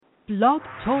Blog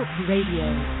Talk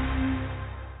Radio.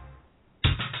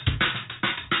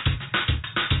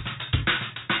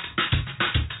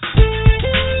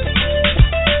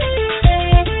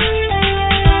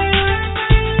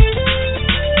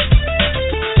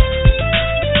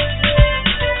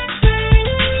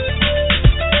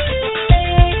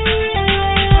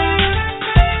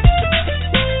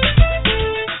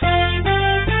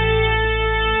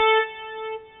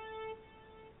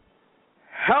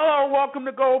 Welcome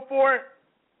to Go For It.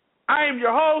 I am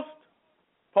your host,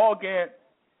 Paul Gant.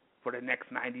 For the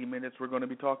next 90 minutes, we're going to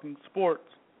be talking sports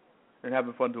and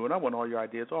having fun doing it. I want all your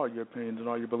ideas, all your opinions, and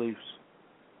all your beliefs.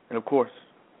 And, of course,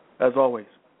 as always,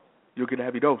 you'll get a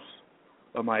heavy dose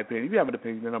of my opinion. If you have an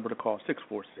opinion, the number to call,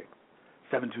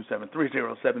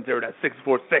 646-727-3070. That's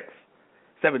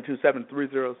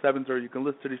 646-727-3070. You can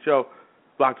listen to the show,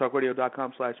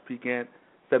 blogtalkradio.com/pgant.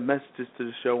 Send messages to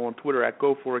the show on Twitter at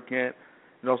GoForItGant.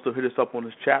 And also hit us up on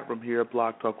this chat room here at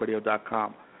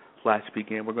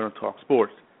blogtalkradio.com/speaking. We're going to talk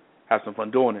sports, have some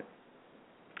fun doing it.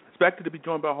 Expected to be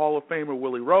joined by Hall of Famer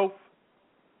Willie Roaf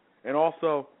and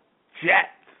also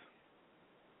Jets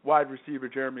wide receiver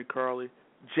Jeremy Kerley.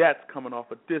 Jets coming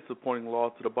off a disappointing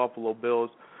loss to the Buffalo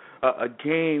Bills, a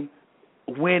game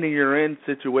winning you're in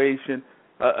situation,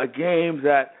 a game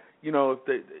that, you know, if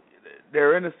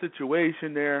they're in a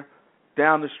situation there,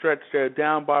 down the stretch they're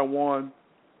down by one,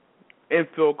 in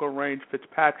field goal range,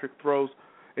 Fitzpatrick throws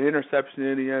an interception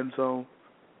in the end zone.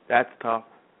 That's tough.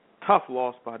 Tough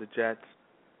loss by the Jets.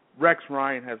 Rex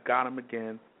Ryan has got him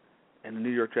again, and the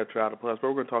New York Jets are out of the playoffs. But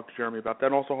we're going to talk to Jeremy about that.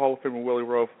 And also Hall of Famer Willie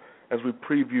Roaf as we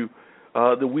preview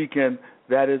the weekend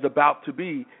that is about to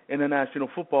be in the National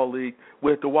Football League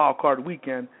with the wild card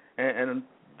weekend and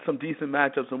some decent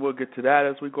matchups, and we'll get to that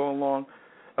as we go along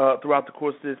throughout the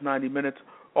course of this 90 minutes.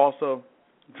 Also,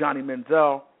 Johnny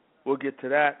Manziel, we'll get to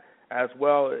that as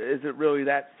well. Is it really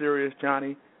that serious,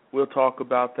 Johnny? We'll talk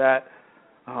about that.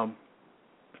 Hall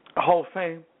of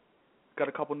Fame, got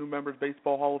a couple new members.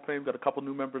 Baseball Hall of Fame, got a couple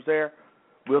new members there.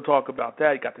 We'll talk about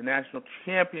that. You got the national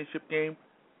championship game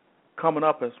coming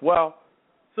up as well.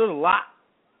 So there's a lot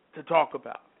to talk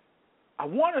about. I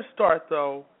want to start,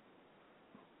 though,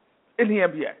 in the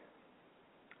NBA.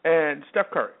 And Steph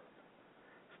Curry.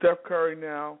 Steph Curry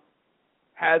now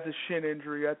has a shin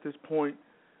injury at this point,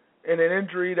 and an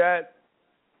injury that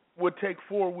would take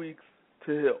 4 weeks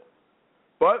to heal.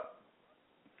 But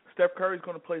Steph Curry's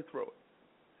going to play through it.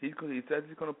 He says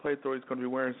he's going to play through it. He's going to be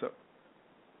wearing some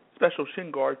special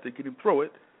shin guards to get him through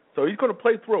it. So he's going to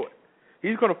play through it.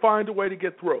 He's going to find a way to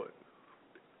get through it.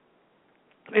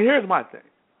 And here's my thing.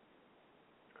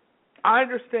 I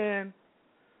understand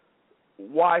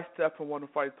why Steph would want to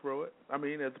fight through it. I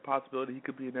mean, there's a possibility he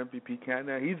could be an MVP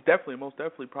candidate. He's most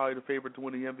definitely probably the favorite to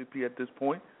win the MVP at this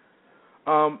point.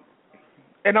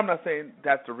 And I'm not saying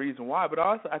that's the reason why, but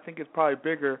I think it's probably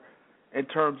bigger in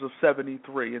terms of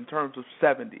 73, in terms of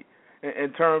 70,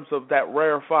 in terms of that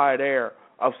rarefied air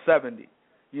of 70.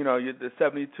 You know, the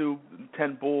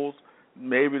 72-10 Bulls,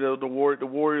 maybe the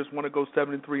Warriors want to go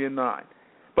 73-9.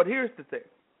 But here's the thing.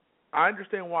 I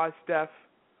understand why Steph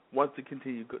wants to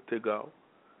continue to go.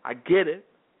 I get it.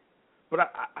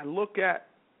 But I look at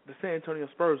the San Antonio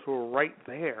Spurs who are right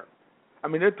there. I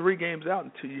mean, they're 3 games out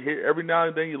until you hear every now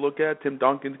and then you look at Tim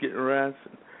Duncan's getting rest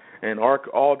and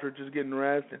Aldridge is getting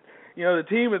rest. And, you know, the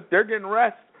team, they're getting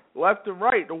rest left and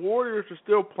right. The Warriors are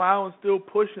still plowing, still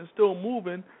pushing, still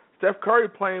moving. Steph Curry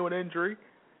playing with injury.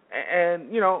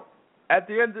 And, you know, at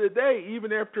the end of the day,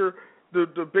 even after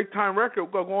the big-time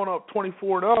record going up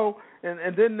 24-0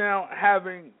 and then now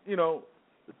having, you know,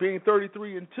 being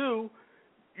 33-2,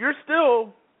 you're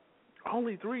still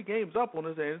only 3 games up on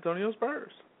the San Antonio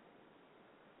Spurs.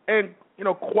 And, you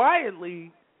know,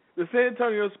 quietly, the San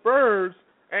Antonio Spurs,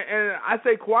 and I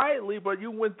say quietly, but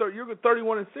you're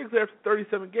 31-6 after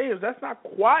 37 games. That's not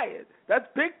quiet. That's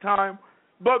big time.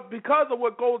 But because of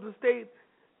what Golden State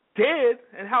did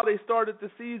and how they started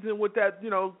the season with that, you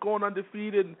know, going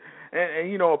undefeated and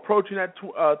you know, approaching that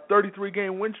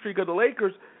 33-game win streak of the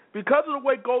Lakers, because of the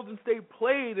way Golden State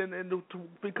played and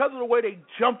because of the way they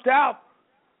jumped out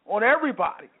on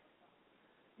everybody,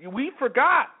 we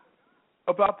forgot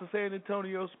about the San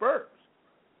Antonio Spurs.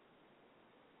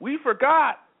 We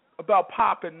forgot about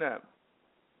popping them.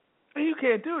 And you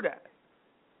can't do that.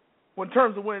 In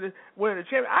terms of winning the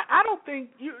championship, I don't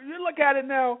think you look at it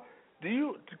now.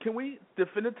 Can we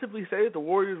definitively say that the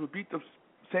Warriors would beat the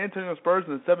San Antonio Spurs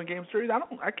in a 7-game series?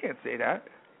 I can't say that.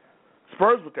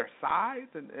 Spurs with their size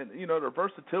and you know, their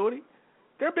versatility,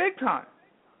 they're big time.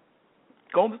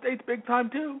 Golden State's big time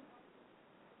too.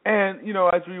 And you know,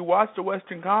 as we watch the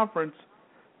Western Conference,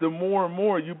 the more and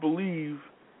more you believe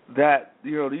that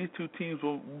these two teams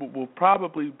will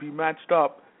probably be matched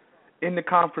up in the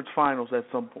conference finals at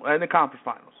some point. In the conference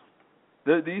finals,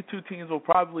 these two teams will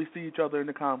probably see each other in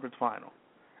the conference final,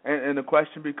 and the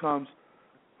question becomes,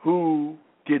 who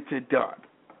gets it done?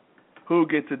 Who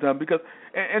gets it done? Because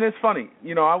and it's funny,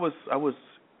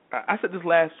 I said this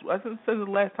last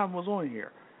time I was on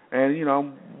here, and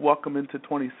I'm welcome into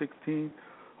 2016.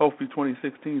 Hopefully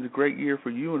 2016 is a great year for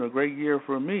you and a great year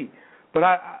for me. But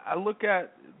I look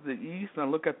at the East and I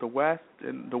look at the West,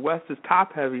 and the West is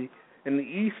top heavy and the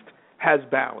East has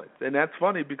balance. And that's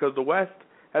funny because the West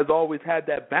has always had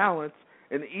that balance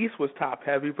and the East was top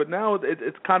heavy, but now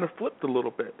it's kind of flipped a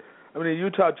little bit. I mean, the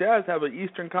Utah Jazz have an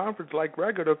Eastern Conference-like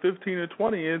record of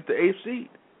 15-20 in the 8th seed.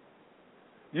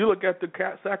 You look at the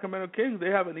Sacramento Kings; they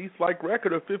have an East-like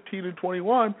record of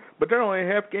 15-21, but they're only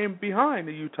a half game behind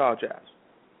the Utah Jazz.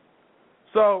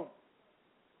 So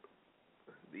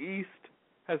the East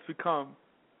has become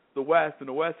the West, and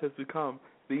the West has become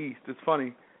the East. It's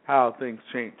funny how things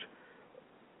change.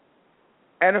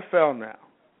 NFL now.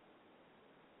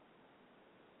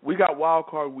 We got Wild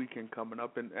Card Weekend coming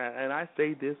up, and I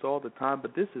say this all the time,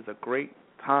 but this is a great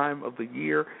time of the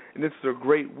year, and this is a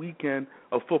great weekend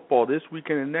of football this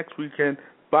weekend and next weekend,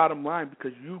 bottom line,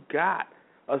 because you got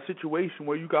a situation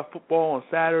where you got football on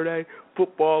Saturday,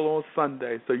 football on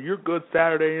Sunday. So you're good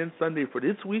Saturday and Sunday for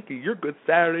this week, and you're good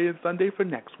Saturday and Sunday for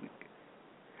next week.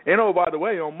 And, oh, by the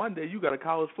way, on Monday you got a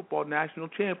college football national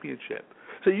championship.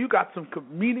 So you got some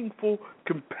meaningful,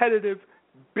 competitive,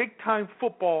 big-time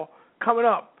football coming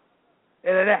up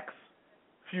in the next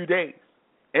few days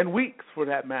and weeks, for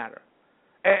that matter.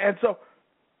 And so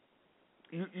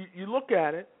you look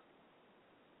at it,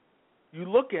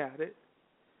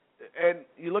 and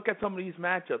you look at some of these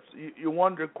matchups, you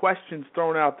wonder, questions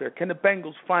thrown out there. Can the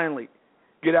Bengals finally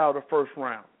get out of the first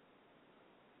round?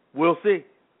 We'll see.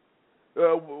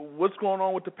 What's going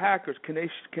on with the Packers? Can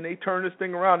they turn this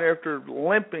thing around after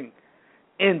limping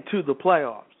into the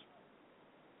playoffs?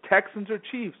 Texans or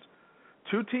Chiefs,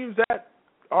 two teams that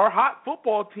are hot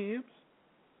football teams,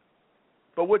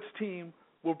 but which team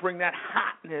will bring that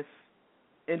hotness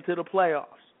into the playoffs,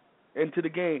 into the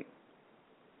game?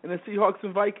 And the Seahawks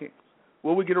and Vikings,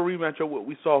 will we get a rematch of what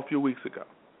we saw a few weeks ago?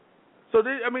 So,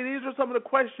 these are some of the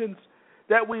questions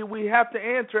that we have to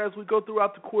answer as we go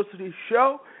throughout the course of this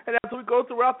show and as we go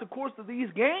throughout the course of these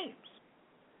games.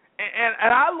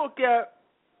 And I look at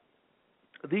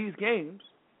these games,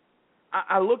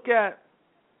 I look at,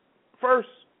 first,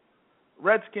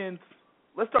 Redskins.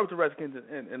 Let's start with the Redskins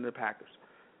and the Packers.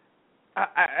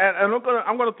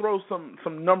 I'm going to throw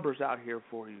some numbers out here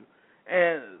for you.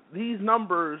 And these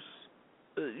numbers,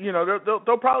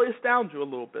 they'll probably astound you a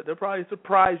little bit. They'll probably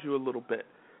surprise you a little bit.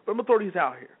 But I'm going to throw these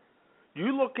out here.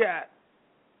 You look at,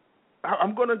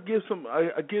 I'm going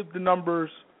to give the numbers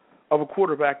of a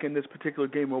quarterback in this particular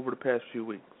game over the past few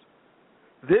weeks.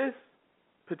 This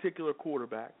particular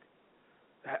quarterback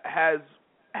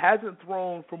hasn't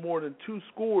thrown for more than 2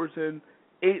 scores in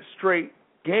 8 straight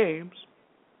games,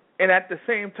 and at the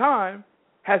same time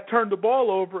has turned the ball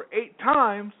over 8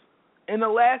 times in the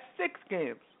last 6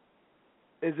 games.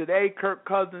 Is it A, Kirk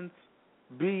Cousins,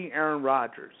 B, Aaron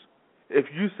Rodgers? If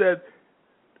you said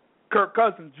Kirk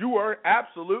Cousins, you are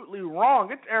absolutely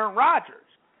wrong. It's Aaron Rodgers.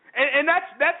 And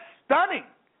that's stunning.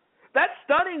 That's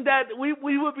stunning that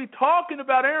we would be talking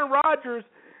about Aaron Rodgers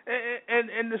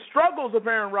and the struggles of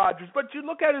Aaron Rodgers. But you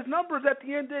look at his numbers at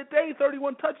the end of the day,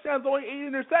 31 touchdowns, only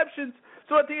 8 interceptions.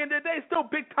 So at the end of the day, still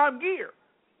big-time gear.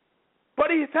 But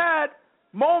he's had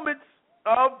moments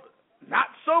of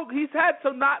he's had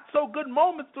some not-so-good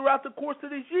moments throughout the course of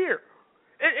this year.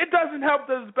 It doesn't help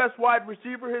that his best wide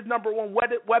receiver, his number one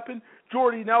weapon,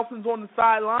 Jordy Nelson's on the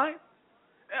sideline.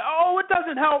 Oh, it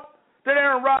doesn't help that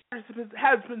Aaron Rodgers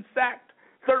has been sacked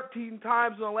 13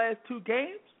 times in the last 2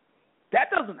 games. That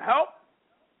doesn't help.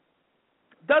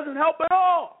 Doesn't help at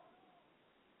all.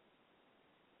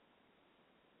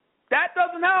 That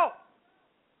doesn't help.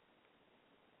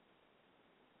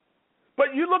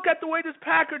 But you look at the way this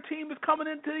Packer team is coming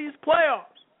into these playoffs.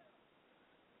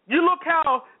 You look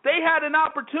how they had an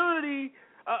opportunity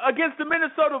against the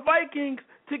Minnesota Vikings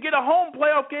to get a home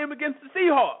playoff game against the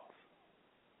Seahawks.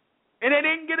 And they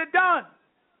didn't get it done.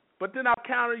 But then I'll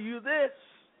counter you this.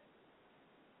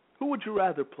 Who would you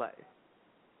rather play?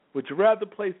 Would you rather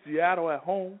play Seattle at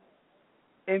home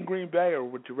in Green Bay, or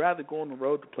would you rather go on the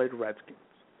road to play the Redskins?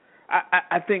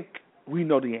 I think we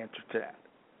know the answer to that.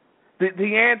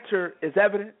 The answer is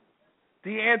evident.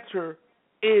 The answer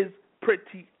is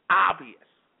pretty obvious.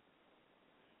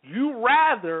 You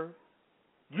rather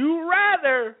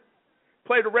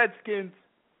play the Redskins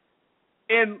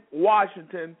in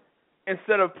Washington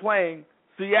instead of playing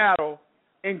Seattle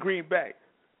and Green Bay.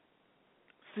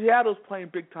 Seattle's playing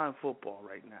big-time football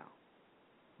right now.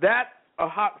 That's a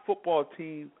hot football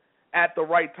team at the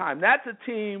right time. That's a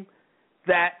team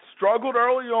that struggled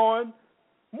early on,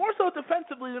 more so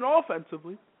defensively than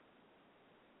offensively,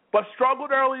 but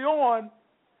struggled early on,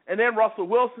 and then Russell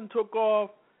Wilson took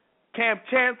off, Cam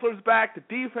Chancellor's back, the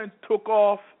defense took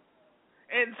off,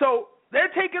 and so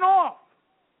they're taking off.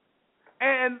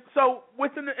 And so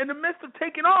in the midst of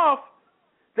taking off,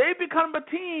 they become a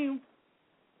team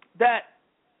that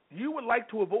you would like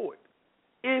to avoid,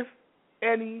 if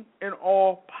any and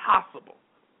all possible.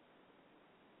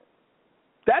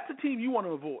 That's a team you want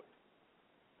to avoid.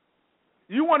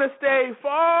 You want to stay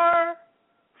far,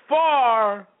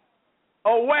 far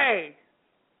away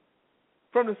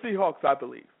from the Seahawks, I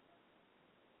believe.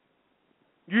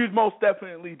 You most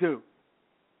definitely do.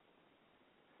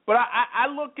 But I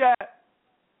look at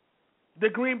the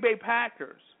Green Bay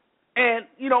Packers, and,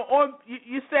 you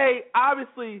say,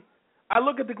 obviously, I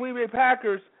look at the Green Bay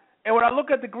Packers, and when I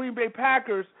look at the Green Bay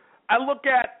Packers, I look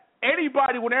at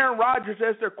anybody with Aaron Rodgers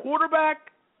as their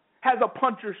quarterback has a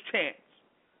puncher's chance.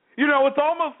 It's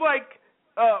almost like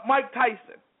Mike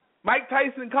Tyson. Mike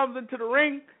Tyson comes into the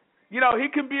ring, he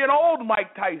can be an old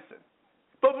Mike Tyson,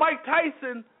 but Mike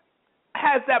Tyson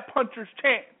has that puncher's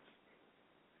chance.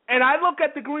 And I look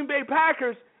at the Green Bay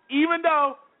Packers, even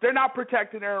though they're not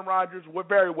protecting Aaron Rodgers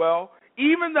very well,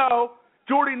 even though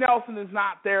Jordy Nelson is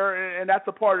not there, and that's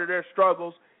a part of their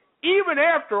struggles, even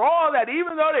after all that,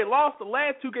 even though they lost the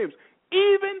last two games,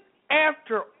 even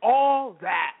after all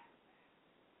that,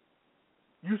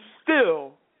 you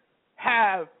still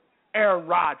have Aaron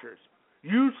Rodgers.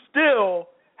 You still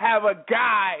have a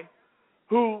guy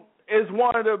who is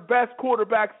one of the best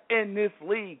quarterbacks in this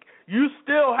league. You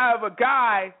still have a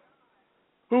guy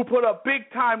who put up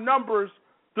big-time numbers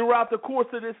throughout the course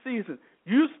of this season.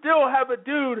 You still have a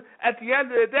dude at the end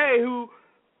of the day who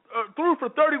threw for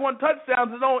 31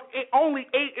 touchdowns and only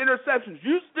 8 interceptions.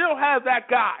 You still have that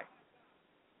guy.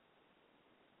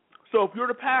 So if you're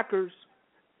the Packers,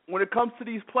 when it comes to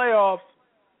these playoffs,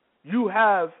 you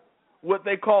have what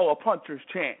they call a puncher's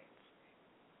chance.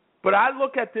 But I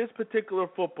look at this particular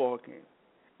football game,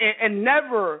 and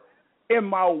never in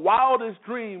my wildest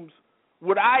dreams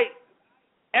would I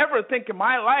ever think in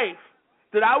my life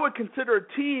that I would consider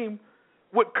a team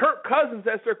with Kirk Cousins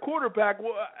as their quarterback.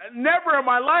 Never in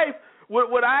my life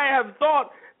would I have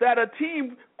thought that a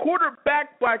team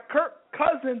quarterbacked by Kirk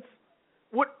Cousins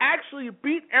would actually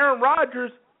beat Aaron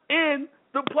Rodgers in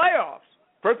the playoffs.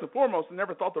 First and foremost, I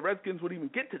never thought the Redskins would even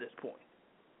get to this point.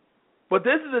 But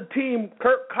this is a team,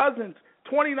 Kirk Cousins,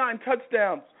 29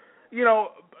 touchdowns,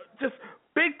 just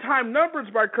big-time numbers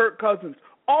by Kirk Cousins,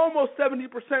 almost 70%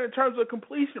 in terms of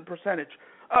completion percentage.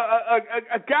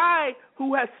 A guy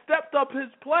who has stepped up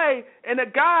his play, and a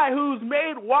guy who's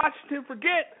made Washington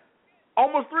forget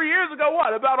almost 3 years ago,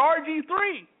 about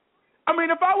RG3. I mean,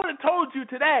 if I would have told you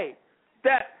today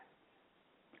that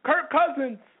Kirk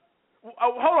Cousins, if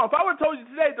I would have told you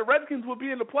today the Redskins would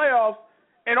be in the playoffs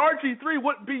and RG3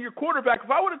 wouldn't be your quarterback, if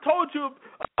I would have told you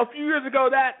a few years ago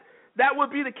that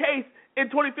would be the case in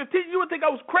 2015, you would think I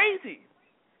was crazy.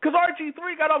 Because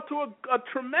RG3 got off to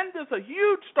a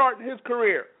huge start in his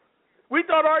career. We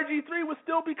thought RG3 would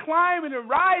still be climbing and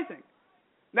rising.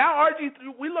 Now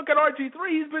we look at RG3,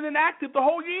 he's been inactive the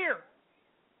whole year.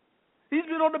 He's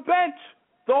been on the bench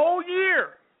the whole year.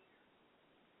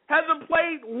 Hasn't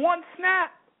played one snap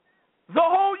the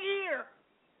whole year.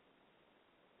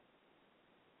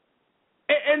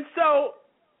 And so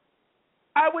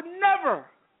I would never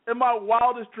in my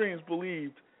wildest dreams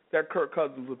believed that Kirk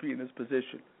Cousins would be in this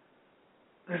position.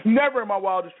 There's never in my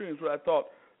wildest dreams where I thought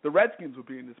the Redskins would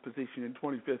be in this position in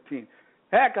 2015.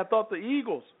 Heck, I thought the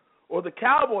Eagles or the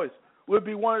Cowboys would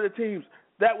be one of the teams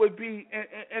that would be,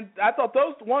 and I thought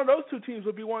one of those two teams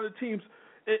would be one of the teams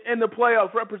in the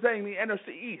playoffs representing the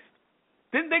NFC East.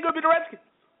 Didn't think it would be the Redskins.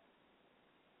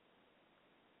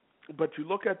 But you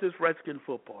look at this Redskin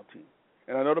football team,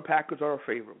 and I know the Packers are a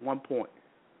favorite, 1 point.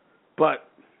 But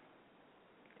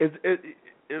if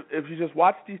you just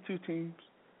watch these two teams,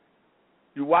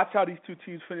 you watch how these two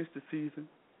teams finish the season,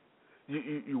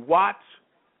 you watch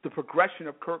the progression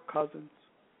of Kirk Cousins,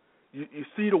 you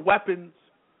see the weapons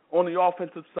on the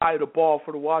offensive side of the ball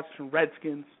for the Washington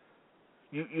Redskins,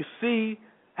 you see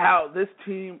how this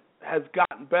team has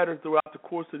gotten better throughout the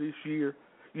course of this year.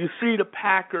 You see the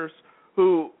Packers,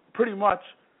 who pretty much,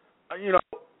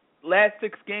 last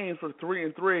 6 games were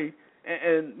 3-3,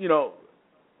 and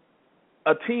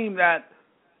a team that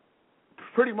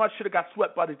pretty much should have got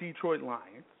swept by the Detroit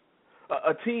Lions,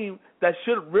 a team that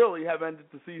should really have ended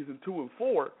the season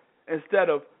 2-4 instead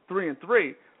of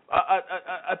 3-3,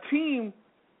 a team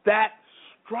that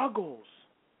struggles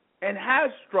and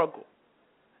has struggled.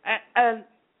 And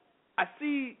I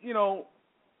see,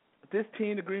 this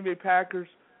team, the Green Bay Packers,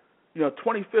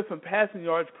 25th in passing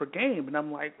yards per game, and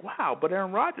I'm like, wow, but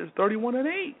Aaron Rodgers,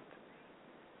 31-8.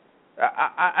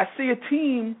 I see a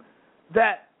team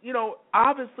that,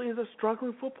 obviously is a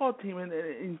struggling football team, and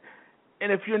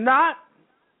if you're not,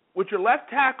 with your left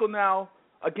tackle now,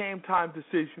 a game-time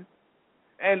decision,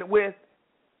 and with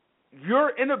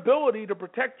your inability to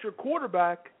protect your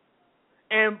quarterback,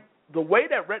 and the way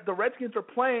that the Redskins are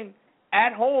playing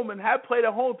at home and have played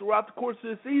at home throughout the course of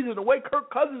the season, the way Kirk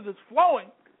Cousins is flowing,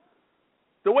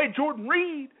 the way Jordan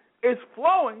Reed is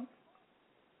flowing,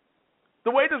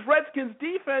 the way this Redskins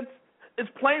defense is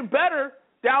playing better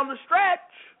down the stretch,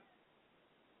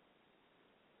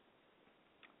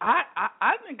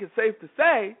 I think it's safe to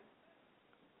say,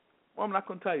 well, I'm not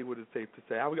going to tell you what it's safe to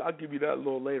say. I'll give you that a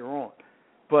little later on.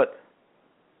 But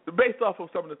based off of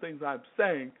some of the things I'm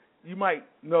saying, you might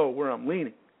know where I'm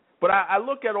leaning. But I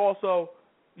look at also,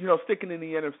 sticking in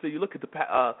the NFC, you look at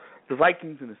the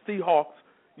Vikings and the Seahawks.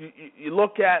 You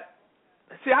look at,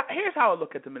 here's how I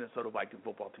look at the Minnesota Viking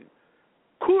football team.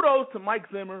 Kudos to Mike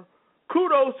Zimmer.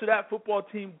 Kudos to that football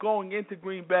team going into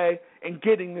Green Bay and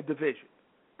getting the division.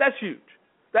 That's huge.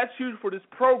 That's huge for this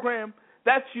program.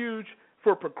 That's huge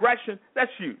for progression.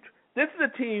 That's huge. This is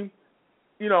a team,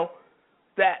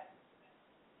 that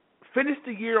finished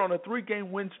the year on a 3-game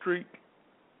win streak,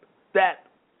 that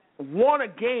won a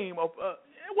game of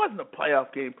it wasn't a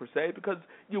playoff game per se, because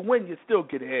you win, you still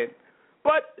get in.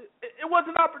 But it was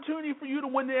an opportunity for you to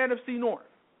win the NFC North.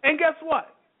 And guess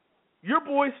what? Your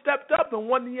boys stepped up and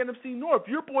won the NFC North.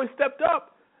 Your boys stepped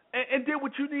up and did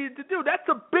what you needed to do. That's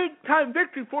a big-time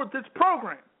victory for this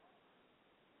program.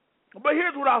 But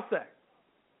here's what I'll say.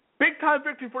 Big-time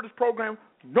victory for this program,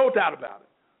 no doubt about it.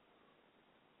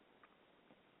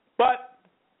 But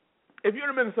if you're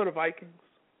the Minnesota Vikings,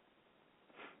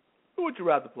 who would you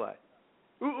rather play?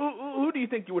 Who do you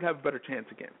think you would have a better chance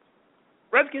against?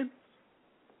 Redskins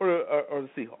or the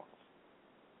Seahawks?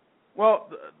 Well,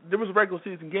 there was a regular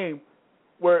season game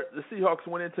where the Seahawks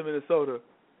went into Minnesota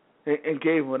and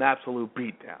gave them an absolute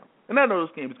beatdown. And I know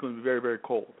this game is going to be very, very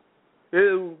cold.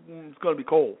 It's going to be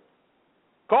cold.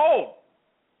 Cold!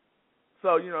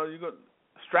 So, you're going to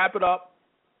strap it up.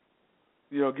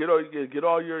 Get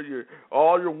all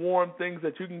your warm things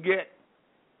that you can get.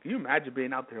 Can you imagine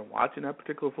being out there and watching that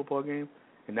particular football game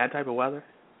in that type of weather?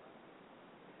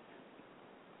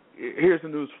 Here's a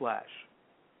news flash.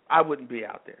 I wouldn't be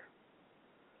out there.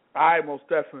 I most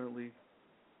definitely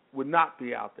would not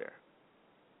be out there.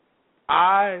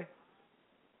 I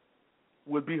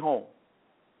would be home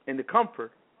in the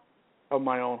comfort of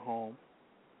my own home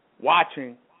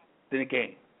watching the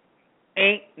game.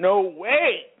 Ain't no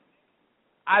way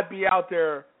I'd be out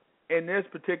there in this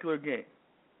particular game.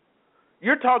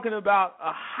 You're talking about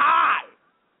a high.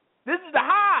 This is the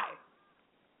high.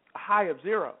 A high of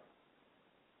 0.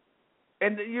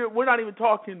 And we're not even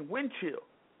talking wind chill.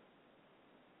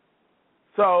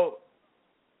 So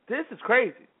this is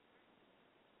crazy.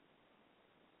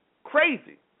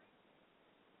 Crazy.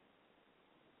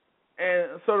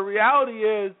 And so the reality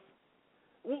is,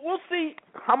 we'll see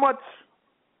how much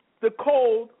the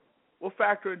cold will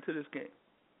factor into this game.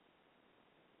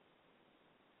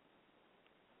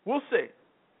 We'll see.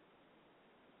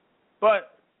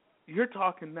 But you're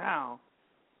talking now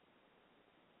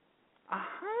a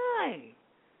high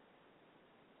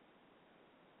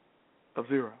of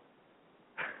 0.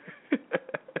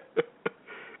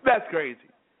 That's crazy.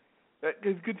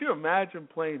 Could you imagine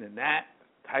playing in that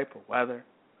type of weather?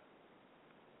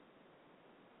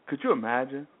 Could you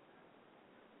imagine?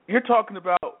 You're talking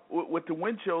about with the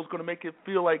wind chill is going to make it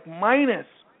feel like minus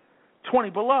 20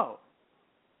 below.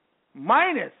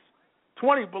 Minus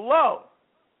 20 below.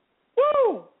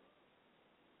 Woo!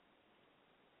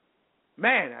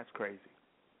 Man, that's crazy.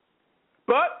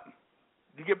 But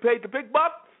you get paid the big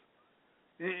bucks.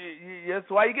 That's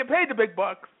why you get paid the big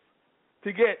bucks,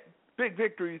 to get big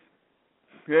victories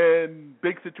in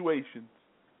big situations.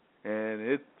 And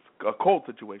it's a cold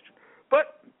situation.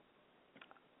 But,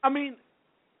 I mean,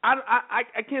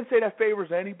 I can't say that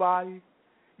favors anybody.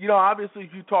 Obviously,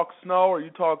 if you talk snow or you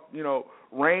talk,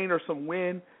 rain or some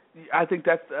wind, I think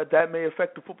that may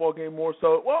affect the football game more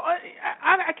so. Well,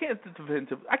 I can't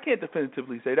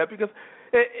definitively say that because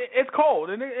it's cold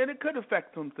and it could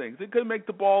affect some things. It could make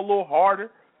the ball a little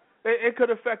harder. It could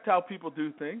affect how people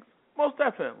do things, most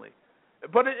definitely.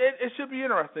 But it should be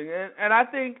interesting. And I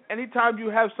think anytime you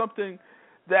have something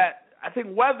that I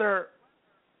think weather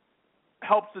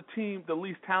helps the team, the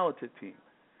least talented team.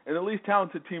 And the least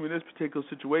talented team in this particular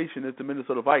situation is the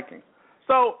Minnesota Vikings.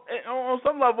 So on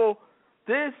some level,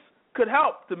 this could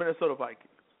help the Minnesota Vikings.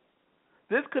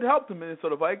 This could help the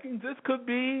Minnesota Vikings. This could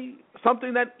be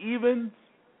something that evens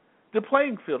the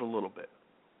playing field a little bit.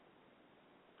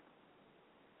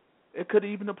 It could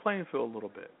even the playing field a little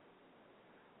bit.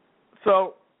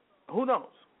 So, who knows?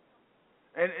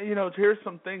 And, here's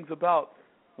some things about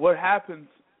what happens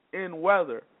in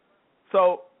weather.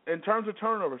 So, in terms of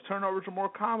turnovers are more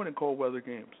common in cold weather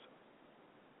games.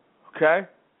 Okay?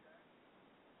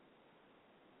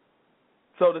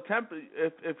 So,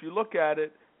 if you look at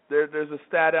it, there's a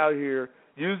stat out here.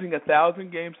 Using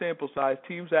 1,000-game sample size,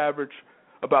 teams average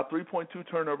about 3.2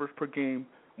 turnovers per game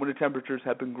when the temperatures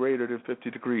have been greater than 50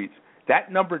 degrees.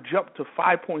 That number jumped to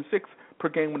 5.6 per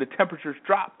game when the temperatures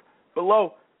dropped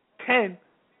below 10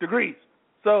 degrees.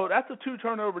 So that's a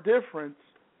 2-turnover difference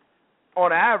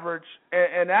on average,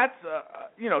 and that's,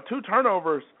 2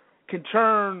 turnovers can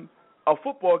turn a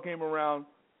football game around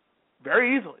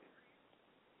very easily.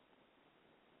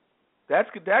 That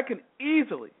can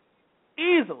easily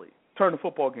turn a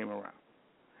football game around.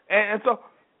 And so,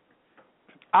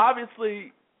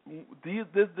 obviously,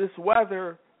 this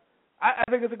weather, I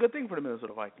think it's a good thing for the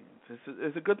Minnesota Vikings.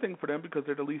 It's a good thing for them because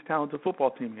they're the least talented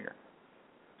football team here.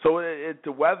 So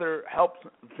the weather helps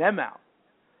them out.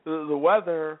 The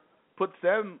weather puts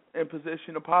them in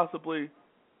position to possibly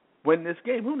win this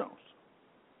game. Who knows?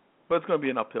 But it's going to be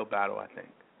an uphill battle, I think.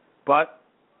 But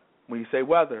when you say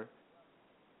weather,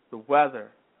 the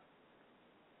weather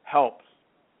helps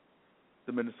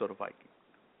the Minnesota Vikings.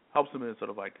 Helps the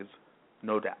Minnesota Vikings,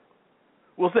 no doubt.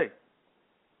 We'll see.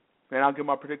 And I'll give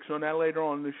my prediction on that later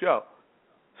on in the show.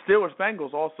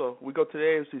 Steelers-Bengals also. We go to the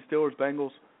AFC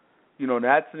Steelers-Bengals.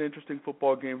 That's an interesting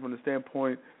football game from the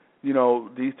standpoint,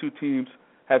 these two teams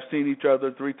have seen each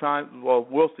other 3 times. Well,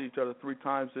 we'll see each other 3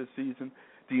 times this season.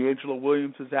 D'Angelo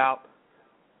Williams is out.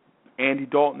 Andy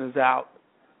Dalton is out.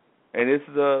 And this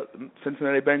is a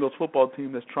Cincinnati Bengals football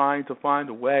team that's trying to find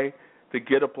a way to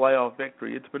get a playoff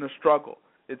victory. It's been a struggle.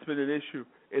 It's been an issue.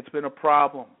 It's been a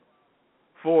problem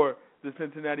for the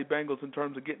Cincinnati Bengals in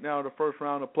terms of getting out of the first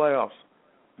round of playoffs.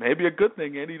 Maybe a good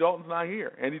thing Andy Dalton's not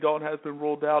here. Andy Dalton has been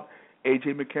ruled out.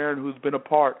 A.J. McCarron, who's been a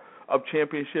part of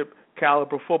championship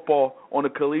caliber football on a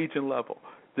collegiate level.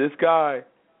 This guy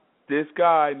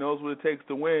knows what it takes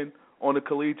to win on a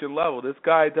collegiate level. This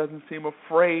guy doesn't seem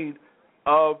afraid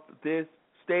of this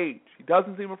stage. He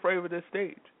doesn't seem afraid of this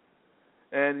stage.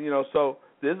 And, so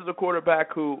this is a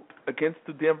quarterback who, against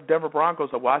the Denver Broncos,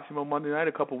 I watched him on Monday night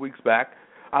a couple weeks back.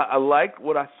 I like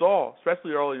what I saw,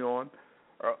 especially early on.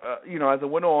 As it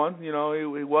went on, he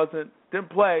didn't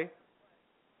play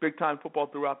big-time football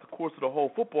throughout the course of the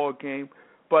whole football game,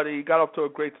 but he got off to a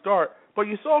great start. But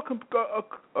you saw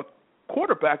a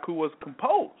quarterback who was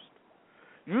composed.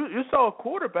 You saw a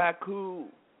quarterback who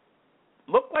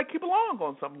looked like he belonged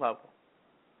on some level.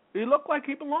 He looked like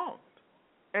he belonged.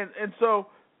 And so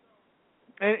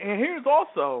here's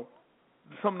also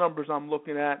some numbers I'm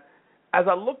looking at. As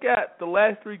I look at the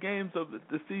last 3 games of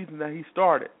the season that he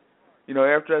started,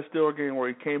 after that Steelers game where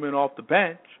he came in off the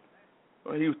bench,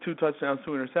 he was 2 touchdowns,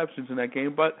 2 interceptions in that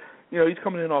game, but, he's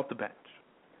coming in off the bench.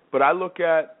 But I look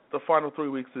at the final 3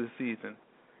 weeks of the season,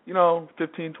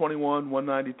 15-21,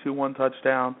 192, 1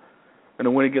 touchdown, and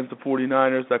a win against the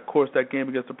 49ers. Of course, that game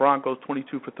against the Broncos,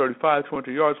 22 for 35,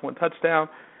 200 yards, 1 touchdown.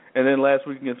 And then last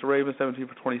week against the Ravens, 17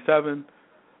 for 27,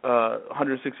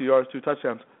 160 yards, 2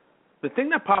 touchdowns. The thing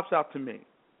that pops out to me,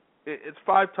 it's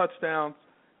 5 touchdowns,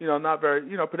 not very,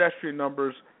 pedestrian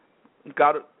numbers.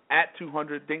 Got it at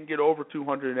 200, didn't get over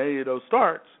 200 in any of those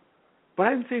starts. But I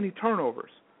didn't see any turnovers.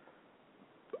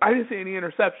 I didn't see any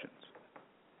interceptions.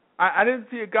 I didn't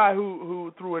see a guy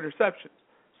who threw interceptions.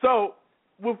 So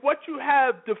with what you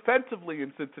have defensively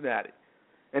in Cincinnati,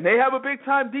 and they have a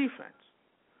big-time defense,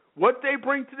 what they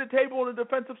bring to the table on the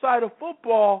defensive side of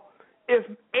football, if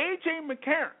A.J.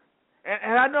 McCarron,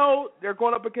 and I know they're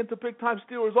going up against a big-time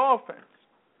Steelers offense,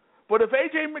 but if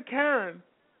A.J. McCarron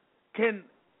can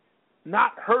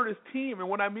not hurt his team, and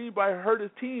what I mean by hurt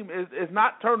his team is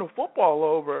not turn the football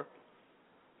over,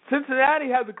 Cincinnati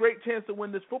has a great chance to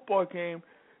win this football game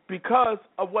because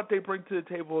of what they bring to the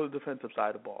table on the defensive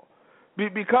side of the ball.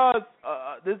 Because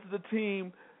this is a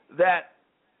team that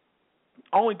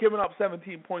only giving up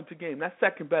 17 points a game. That's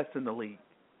second best in the league.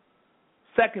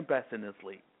 Second best in this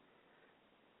league.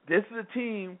 This is a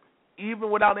team,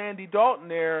 even without Andy Dalton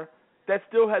there, that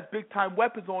still has big-time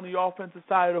weapons on the offensive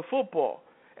side of the football.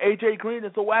 A.J. Green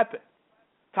is a weapon.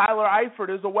 Tyler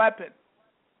Eifert is a weapon.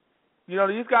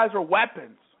 These guys are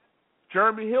weapons.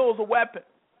 Jeremy Hill is a weapon.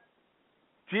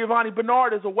 Giovanni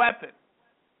Bernard is a weapon.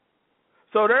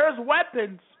 So there's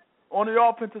weapons on the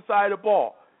offensive side of the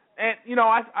ball. And,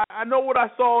 I know what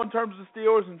I saw in terms of the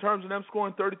Steelers, in terms of them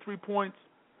scoring 33 points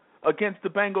against the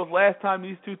Bengals last time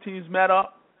these two teams met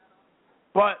up.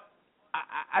 But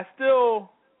I still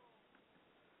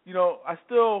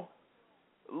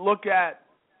look at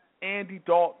Andy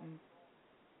Dalton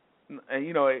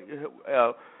and,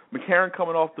 McCarron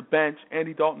coming off the bench,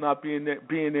 Andy Dalton not being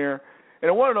there.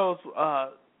 And one of those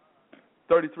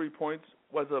 33 points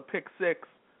was a pick six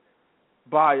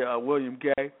by William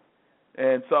Gay.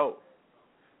 And so,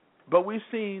 but we've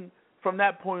seen from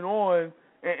that point on,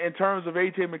 in terms of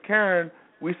A.J. McCarron,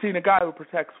 we've seen a guy who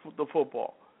protects the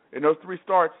football. In those three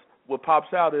starts, what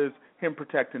pops out is him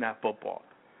protecting that football.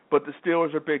 But the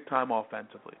Steelers are big time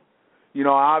offensively.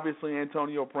 Obviously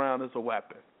Antonio Brown is a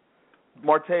weapon.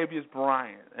 Martavius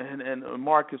Bryant and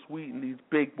Marcus Wheaton, these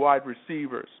big wide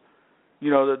receivers,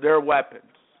 they're weapons.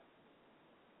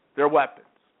 They're weapons.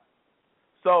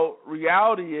 So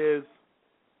reality is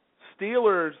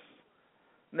Steelers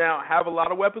now have a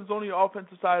lot of weapons on the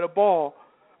offensive side of the ball,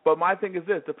 but my thing is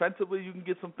this. Defensively, you can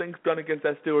get some things done against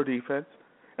that Steeler defense.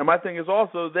 And my thing is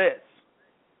also this.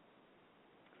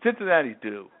 Cincinnati's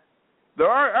due.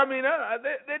 They're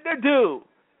due.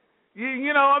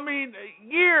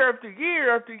 Year after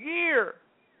year after year,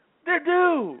 they're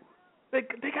due. They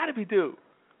got to be due,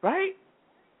 right?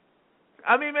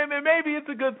 Maybe it's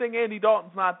a good thing Andy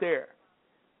Dalton's not there.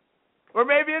 Or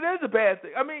maybe it is a bad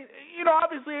thing.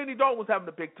 Obviously Andy Dalton was having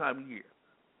a big-time year.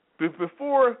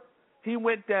 Before he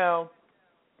went down,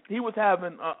 he was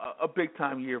having a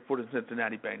big-time year for the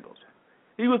Cincinnati Bengals.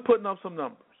 He was putting up some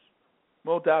numbers,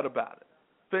 no doubt about it.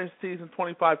 Finished the season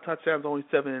 25 touchdowns, only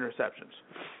 7 interceptions.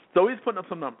 So he's putting up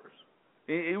some numbers.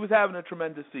 He was having a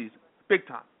tremendous season, big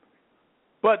time.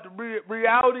 But the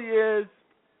reality is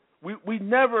we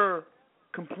never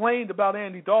complained about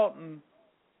Andy Dalton,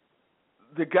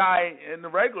 the guy in the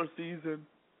regular season.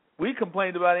 We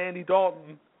complained about Andy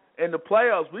Dalton in the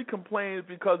playoffs. We complained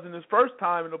because in his first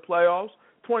time in the playoffs,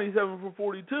 27 for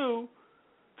 42,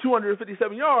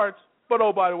 257 yards, but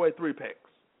oh, by the way, 3 picks.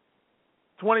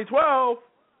 2012,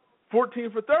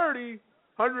 14 for 30,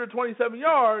 127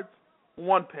 yards,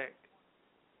 1 pick.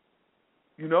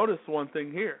 You notice one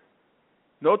thing here.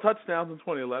 No touchdowns in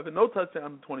 2011, no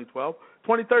touchdowns in 2012.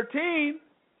 2013,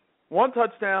 1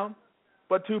 touchdown,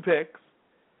 but 2 picks.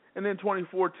 And then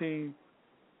 2014,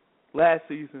 last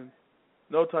season,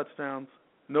 no touchdowns,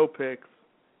 no picks,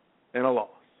 and a loss.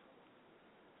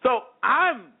 So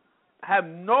I have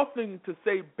nothing to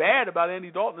say bad about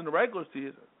Andy Dalton in the regular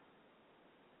season,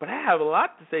 but I have a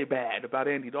lot to say bad about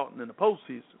Andy Dalton in the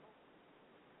postseason.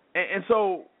 And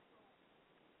so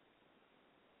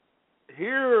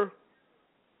here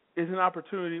is an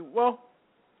opportunity. This is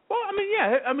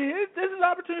an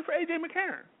opportunity for A.J.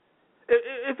 McCarron.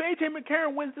 If A.J.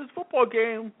 McCarron wins this football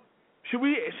game, should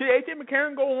A.J.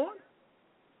 McCarron go on?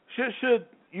 Should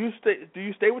you stay? Do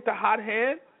you stay with the hot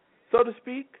hand, so to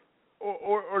speak,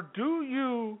 or do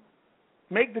you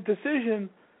make the decision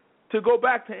to go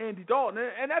back to Andy Dalton?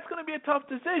 And that's going to be a tough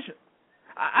decision.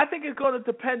 I think it's going to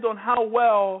depend on how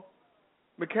well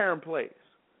McCarron plays.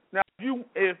 Now,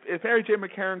 if A.J.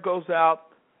 McCarron goes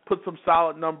out, puts some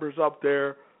solid numbers up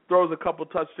there, throws a couple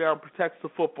touchdowns, protects the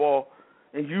football,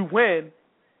 and you win,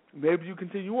 maybe you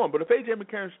continue on. But if A.J.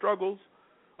 McCarron struggles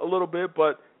a little bit,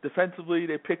 but defensively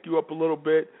they pick you up a little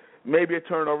bit, maybe a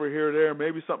turnover here or there,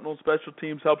 maybe something on special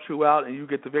teams helps you out and you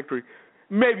get the victory,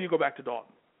 maybe you go back to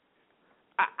Dalton.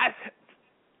 I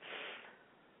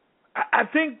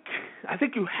think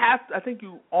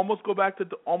you almost have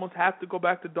to go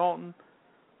back to Dalton,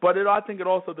 but I think it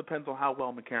also depends on how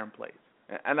well McCarron plays.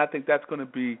 And I think that's going to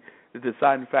be the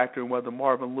deciding factor in whether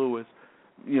Marvin Lewis,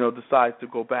 decides to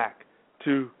go back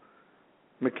to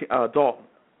Dalton.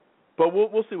 But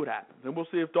we'll see what happens, and we'll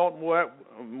see if Dalton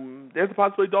there's a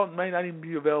possibility Dalton may not even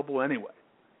be available anyway.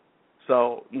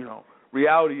 So,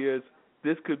 reality is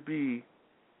this could be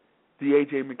the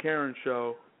A.J. McCarron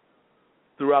show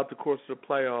throughout the course of the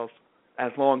playoffs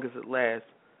as long as it lasts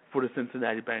for the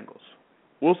Cincinnati Bengals.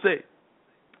 We'll see.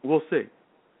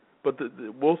 But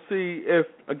we'll see if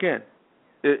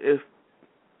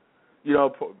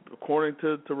according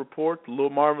to reports,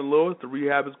 Marvin Lewis, the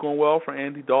rehab is going well for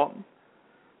Andy Dalton.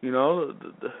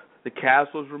 The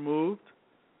cast was removed.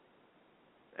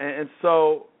 And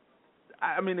so,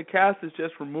 the cast is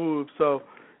just removed. So,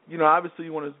 obviously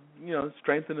you want to,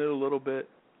 strengthen it a little bit.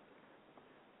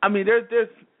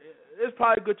 There's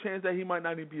probably a good chance that he might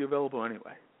not even be available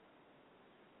anyway.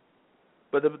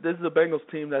 But this is a Bengals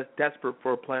team that's desperate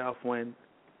for a playoff win.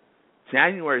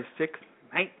 January 6th,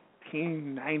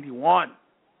 1991.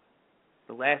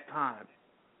 The last time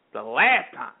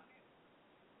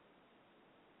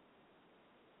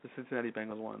the Cincinnati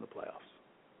Bengals won in the playoffs.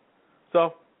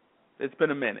 So, it's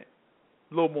been a minute.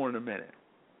 A little more than a minute.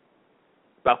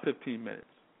 About 15 minutes.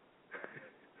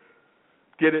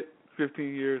 Get it?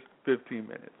 15 years, 15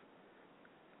 minutes.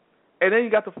 And then you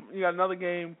got another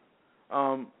game,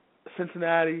 the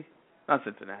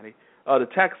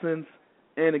Texans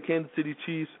and the Kansas City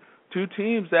Chiefs, two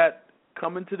teams that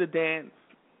come into the dance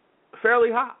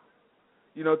fairly hot.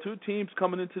 Two teams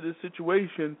coming into this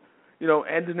situation,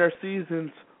 ending their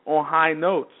seasons on high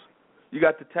notes. You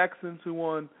got the Texans who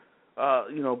won,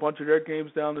 a bunch of their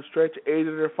games down the stretch, 7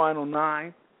 of their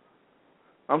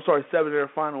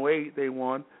final 8 they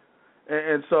won.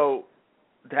 And so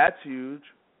that's huge.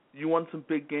 You won some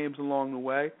big games along the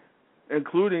way,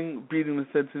 including beating the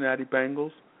Cincinnati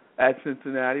Bengals at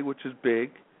Cincinnati, which is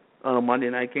big, on a Monday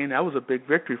night game. That was a big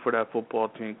victory for that football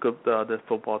team,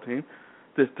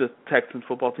 this Texans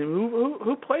football team,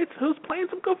 who's playing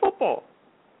some good football.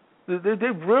 They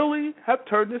really have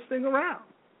turned this thing around.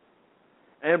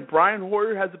 And Brian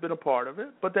Hoyer hasn't been a part of it,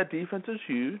 but that defense is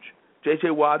huge.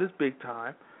 J.J. Watt is big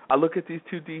time. I look at these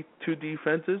two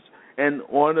defenses, and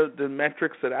one of the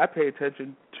metrics that I pay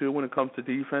attention to when it comes to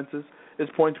defenses is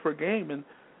points per game, and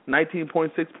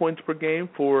 19.6 points per game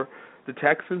for the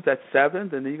Texans. That's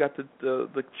 7th, and then you got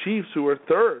the Chiefs, who are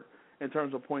 3rd in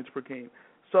terms of points per game.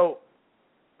 So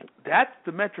that's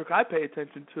the metric I pay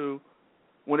attention to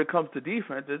when it comes to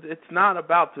defense. It's not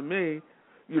about, to me,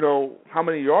 how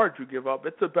many yards you give up.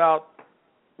 It's about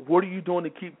what are you doing to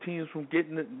keep teams from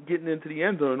getting into the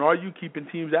end zone? Are you keeping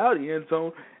teams out of the end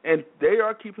zone? And they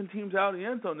are keeping teams out of the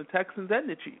end zone, the Texans and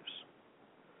the Chiefs.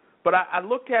 But I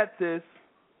look at this,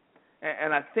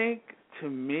 and I think, to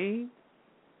me,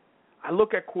 I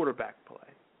look at quarterback play.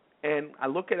 And I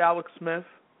look at Alex Smith,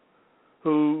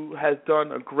 who has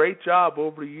done a great job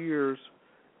over the years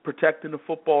protecting the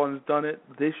football and has done it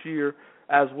this year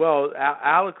as well.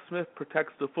 Alex Smith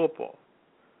protects the football.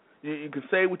 You can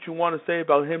say what you want to say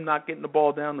about him not getting the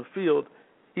ball down the field.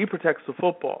 He protects the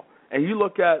football. And you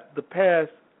look at the past,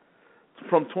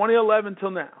 from 2011 till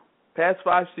now, past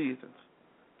 5 seasons.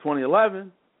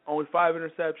 2011, only 5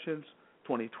 interceptions.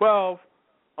 2012,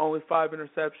 only 5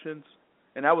 interceptions.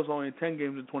 And that was only in 10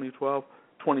 games in 2012.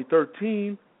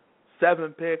 2013,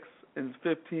 7 picks in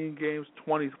 15 games.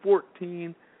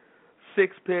 2014,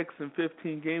 6 picks in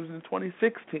 15 games. In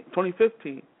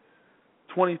 2015,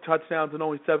 20 touchdowns and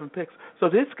only 7 picks. So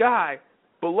this guy,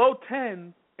 below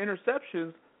 10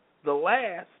 interceptions the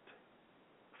last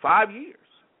 5 years.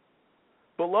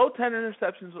 Below 10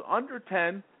 interceptions, under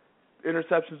 10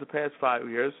 interceptions the past 5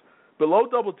 years. Below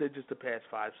double digits the past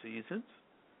 5 seasons.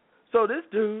 So this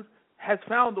dude has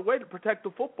found a way to protect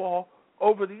the football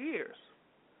over the years.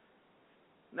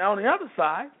 Now, on the other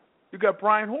side, you got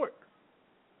Brian Hoyer.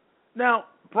 Now,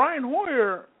 Brian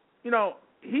Hoyer,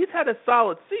 he's had a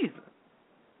solid season.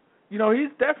 He's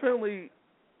definitely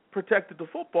protected the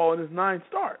football in his 9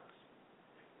 starts.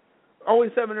 Only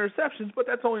 7 interceptions, but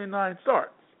that's only in 9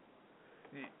 starts.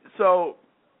 So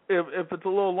if it's a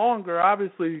little longer,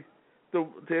 obviously the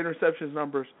interceptions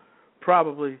numbers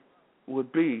probably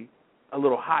would be a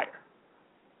little higher.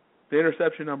 The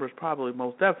interception numbers probably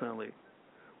most definitely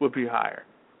would be higher.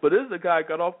 But this is a guy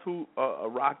got off to a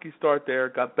rocky start there,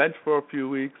 got benched for a few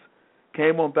weeks,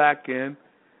 came on back in,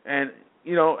 and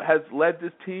has led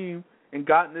this team and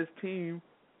gotten this team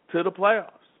to the playoffs.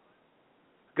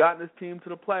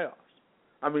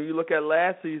 I mean, you look at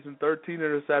last season, 13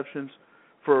 interceptions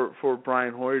for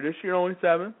Brian Hoyer. This year, only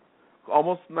 7.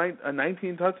 Almost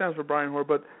 19 touchdowns for Brian Hoyer.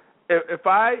 But if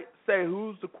I say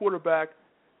who's the quarterback,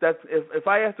 if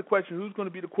I ask the question, who's going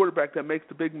to be the quarterback that makes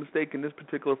the big mistake in this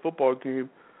particular football game,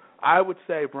 I would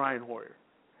say Brian Hoyer.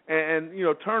 And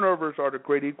turnovers are the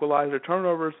great equalizer.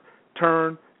 Turnovers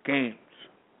turn games.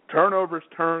 Turnovers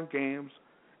turn games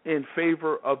in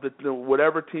favor of the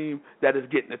whatever team that is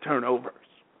getting the turnovers.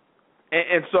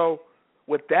 And so,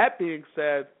 with that being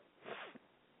said,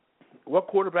 what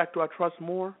quarterback do I trust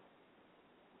more?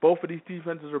 Both of these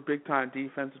defenses are big-time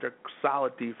defenses. They're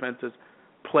solid defenses,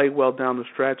 play well down the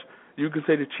stretch. You can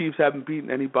say the Chiefs haven't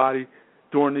beaten anybody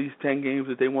during these 10 games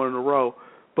that they won in a row,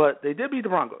 but they did beat the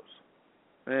Broncos.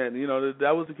 And,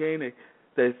 that was the game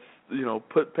they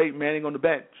put Peyton Manning on the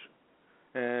bench.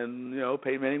 And,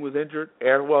 Peyton Manning was injured. He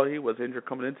was injured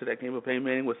coming into that game, but Peyton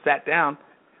Manning was sat down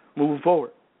moving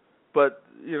forward. But,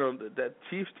 that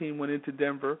Chiefs team went into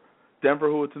Denver,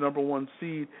 who was the number 1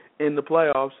 seed in the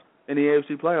playoffs, in the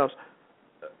AFC playoffs.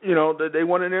 They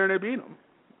went in there and they beat them.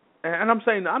 And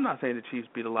I'm not saying the Chiefs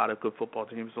beat a lot of good football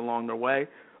teams along their way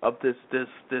of this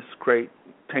great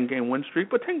 10-game win streak,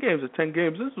 but 10 games is 10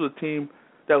 games. This was a team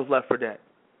that was left for dead.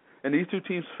 And these two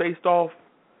teams faced off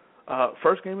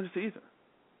first game of the season.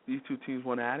 These two teams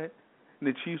went at it, and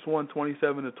the Chiefs won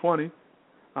 27-20.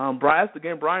 That's the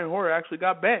game Brian Hoyer actually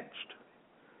got benched.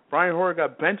 Brian Hoyer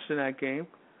got benched in that game,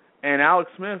 and Alex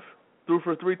Smith threw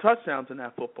for 3 touchdowns in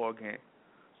that football game.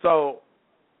 So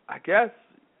I guess,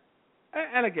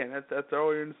 and again, that's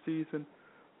earlier in the season.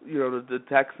 You know, the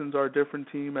Texans are a different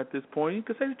team at this point. You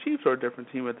could say the Chiefs are a different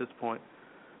team at this point.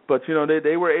 But, you know,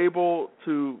 they were able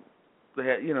to,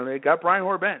 they got Brian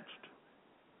Hoyer benched.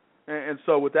 And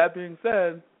so with that being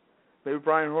said, maybe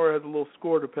Brian Hoyer has a little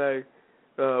score to pay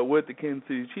with the Kansas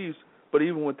City Chiefs. But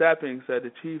even with that being said,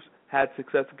 the Chiefs had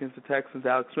success against the Texans.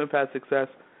 Alex Smith had success,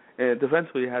 and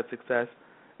defensively had success.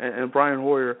 And Brian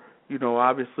Hoyer, you know,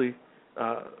 obviously,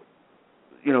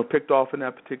 picked off in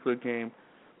that particular game.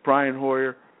 Brian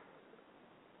Hoyer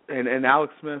and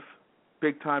Alex Smith,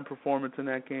 big-time performance in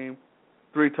that game.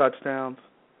 3 touchdowns,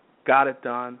 got it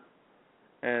done.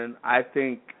 And I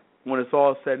think when it's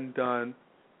all said and done,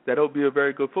 that'll be a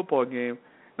very good football game.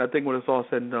 And I think when it's all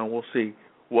said and done, we'll see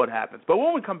what happens. But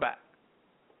when we come back,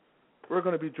 we're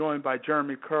going to be joined by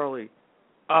Jeremy Kerley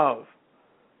of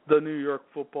the New York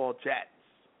Football Jets.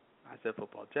 I said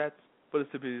football Jets, but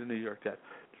it's to be the New York Jets.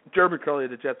 Jeremy Kerley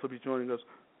of the Jets will be joining us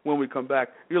when we come back.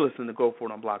 You're listening to Go For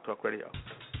It on Blog Talk Radio.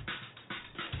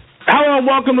 Hello and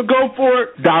welcome to Go For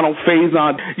It. Donald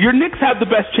Faison. Your Knicks have the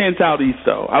best chance out east,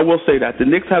 though. I will say that. The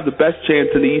Knicks have the best chance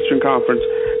in the Eastern Conference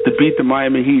to beat the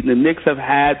Miami Heat. And the Knicks have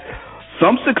had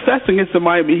some success against the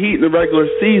Miami Heat in the regular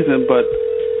season, but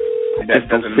that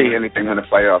doesn't mean anything when the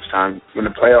playoffs time. When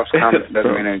the playoffs come, it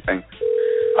doesn't mean anything.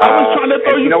 I was trying to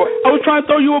throw I was trying to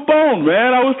throw you a bone,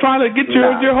 man. I was trying to get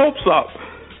your hopes up.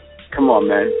 Come on,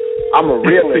 man. I'm a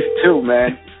realist too,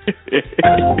 man.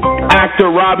 Actor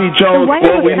Robbie Jones.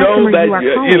 Well, we know that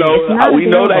we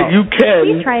know that you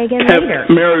can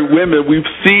marry women. We've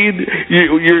seen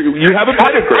you have a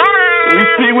pedigree.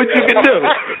 We've seen what you can do.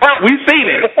 We've seen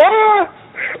it.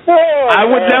 I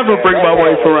would never bring my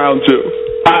wife around you.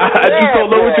 I just don't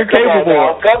know what you're capable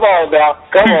of. Come on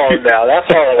now. That's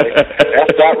early.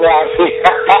 That's not Robbie.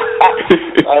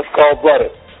 That's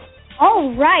cold-blooded.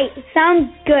 All right. Sounds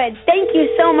good. Thank you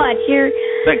so much. You're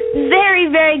very,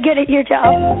 very good at your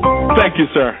job. Thank you,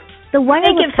 sir. The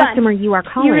wireless customer you are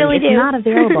calling is not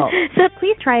available, so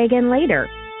please try again later.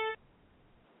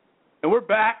 And we're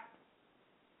back.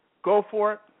 Go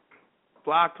For It.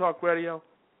 Blog Talk Radio.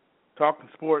 Talking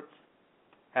sports.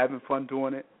 Having fun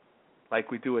doing it like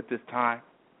we do at this time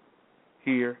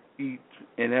here each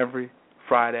and every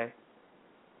Friday.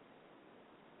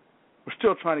 We're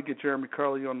still trying to get Jeremy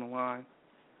Kerley on the line.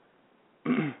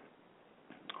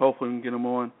 Hopefully we can get him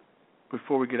on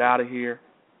before we get out of here.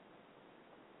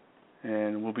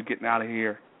 And we'll be getting out of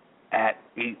here at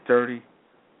 8:30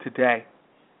 today.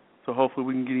 So hopefully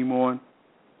we can get him on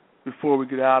before we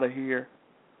get out of here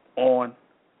on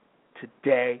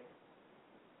today.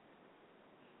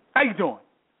 How you doing?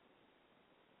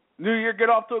 New Year get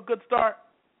off to a good start?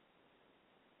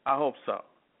 I hope so.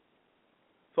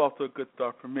 It's off to a good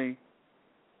start for me.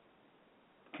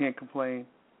 Can't complain.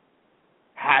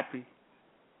 Happy.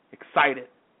 Excited.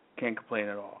 Can't complain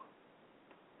at all.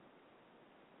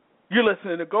 You're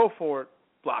listening to Go For It,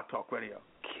 Blog Talk Radio.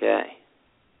 Okay.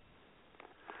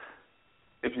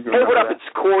 Hey, what up? It's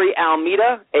Corey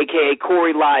Almeida, a.k.a.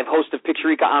 Corey Live, host of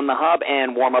Picturica on the Hub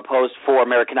and warm-up host for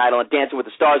American Idol and Dancing with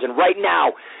the Stars. And right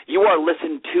now, you are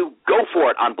listening to Go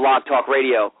For It on Blog Talk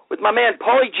Radio with my man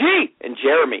Paulie G and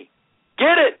Jeremy.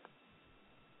 Get it?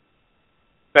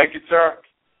 Thank you, sir.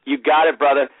 You got it,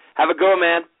 brother. Have a good one,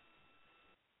 man.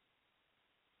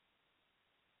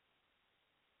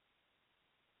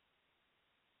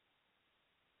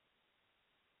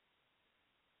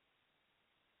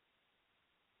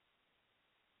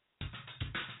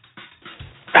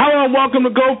 Hello and welcome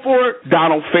to Go For It.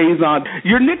 Donald Faison.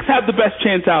 Your Knicks have the best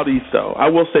chance out east, though. I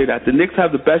will say that. The Knicks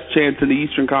have the best chance in the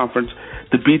Eastern Conference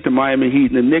to beat the Miami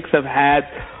Heat. And the Knicks have had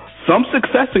some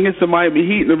success against the Miami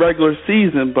Heat in the regular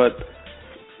season, but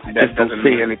that doesn't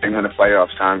mean anything when the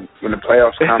playoffs time. When the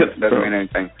playoffs come, it doesn't mean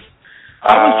anything.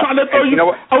 I was trying to throw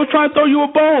I was trying to throw you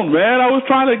a bone, man. I was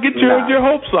trying to get your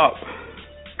hopes up.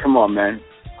 Come on, man.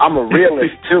 I'm a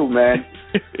realist too, man.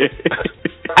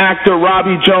 Actor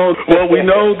Robbie Jones. Well, we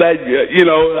know that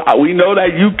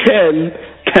you can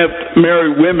marry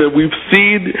women. We've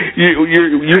seen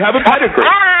you have a pedigree.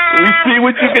 We've seen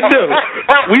what you can do.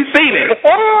 We've seen it.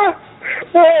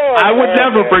 I would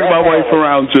never bring my wife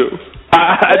around you.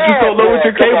 I just don't know what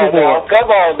you're capable of. Come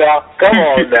on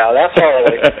now. That's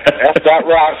early. That's not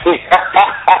Robbie.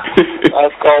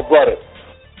 That's cold-blooded.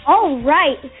 All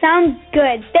right. Sounds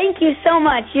good. Thank you so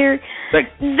much. You're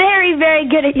very, very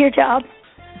good at your job.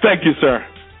 Thank you, sir.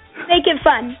 Make it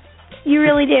fun. You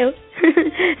really do.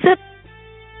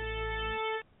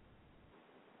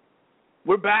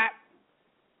 We're back.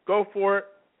 Go for it.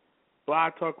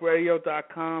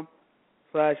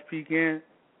 blogtalkradio.com/pecan.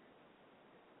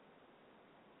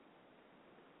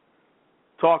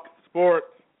 Talking sports.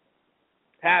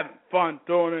 Having fun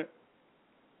doing it.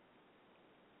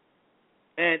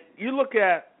 And you look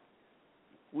at,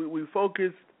 we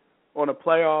focused on the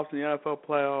playoffs, the NFL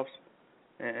playoffs,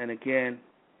 and again,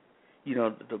 you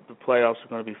know, the playoffs are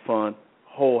going to be fun,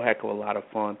 whole heck of a lot of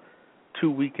fun.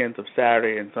 2 weekends of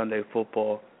Saturday and Sunday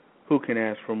football. Who can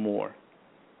ask for more?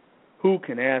 Who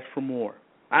can ask for more?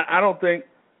 I don't think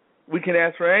we can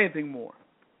ask for anything more.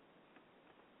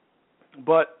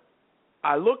 But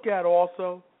I look at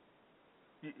also,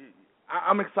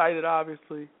 I'm excited,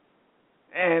 obviously.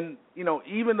 And, you know,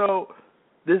 even though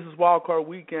this is Wild Card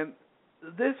Weekend,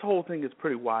 this whole thing is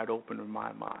pretty wide open in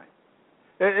my mind.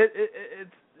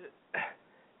 It's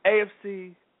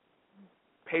AFC,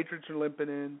 Patriots are limping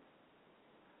in.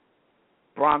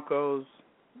 Broncos,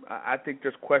 I think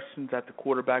there's questions at the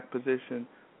quarterback position,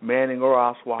 Manning or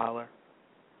Osweiler.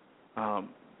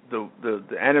 The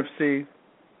NFC,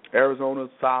 Arizona's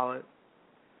solid.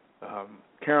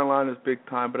 Carolina's big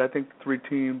time, but I think the three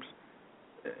teams,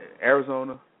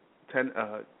 Arizona,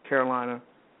 Carolina,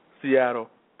 Seattle,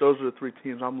 those are the three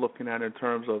teams I'm looking at in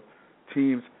terms of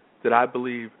teams that I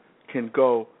believe can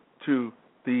go to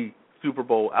the Super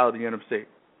Bowl out of the NFC.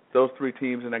 Those three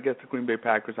teams, and I guess the Green Bay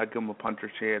Packers, I'd give them a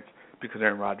puncher's chance because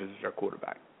Aaron Rodgers is their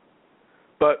quarterback.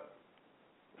 But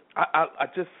I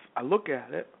look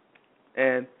at it,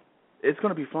 and it's going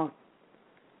to be fun.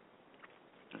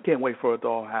 Can't wait for it to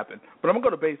all happen. But I'm going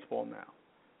to go to baseball now.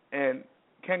 And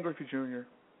Ken Griffey Jr.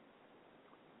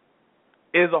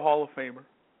 is a Hall of Famer.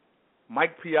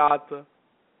 Mike Piazza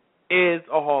is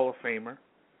a Hall of Famer.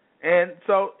 And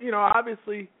so, you know,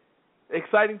 obviously,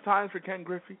 exciting times for Ken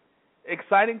Griffey.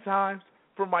 Exciting times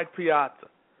for Mike Piazza.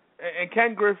 And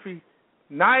Ken Griffey,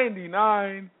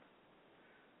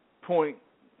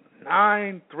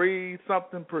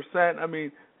 99.93% I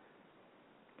mean,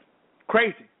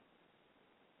 crazy.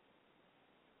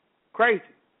 Crazy.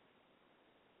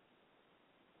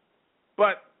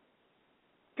 But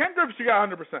Ken Griffey got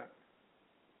 100%.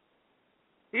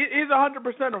 He's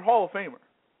 100% a Hall of Famer.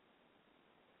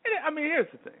 I mean,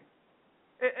 here's the thing.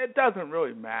 It doesn't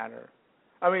really matter.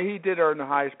 I mean, he did earn the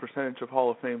highest percentage of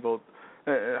Hall of Fame votes,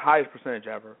 highest percentage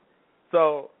ever.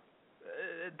 So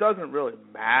it doesn't really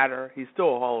matter. He's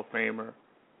still a Hall of Famer.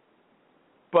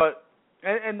 But,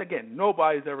 and again,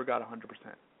 nobody's ever got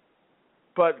 100%.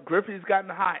 But Griffey's gotten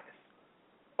the highest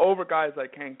over guys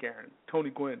like Hank Aaron, Tony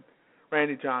Gwynn,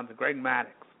 Randy Johnson, Greg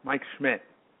Maddux, Mike Schmidt.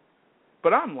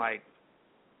 But I'm like,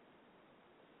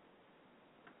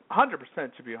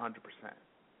 100% should be 100%.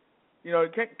 You know,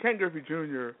 Ken Griffey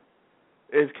Jr.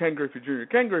 is Ken Griffey Jr.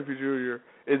 Ken Griffey Jr.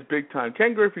 is big time.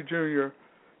 Ken Griffey Jr.,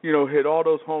 you know, hit all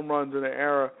those home runs in an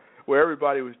era where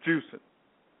everybody was juicing.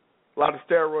 A lot of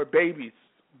steroid babies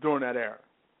during that era.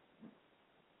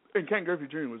 And Ken Griffey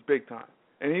Jr. was big time.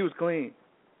 And he was clean.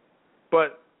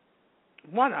 But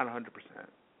why not 100%?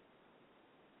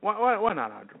 Why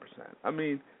not 100%? I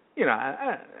mean, you know,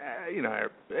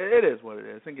 it is what it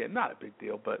is. Again, not a big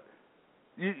deal, but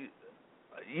you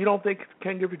don't think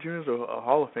Ken Griffey Jr. is a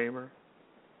Hall of Famer?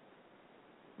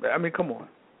 I mean, come on.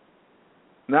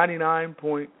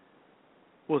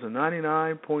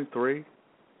 99.3?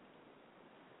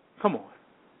 Come on.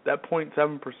 That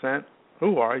 0.7%?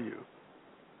 Who are you?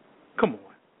 Come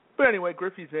on. But anyway,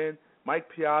 Griffey's in. Mike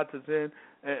Piazza's in.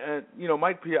 And you know,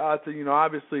 Mike Piazza, you know,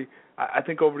 obviously, I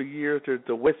think over the years,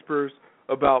 the whispers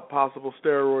about possible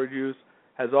steroid use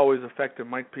has always affected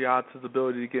Mike Piazza's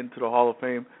ability to get into the Hall of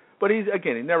Fame. But he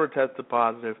never tested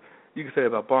positive. You can say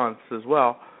about Bonds as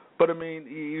well. But, I mean,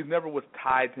 he never was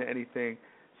tied to anything.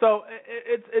 So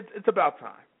it's about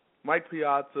time. Mike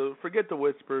Piazza, forget the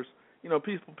whispers. You know,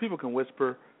 people can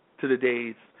whisper to the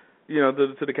days, you know,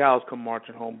 to the cows come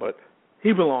marching home, but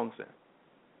he belongs in.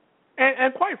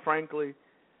 And quite frankly,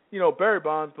 you know, Barry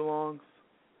Bonds belongs.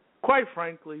 Quite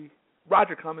frankly,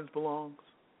 Roger Clemens belongs.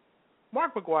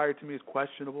 Mark McGwire, to me, is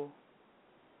questionable.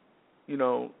 You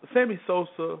know, Sammy Sosa,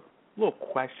 a little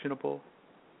questionable.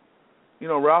 You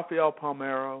know, Rafael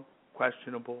Palmeiro,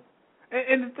 questionable.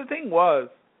 And the thing was,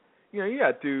 you know, you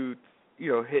got dudes,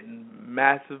 you know, hitting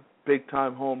massive,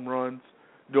 big-time home runs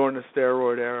during the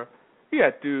steroid era. You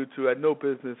got dudes who had no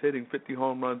business hitting 50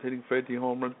 home runs, hitting 50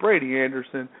 home runs. Brady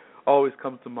Anderson always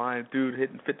comes to mind, dude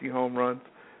hitting 50 home runs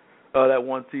that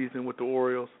one season with the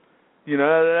Orioles. You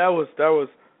know,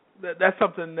 that's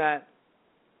something that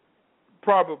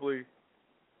probably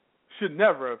should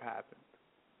never have happened.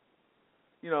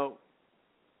 You know,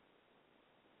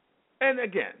 And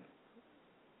again,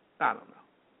 I don't know.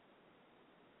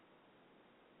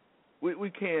 We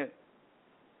can't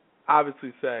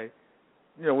obviously say,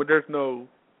 there's no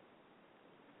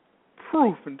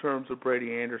proof in terms of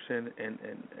Brady Anderson and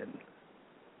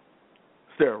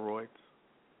steroids,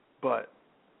 but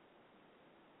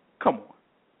come on.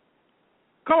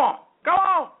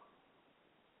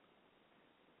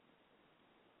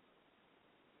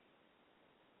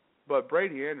 But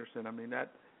Brady Anderson, I mean,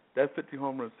 that 50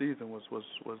 home run season was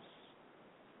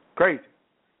crazy.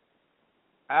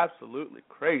 Absolutely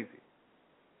crazy.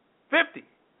 50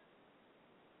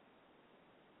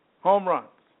 home runs.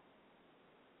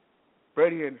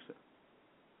 Brady Anderson.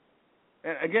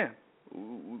 And again,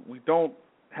 we don't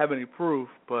have any proof,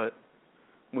 but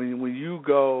when you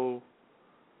go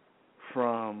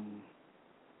from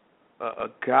a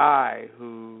guy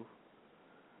who,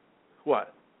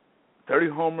 30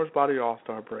 homers by the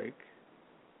All-Star break,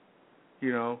 he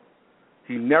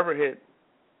never hit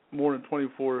more than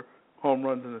 24 home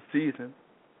runs in a season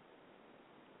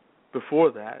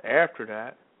before that, after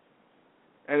that,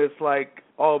 and it's like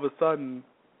all of a sudden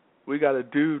we got a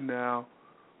dude now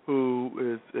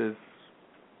who is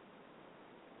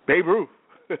Babe Ruth.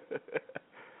 But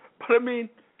I mean,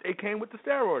 it came with the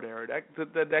steroid era.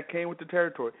 That came with the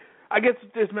territory. I guess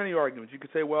there's many arguments. You could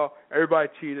say, well, everybody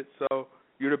cheated, so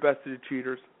you're the best of the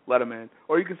cheaters, let them in.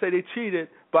 Or you can say they cheated,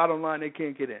 bottom line, they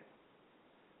can't get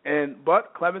in.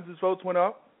 But Clemens' votes went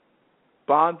up.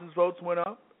 Bonds' votes went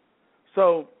up.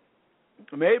 So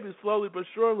maybe slowly but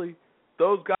surely,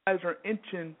 those guys are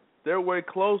inching their way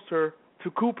closer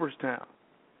to Cooperstown.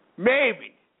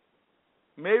 Maybe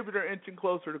they're inching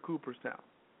closer to Cooperstown.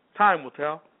 Time will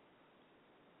tell.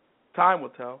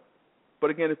 But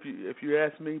again, if you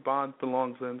ask me, Bonds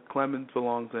belongs in, Clemens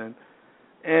belongs in,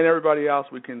 and everybody else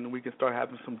we can start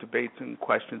having some debates and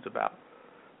questions about.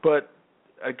 But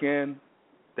again,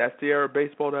 that's the era of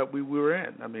baseball that we were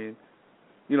in. I mean,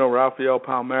 Rafael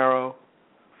Palmeiro,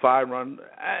 5-run,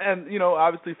 and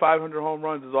obviously 500 home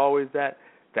runs is always that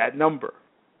number.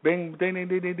 Bing, ding, ding,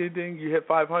 ding, ding, ding, ding. You hit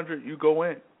 500, you go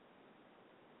in.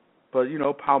 But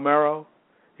Palmeiro,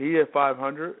 he hit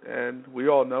 500, and we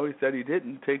all know he said he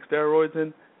didn't take steroids,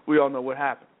 and we all know what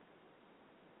happened.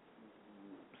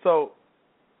 So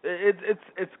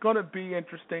it's going to be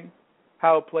interesting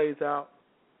how it plays out.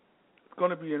 It's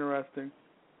going to be interesting,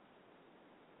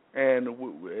 and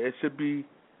it should be,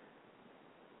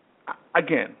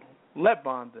 again, let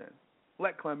Bonds in,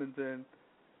 let Clemens in.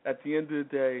 At the end of the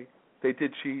day, they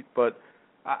did cheat, but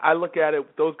I look at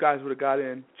it, those guys would have got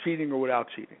in cheating or without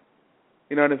cheating.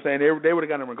 You know what I'm saying? They would have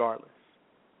gotten him regardless.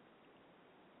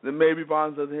 Then maybe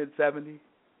Bonds doesn't hit 70.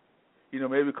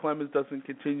 Maybe Clemens doesn't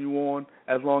continue on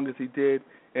as long as he did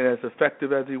and as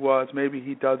effective as he was. Maybe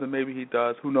he doesn't. Maybe he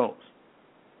does. Who knows?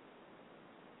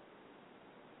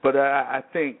 But I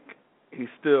think he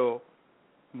still,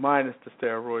 minus the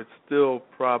steroids, still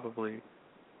probably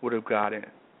would have got in.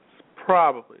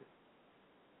 Probably.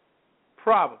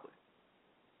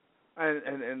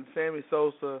 And Sammy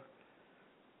Sosa,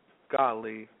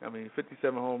 golly,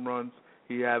 57 home runs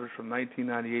he averaged from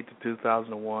 1998 to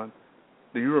 2001.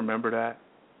 Do you remember that?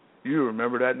 You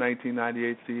remember that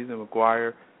 1998 season?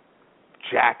 McGuire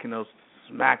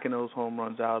smacking those home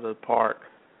runs out of the park,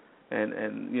 and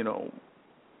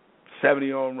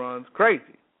 70 home runs. Crazy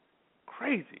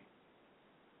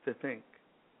to think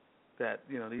that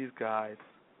these guys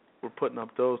were putting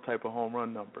up those type of home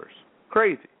run numbers.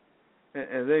 Crazy.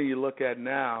 And then you look at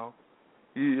now,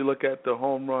 you look at the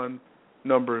home run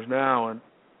numbers now, and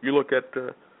you look at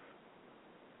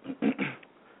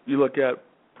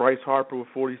Bryce Harper with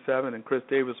 47 and Chris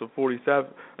Davis with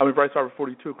 47. Bryce Harper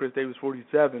 42, Chris Davis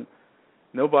 47.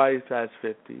 Nobody has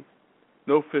 50.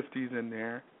 No 50s in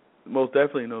there. Most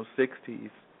definitely no 60s.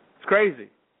 It's crazy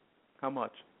how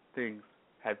much things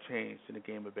have changed in the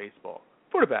game of baseball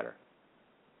for the better.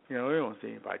 We don't see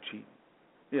anybody cheating.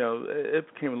 It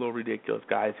became a little ridiculous.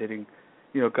 Guys hitting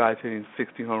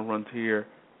 60 home runs here,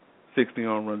 60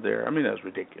 home runs there. That was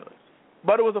ridiculous.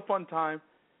 But it was a fun time.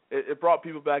 It brought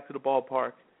people back to the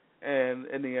ballpark, and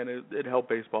in the end, it helped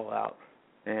baseball out.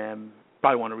 And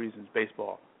probably one of the reasons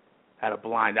baseball had a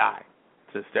blind eye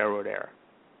to the steroid era.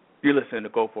 You're listening to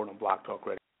Go For It on Block Talk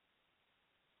Radio.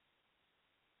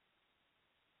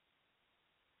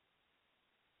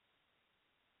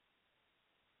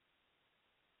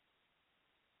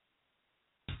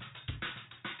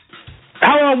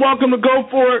 Hello and welcome to Go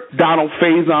For It. Donald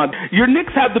Faison. Your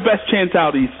Knicks have the best chance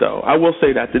out east, though. I will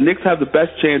say that. The Knicks have the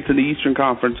best chance in the Eastern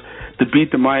Conference to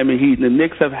beat the Miami Heat. And the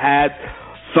Knicks have had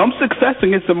some success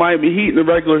against the Miami Heat in the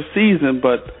regular season,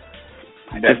 but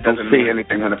That doesn't mean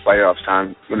anything when the playoffs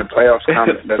come. When the playoffs come,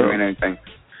 it doesn't mean anything.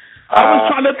 I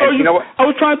was trying to throw I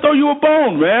was trying to throw you a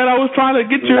bone, man. I was trying to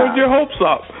get your hopes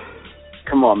up.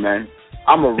 Come on, man.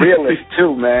 I'm a realist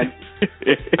too, man.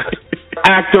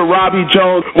 Actor Robbie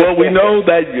Jones. Well, we know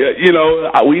that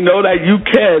you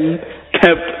can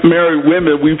marry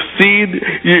women. We've seen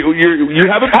you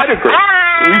have a pedigree.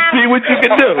 We see what you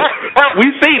can do.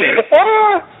 We've seen it.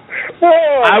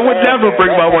 I would never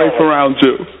bring my wife around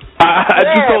you. I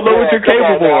just don't know what you're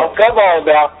capable of. Come on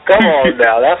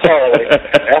now. That's Harley.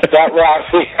 That's not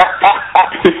Roxy.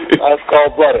 That's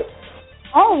called butter.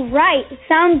 All right.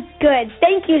 Sounds good.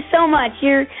 Thank you so much.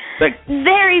 You're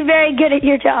very, very good at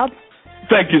your job.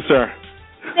 Thank you, sir.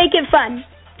 Make it fun.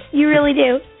 You really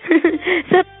do.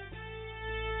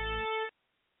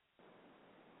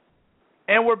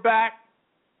 And we're back.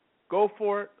 Go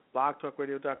for it.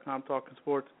 BlogTalkRadio.com, talking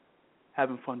sports.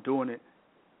 Having fun doing it.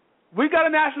 We got a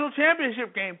national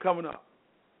championship game coming up.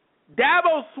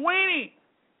 Dabo Swinney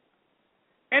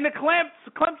and the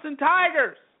Clemson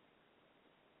Tigers.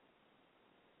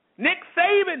 Nick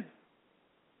Saban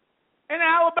and the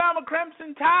Alabama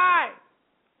Crimson Tide.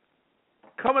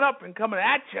 Coming up and coming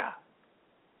at ya.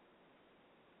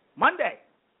 Monday.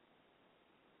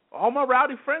 All my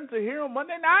rowdy friends are here on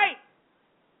Monday night.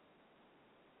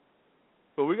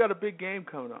 But we got a big game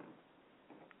coming up.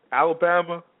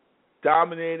 Alabama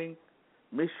dominating,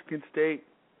 Michigan State,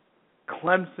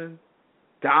 Clemson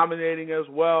dominating as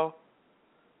well,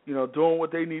 doing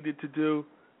what they needed to do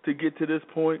to get to this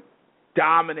point,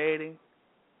 dominating,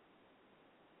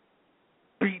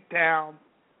 beat down,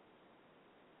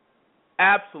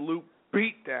 absolute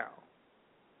beat down.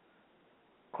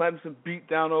 Clemson beat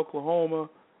down Oklahoma,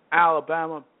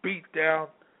 Alabama beat down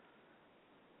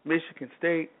Michigan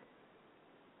State.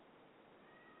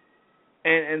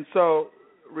 And so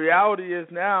reality is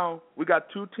now we got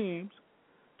two teams,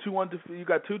 you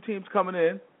got two teams coming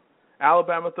in.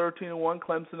 Alabama 13-1,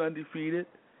 Clemson undefeated.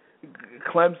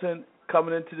 Clemson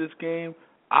coming into this game,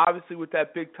 obviously with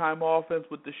that big-time offense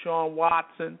with Deshaun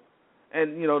Watson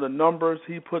and, the numbers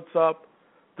he puts up,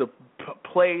 the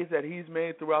plays that he's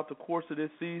made throughout the course of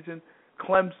this season.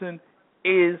 Clemson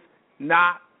is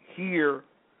not here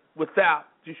without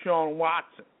Deshaun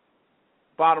Watson.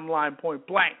 Bottom line, point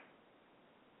blank.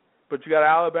 But you got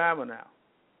Alabama now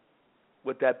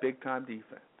with that big-time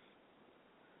defense.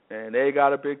 And they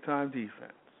got a big-time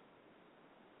defense.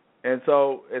 And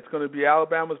so it's going to be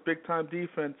Alabama's big-time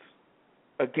defense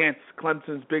against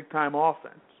Clemson's big-time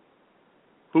offense.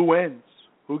 Who wins?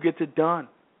 Who gets it done?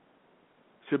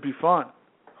 Should be fun.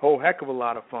 Whole heck of a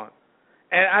lot of fun.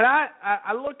 And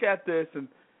I look at this and,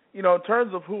 in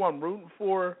terms of who I'm rooting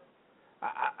for,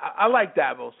 I like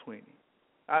Dabo Swinney.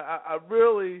 I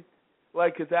really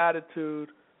like his attitude.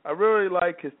 I really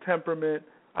like his temperament.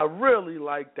 I really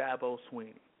like Dabo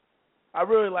Swinney. I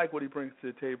really like what he brings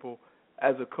to the table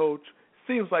as a coach.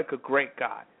 Seems like a great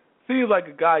guy. Seems like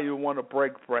a guy you want to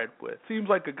break bread with. Seems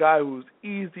like a guy who's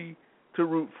easy to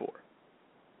root for.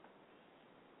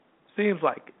 Seems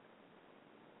like it.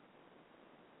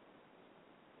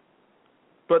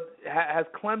 But has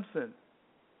Clemson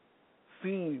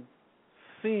seen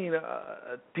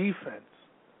a defense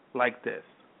like this?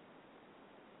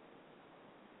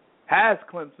 Has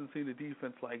Clemson seen a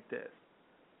defense like this?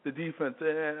 The defense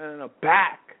and a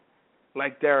back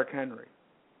like Derrick Henry,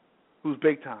 who's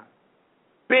big time.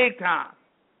 Big time.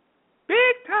 Big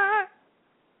time.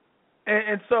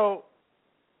 And so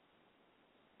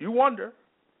you wonder,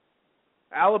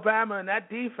 Alabama and that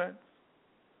defense,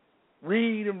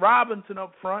 Reed and Robinson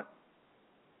up front,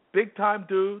 big time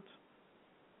dudes.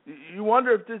 You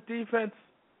wonder if this defense,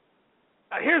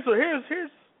 here's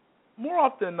more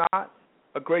often than not,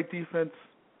 a great defense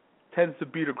tends to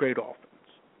beat a great offense.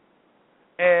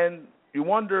 And you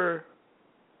wonder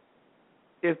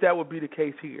if that would be the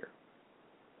case here.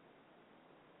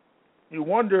 You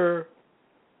wonder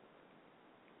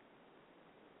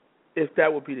if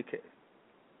that would be the case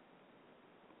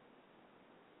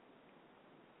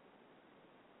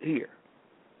here.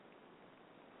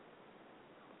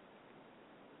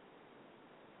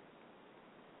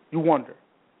 You wonder.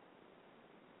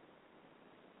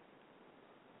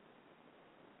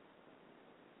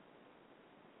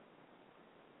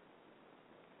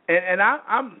 And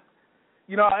I'm,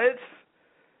 it's,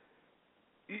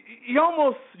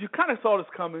 you kind of saw this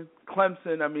coming.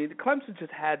 Clemson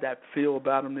just had that feel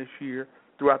about them this year,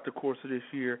 throughout the course of this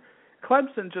year.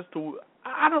 Clemson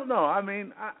I don't know.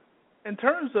 In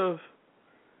terms of,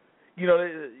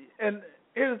 and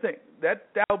here's the thing, that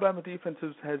Alabama defense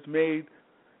has made,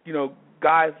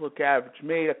 guys look average,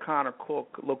 made a Connor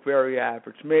Cook look very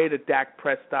average, made a Dak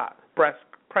Prescott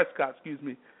Prescott,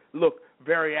 look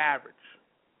very average.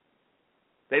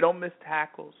 They don't miss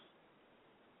tackles.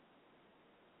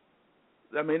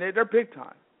 I mean, they're big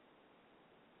time.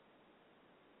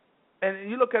 And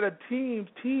you look at teams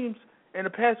in the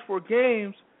past 4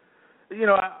 games,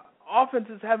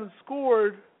 offenses haven't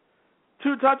scored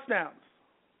 2 touchdowns,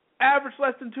 average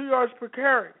less than 2 yards per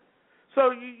carry.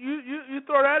 So you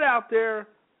throw that out there,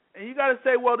 and you got to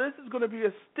say, well, this is going to be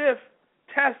a stiff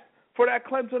test for that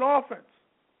Clemson offense.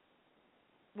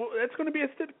 Well, it's going to be a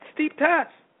steep test.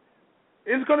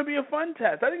 It's going to be a fun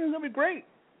test. I think it's going to be great.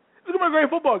 It's going to be a great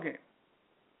football game.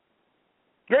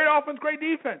 Great offense, great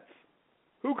defense.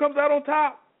 Who comes out on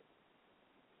top?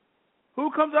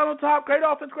 Great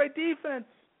offense, great defense.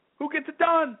 Who gets it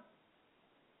done?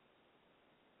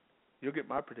 You'll get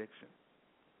my prediction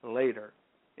later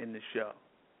in the show.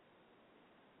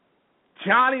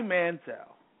 Johnny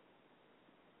Manziel.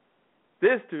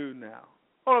 This dude now.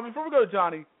 Hold on, before we go to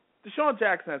Johnny, Deshaun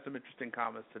Jackson had some interesting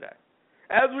comments today.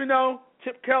 As we know,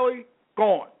 Chip Kelly,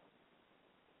 gone.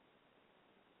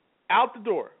 Out the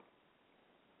door.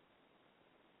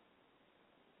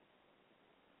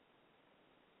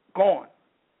 Gone.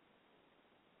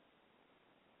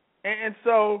 And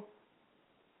so,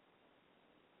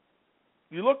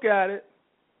 you look at it,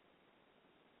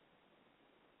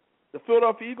 the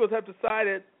Philadelphia Eagles have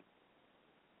decided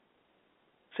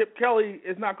Chip Kelly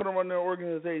is not going to run their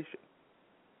organization.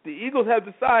 The Eagles have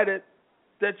decided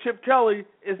that Chip Kelly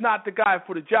is not the guy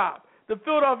for the job. The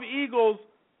Philadelphia Eagles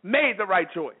made the right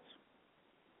choice.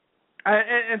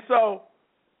 And so,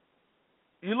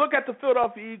 you look at the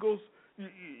Philadelphia Eagles,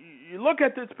 you look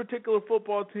at this particular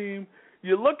football team,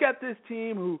 you look at this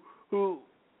team who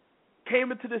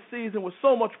came into this season with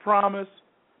so much promise,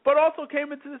 but also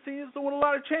came into the season with a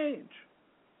lot of change.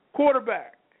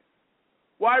 Quarterback,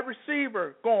 wide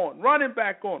receiver, gone. Running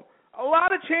back, gone. A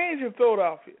lot of change in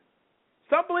Philadelphia.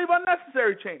 Some believe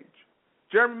unnecessary change.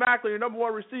 Jeremy Maclin, your number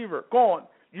 1 receiver, gone.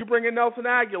 You bring in Nelson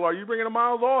Aguilar. You bring in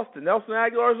Miles Austin. Nelson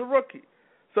Aguilar is a rookie.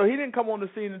 So he didn't come on the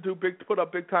scene and put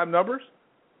up big-time numbers.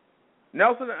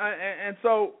 Nelson, and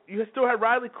so you still had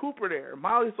Riley Cooper there.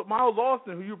 Miles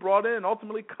Austin, who you brought in,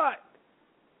 ultimately cut.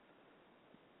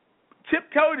 Chip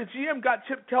Kelly, the GM, got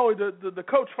Chip Kelly, the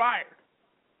coach, fired.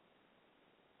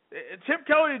 Chip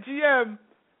Kelly, the GM,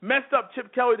 messed up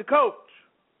Chip Kelly, the coach.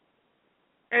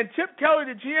 And Chip Kelly,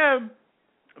 the GM,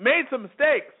 made some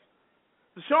mistakes.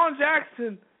 Deshaun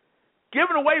Jackson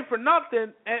given away for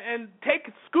nothing and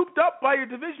scooped up by your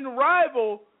divisional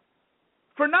rival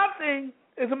for nothing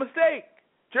is a mistake.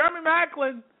 Jeremy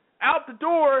Maclin out the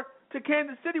door to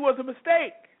Kansas City was a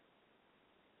mistake.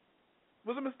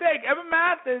 Evan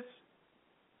Mathis,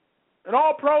 an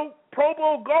all-pro Pro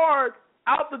Bowl guard,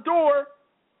 out the door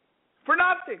for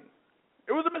nothing.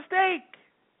 It was a mistake.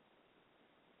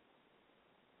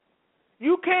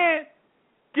 You can't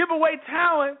give away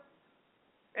talent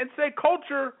and say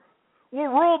culture will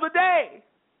rule the day.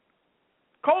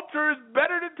 Culture is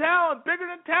better than talent, bigger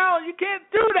than talent. You can't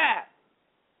do that.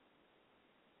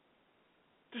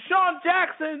 Deshaun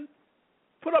Jackson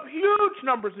put up huge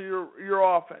numbers in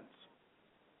your offense.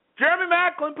 Jeremy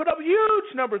Maclin put up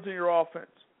huge numbers in your offense.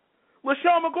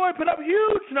 LaShawn McCoy put up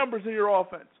huge numbers in your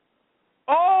offense.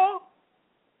 All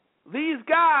these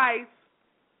guys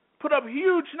put up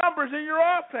huge numbers in your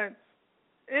offense.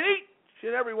 And each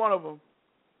and every one of them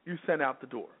you sent out the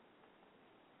door.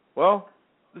 Well,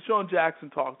 Deshaun Jackson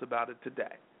talked about it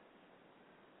today.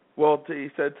 Well, he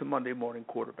said to Monday Morning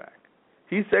Quarterback.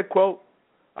 He said, quote,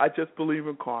 "I just believe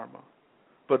in karma.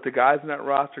 But the guys in that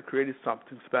roster created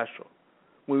something special.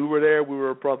 When we were there, we were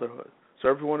a brotherhood. So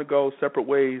everyone to go separate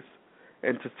ways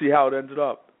and to see how it ended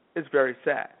up, it's very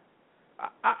sad."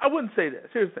 I wouldn't say this.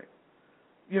 Here's the thing.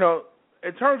 You know,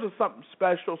 in terms of something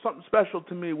special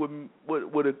to me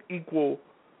would equal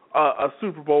a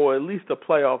Super Bowl or at least a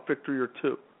playoff victory or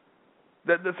two.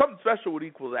 That something special would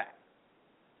equal that.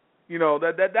 You know,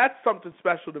 that's something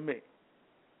special to me.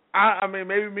 I mean,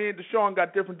 maybe me and Deshaun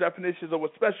got different definitions of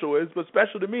what special is, but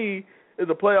special to me is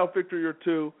a playoff victory or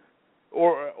two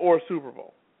or a Super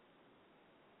Bowl.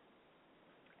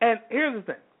 And here's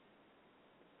the thing.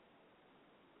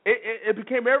 It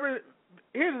became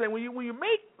here's the thing. When you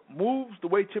make moves the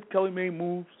way Chip Kelly made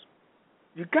moves,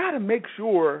 you got to make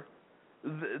sure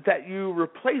that you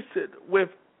replace it with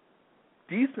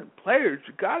decent players.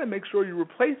 You got to make sure you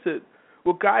replace it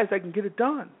with guys that can get it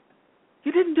done.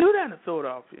 You didn't do that in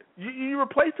Philadelphia. You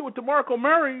replaced it with DeMarco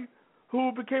Murray,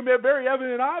 who became very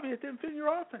evident and obvious didn't fit in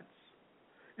your offense.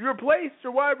 You replaced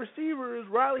your wide receivers.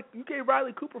 You gave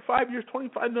Riley Cooper 5 years,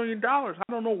 $25 million. I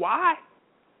don't know why.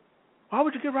 Why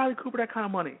would you give Riley Cooper that kind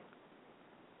of money?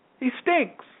 He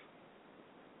stinks.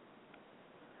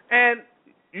 And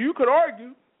you could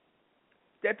argue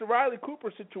that the Riley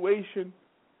Cooper situation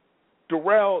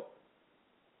derailed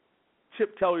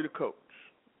Chip Kelly, the coach,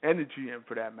 and the GM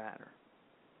for that matter.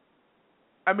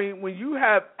 I mean, when you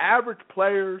have average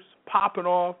players popping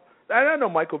off, and I know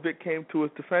Michael Vick came to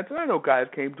his defense, and I know guys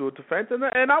came to his defense,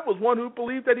 and I was one who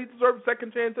believed that he deserved a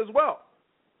second chance as well.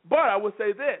 But I would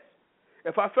say this.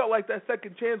 If I felt like that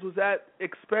second chance was at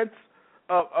expense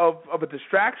of a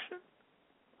distraction,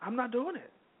 I'm not doing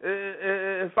it.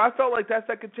 If I felt like that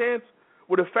second chance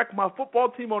would affect my football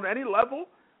team on any level,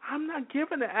 I'm not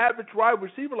giving an average wide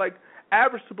receiver, like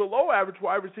average to below average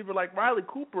wide receiver like Riley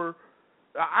Cooper,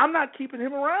 I'm not keeping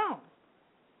him around.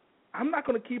 I'm not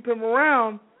going to keep him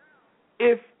around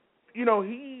if,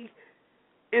 he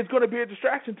is going to be a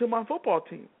distraction to my football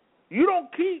team. You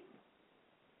don't keep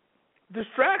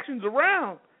distractions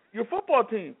around your football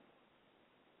team.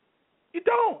 You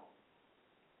don't.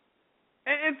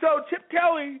 And so Chip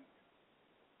Kelly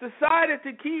decided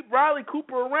to keep Riley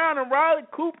Cooper around, and Riley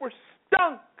Cooper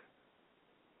stunk.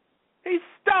 He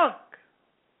stunk.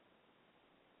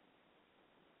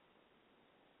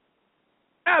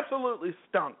 Absolutely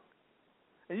stunk.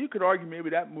 And you could argue maybe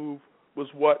that move was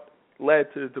what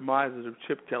led to the demise of the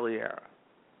Chip Kelly era.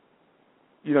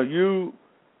 You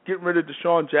get rid of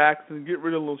Deshaun Jackson, get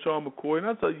rid of LaShawn McCoy. And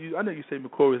I know you say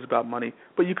McCoy is about money,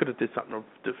 but you could have did something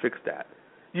to fix that.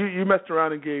 You messed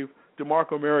around and gave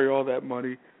DeMarco Murray all that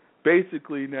money.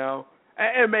 Basically now,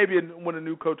 and maybe when a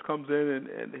new coach comes in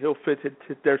and he'll fit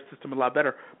their system a lot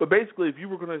better. But basically, if you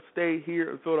were going to stay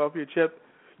here in Philadelphia, Chip,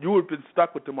 you would have been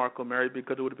stuck with DeMarco Murray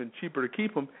because it would have been cheaper to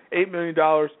keep him. $8 million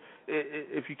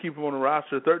if you keep him on the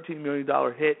roster, $13 million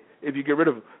hit if you get rid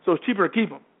of him. So it's cheaper to keep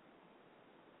him.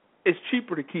 It's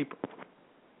cheaper to keep him.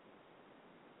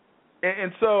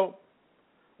 And so,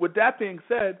 with that being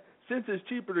said, since it's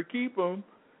cheaper to keep him,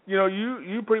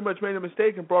 you pretty much made a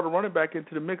mistake and brought a running back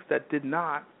into the mix that did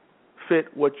not fit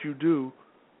what you do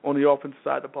on the offensive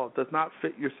side of the ball. Does not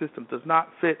fit your system. Does not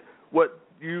fit what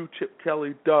you, Chip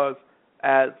Kelly, does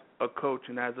as a coach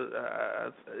and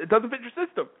it doesn't fit your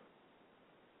system.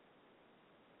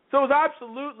 So it was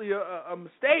absolutely a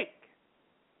mistake.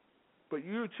 But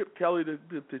you, Chip Kelly,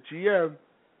 the GM,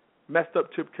 messed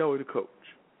up Chip Kelly, the coach.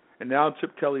 And now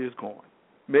Chip Kelly is gone.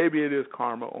 Maybe it is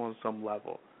karma on some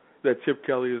level that Chip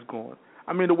Kelly is gone.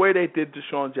 I mean, the way they did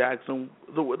Deshaun Jackson,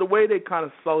 the way they kind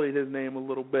of sullied his name a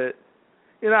little bit.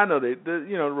 I know the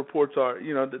reports are,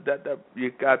 that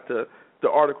you got the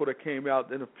article that came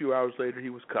out, and a few hours later he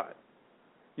was cut.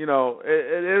 You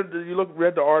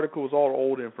read the article, it was all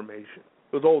old information.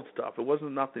 It was old stuff. It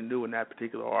wasn't nothing new in that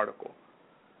particular article.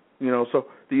 So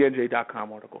the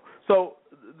NJ.com article. So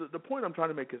the point I'm trying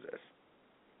to make is this.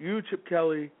 You, Chip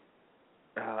Kelly,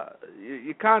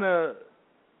 you kind of,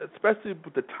 especially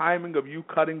with the timing of you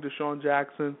cutting Deshaun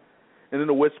Jackson and then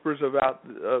the whispers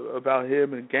about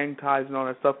him and gang ties and all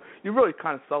that stuff, you really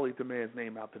kind of sullied the man's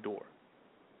name out the door.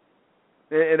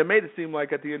 And it made it seem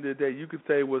like at the end of the day you could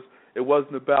say it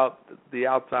wasn't about the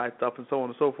outside stuff and so on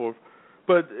and so forth.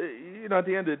 But, at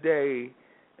the end of the day,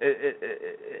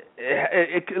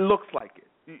 it looks like it.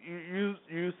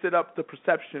 You set up the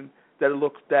perception that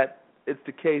it's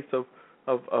the case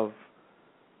of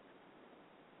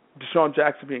Deshaun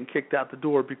Jackson being kicked out the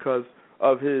door because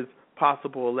of his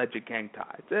possible alleged gang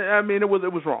ties. I mean, it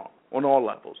was wrong on all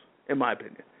levels, in my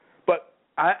opinion. But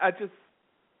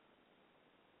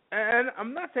and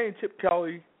I'm not saying Chip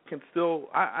Kelly can still.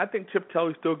 I think Chip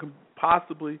Kelly still can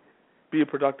possibly be a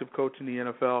productive coach in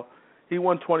the NFL. He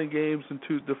won 20 games in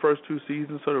the first two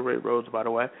seasons, so did Ray Rhodes, by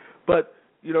the way. But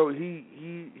he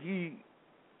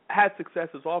had success.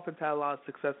 His offense had a lot of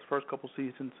success the first couple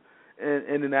seasons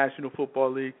in the National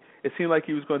Football League. It seemed like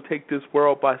he was going to take this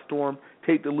world by storm,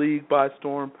 take the league by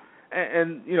storm,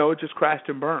 and it just crashed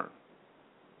and burned.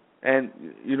 And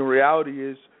reality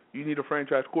is you need a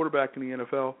franchise quarterback in the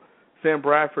NFL. Sam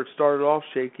Bradford started off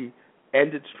shaky,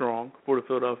 ended strong for the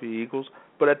Philadelphia Eagles,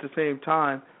 but at the same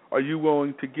time, are you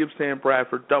willing to give Sam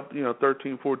Bradford $13,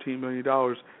 $14 million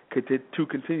to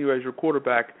continue as your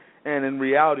quarterback? And in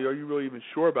reality, are you really even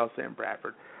sure about Sam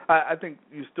Bradford? I think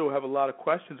you still have a lot of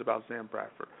questions about Sam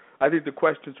Bradford. I think the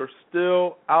questions are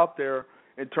still out there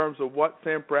in terms of what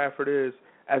Sam Bradford is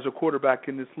as a quarterback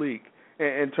in this league.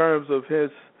 In terms of his,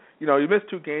 he missed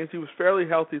 2 games. He was fairly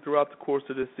healthy throughout the course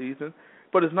of this season,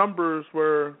 but his numbers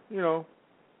were,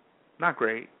 not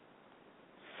great.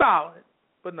 Solid,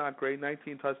 but not great.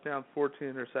 19 touchdowns,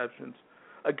 14 interceptions.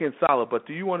 Again, solid. But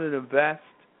do you want to invest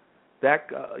that,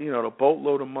 a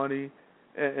boatload of money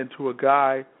into a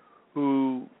guy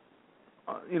who,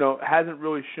 hasn't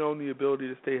really shown the ability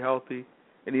to stay healthy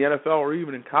in the NFL or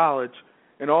even in college,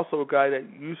 and also a guy that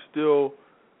you still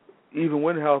even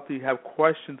when healthy, have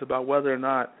questions about whether or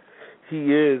not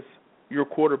he is your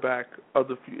quarterback of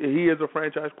the future. He is a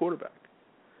franchise quarterback.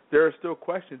 There are still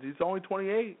questions. He's only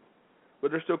 28,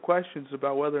 but there's still questions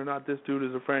about whether or not this dude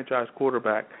is a franchise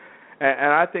quarterback.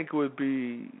 And I think it would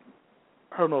be,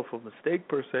 I don't know if a mistake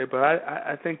per se, but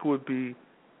I think it would be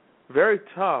very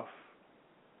tough.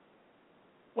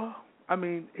 Well, I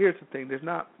mean, here's the thing. There's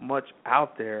not much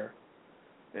out there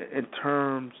in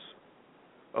terms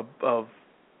of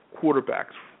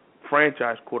quarterbacks,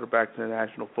 franchise quarterbacks in the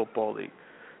National Football League.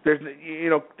 There's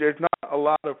not a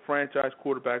lot of franchise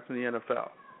quarterbacks in the NFL.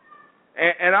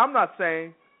 And I'm not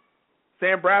saying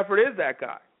Sam Bradford is that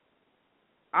guy.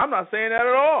 I'm not saying that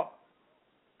at all.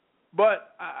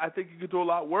 But I think you could do a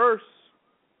lot worse.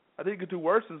 I think you could do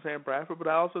worse than Sam Bradford, but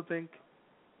I also think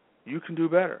you can do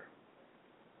better.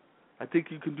 I think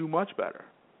you can do much better.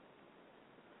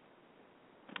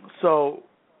 So,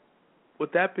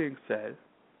 with that being said,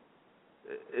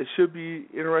 it should be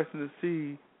interesting to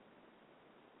see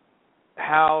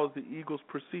how the Eagles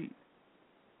proceed.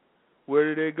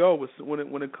 Where do they go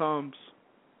when it comes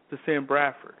to Sam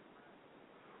Bradford?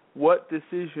 What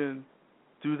decision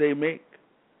do they make?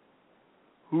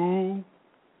 Who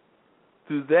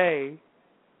do they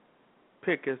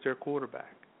pick as their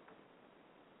quarterback?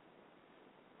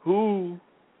 Who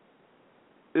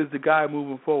is the guy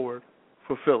moving forward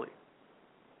for Philly?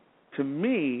 To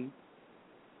me,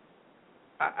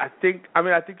 I think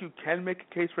you can make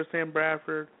a case for Sam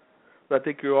Bradford, but I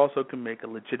think you also can make a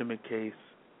legitimate case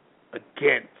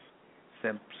against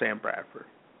Sam Bradford.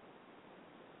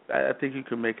 I think you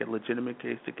can make a legitimate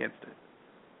case against it.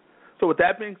 So with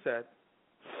that being said,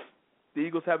 the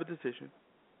Eagles have a decision,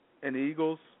 and the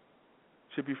Eagles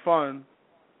should be fun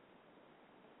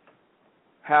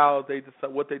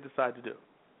what they decide to do.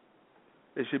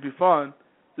 It should be fun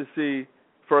to see,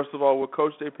 first of all, what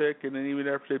coach they pick, and then even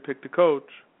after they pick the coach,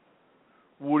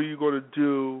 what are you going to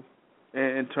do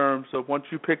in terms of once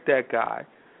you pick that guy,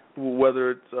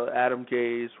 whether it's Adam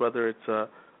Gase, whether it's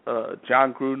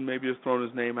John Gruden, maybe has thrown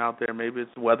his name out there,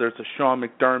 whether it's a Sean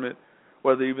McDermott,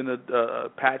 whether even a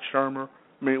Pat Shurmur,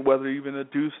 whether even a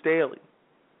Deuce Staley.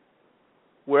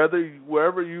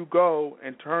 Wherever you go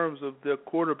in terms of the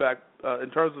quarterback, in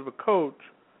terms of a coach,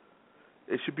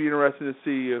 it should be interesting to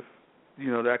see if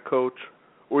that coach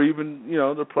or even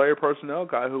the player personnel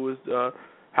guy who was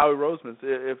Howie Roseman,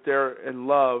 if they're in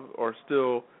love or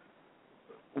still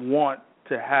want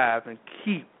to have and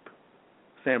keep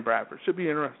Sam Bradford. Should be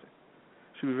interesting.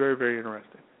 Should be very, very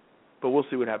interesting. But we'll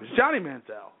see what happens. Johnny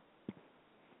Manziel.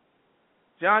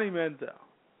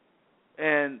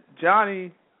 And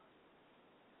Johnny,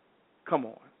 come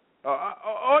on.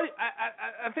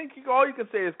 I think all you can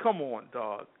say is, come on,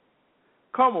 dog.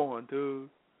 Come on, dude.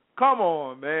 Come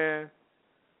on, man.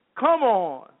 Come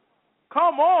on.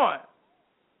 Come on.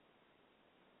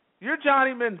 You're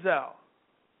Johnny Manziel.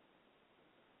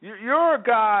 You're a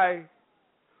guy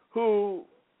who,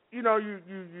 you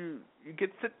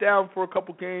get sit down for a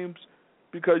couple games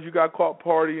because you got caught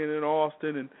partying in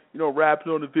Austin and,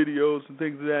 rapping on the videos and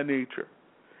things of that nature.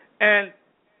 And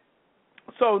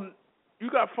so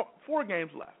you got 4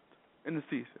 games left in the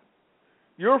season.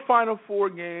 Your final 4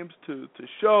 games to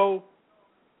show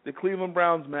the Cleveland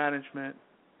Browns management,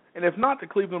 and if not the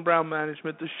Cleveland Browns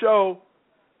management, to show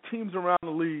teams around the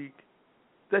league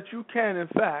that you can, in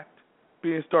fact,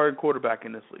 be a starting quarterback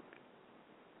in this league.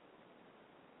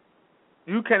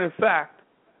 You can, in fact,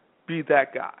 be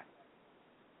that guy.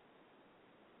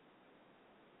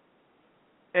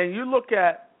 And you look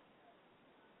at,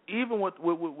 even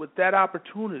with that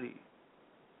opportunity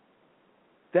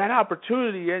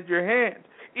at your hand,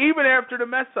 even after the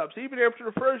mess-ups, even after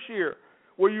the first year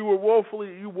where you were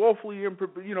woefully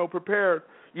prepared,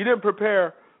 you didn't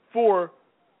prepare for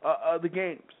the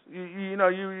games.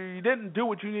 You didn't do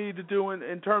what you needed to do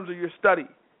in terms of your study.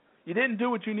 You didn't do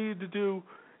what you needed to do.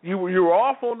 You were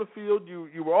off on the field.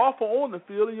 You were off on the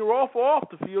field, and you were off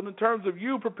the field in terms of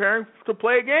you preparing to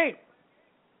play a game.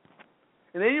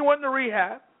 And then you went into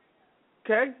rehab.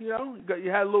 Okay, you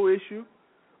had a little issue,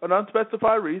 an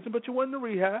unspecified reason, but you went into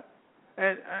rehab,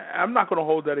 and I'm not going to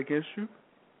hold that against you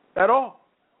at all.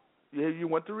 You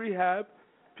went to rehab.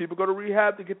 People go to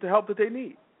rehab to get the help that they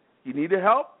need. You need the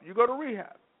help, you go to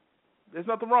rehab. There's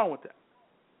nothing wrong with that.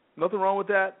 Nothing wrong with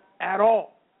that at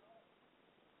all.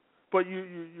 But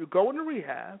you go into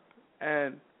rehab,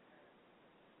 and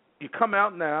you come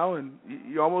out now, and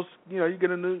you almost, you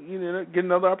get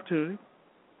another opportunity.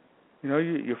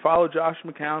 You follow Josh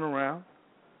McCown around,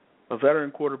 a veteran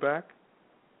quarterback,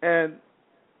 and,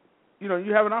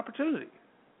 you have an opportunity.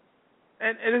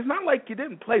 And it's not like you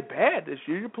didn't play bad this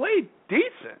year. You played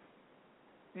decent.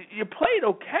 You played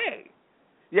okay.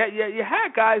 Yeah, you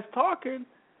had guys talking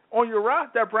on your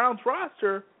that Browns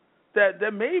roster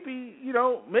that maybe we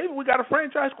got a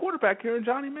franchise quarterback here in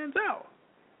Johnny Manziel.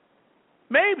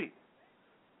 Maybe.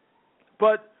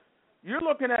 But you're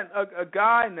looking at a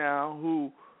guy now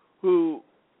who was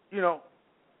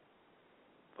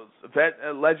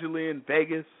allegedly in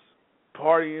Vegas,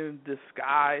 partying in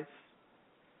disguise,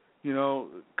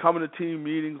 coming to team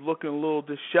meetings looking a little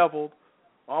disheveled,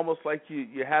 almost like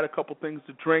you had a couple things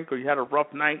to drink or you had a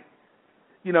rough night.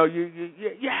 You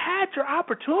had your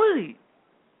opportunity.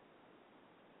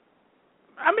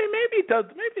 I mean, maybe he does.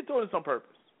 Maybe he's doing this on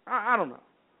purpose. I don't know.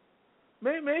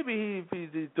 Maybe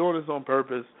he's doing this on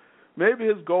purpose. Maybe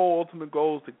his ultimate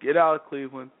goal is to get out of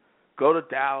Cleveland, go to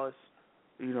Dallas.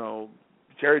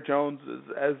 Jerry Jones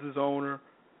as his owner.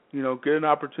 Get an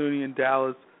opportunity in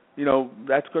Dallas.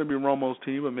 That's going to be Romo's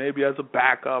team, but maybe as a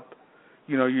backup.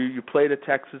 You played at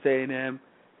Texas A&M.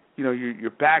 You're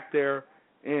back there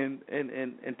in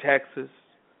Texas.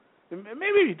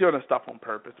 Maybe you're doing this stuff on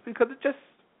purpose because it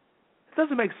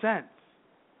doesn't make sense.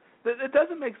 It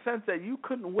doesn't make sense that you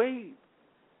couldn't wait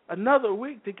another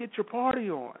week to get your party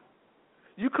on.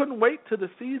 You couldn't wait till the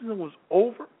season was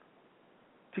over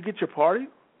to get your party.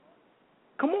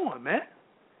 Come on, man.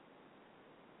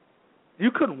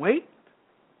 You couldn't wait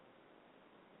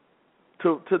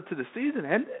till the season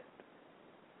ended.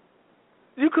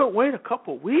 You couldn't wait a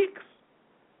couple weeks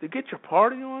to get your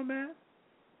party on, man.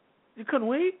 You couldn't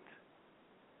wait.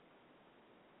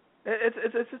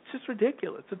 It's just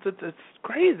ridiculous. It's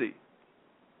crazy.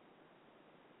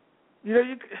 You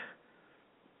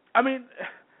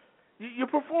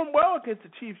performed well against the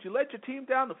Chiefs. You led your team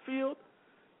down the field.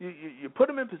 You put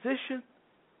them in position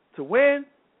to win.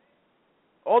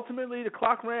 Ultimately, the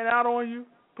clock ran out on you,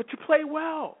 but you played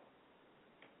well.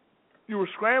 You were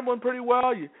scrambling pretty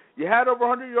well. You had over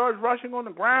 100 yards rushing on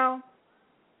the ground.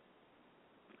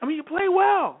 You played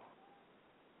well.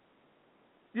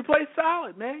 You played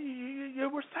solid, man. You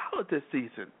were solid this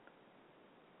season.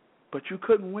 But you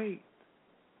couldn't wait.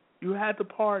 You had to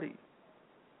party.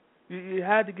 You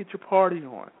had to get your party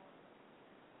on.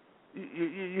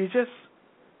 You just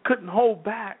couldn't hold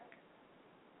back.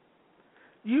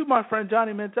 You, my friend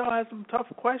Johnny Manziel, has some tough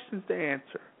questions to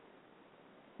answer.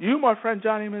 You, my friend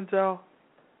Johnny Manziel,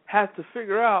 has to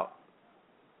figure out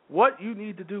what you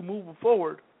need to do moving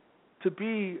forward to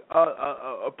be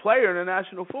a player in the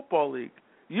National Football League.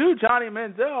 You, Johnny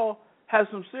Manziel, have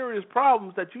some serious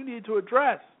problems that you need to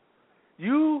address.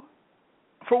 You,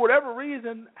 for whatever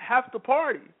reason, have to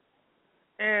party.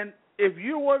 And if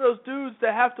you're one of those dudes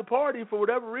that have to party for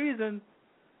whatever reason,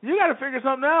 you got to figure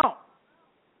something out.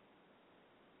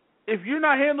 If you're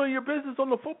not handling your business on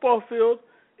the football field,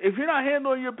 if you're not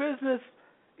handling your business,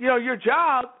 your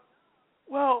job,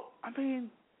 well,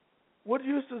 what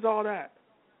use is all that?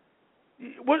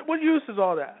 What use is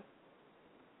all that?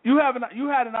 You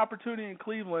had an opportunity in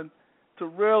Cleveland to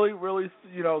really, really,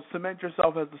 cement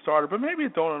yourself as the starter, but maybe you're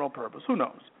doing it on purpose. Who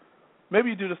knows? Maybe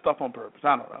you do this stuff on purpose.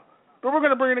 I don't know. But we're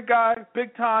going to bring in a guy,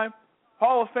 big time,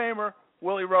 Hall of Famer,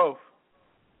 Willie Roaf.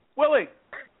 Willie.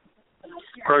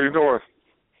 How you doing?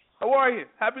 How are you?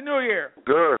 Happy New Year.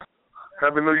 Good.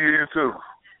 Happy New Year, you too.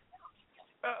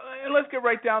 And let's get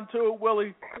right down to it,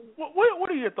 Willie. What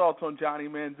are your thoughts on Johnny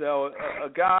Manziel, a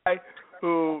guy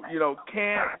who,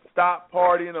 can't stop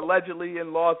partying, allegedly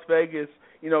in Las Vegas,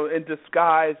 in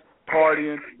disguise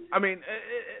partying? What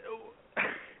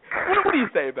do you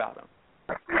say about him?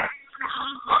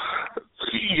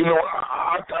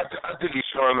 I think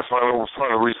he's trying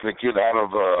to recently get out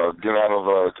of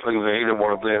Cleveland. He didn't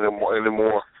want to be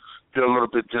anymore. They're a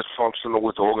little bit dysfunctional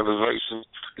with the organization.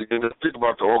 And think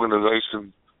about the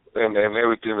organization and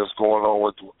everything that's going on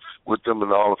with them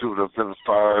and all the people that have been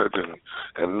fired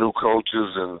and new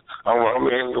coaches and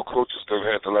new coaches they've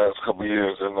had the last couple of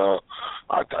years. And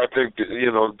I think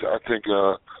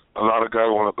a lot of guys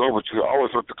want to go, but you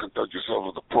always have to conduct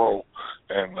yourself as a pro.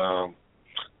 And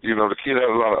the kid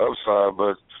has a lot of upside,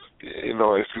 but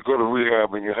if you go to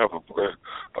rehab and you have a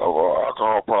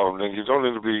alcohol problem, then you don't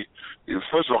need to be.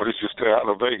 First of all, he should stay out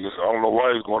of Vegas. I don't know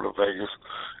why he's going to Vegas,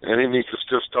 and he needs to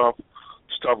just stop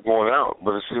going out.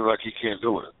 But it seems like he can't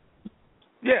do it.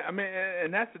 Yeah,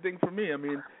 and that's the thing for me.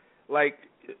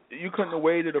 You couldn't have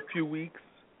waited a few weeks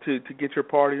to get your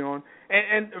party on.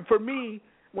 And for me,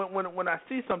 when I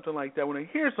see something like that, when I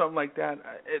hear something like that,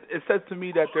 it says to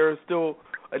me that there is still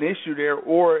an issue there,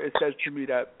 or it says to me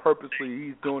that purposely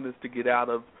he's doing this to get out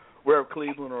of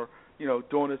Cleveland, or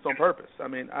doing this on purpose. I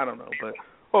don't know, but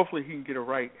hopefully he can get it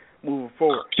right moving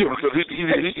forward. Yeah, because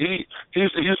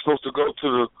he's supposed to go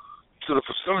to the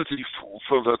facility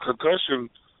for the concussion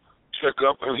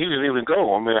checkup, and he didn't even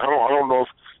go. I mean, I don't know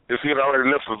if he had already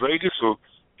left for Vegas or,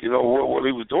 what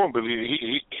he was doing, but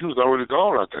he was already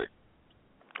gone, I think.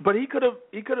 But he could have,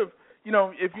 if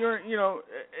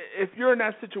you're in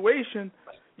that situation,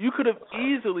 you could have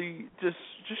easily just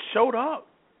showed up,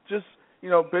 just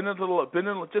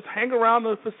just hang around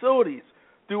the facilities,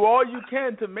 do all you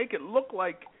can to make it look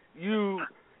like you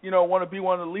want to be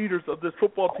one of the leaders of this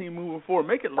football team moving forward.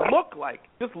 Make it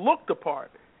just look the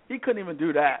part. He couldn't even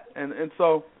do that, and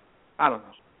so I don't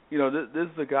know. This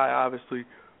is a guy obviously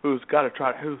who's got to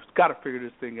figure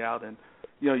this thing out, and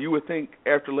you would think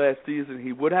after last season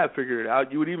he would have figured it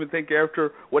out. You would even think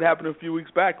after what happened a few weeks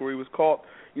back where he was caught,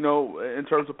 in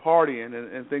terms of partying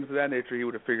and things of that nature, he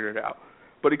would have figured it out.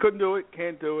 But he couldn't do it,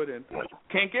 can't do it, and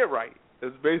can't get right.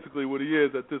 That's basically what he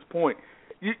is at this point.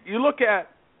 You look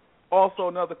at also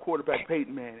another quarterback,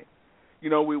 Peyton Manning.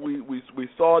 We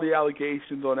saw the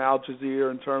allegations on Al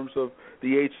Jazeera in terms of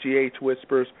the HGH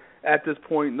whispers. At this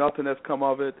point, nothing has come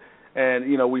of it. And,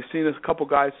 we've seen a couple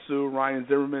guys sue. Ryan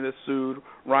Zimmerman has sued.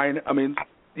 Ryan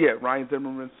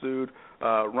Zimmerman sued.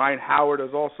 Ryan Howard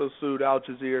has also sued Al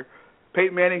Jazeera.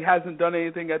 Peyton Manning hasn't done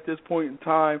anything at this point in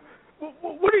time.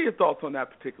 What are your thoughts on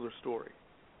that particular story?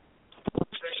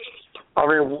 I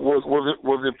mean,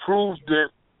 was it proved that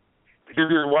did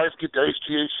his wife get the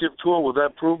HGH shipped to her? Was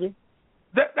that proven?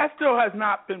 That still has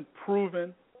not been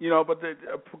proven, but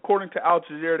according to Al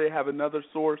Jazeera, they have another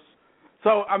source.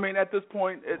 So, I mean, at this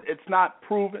point, it's not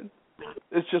proven.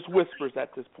 It's just whispers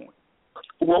at this point.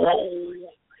 Well,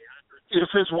 if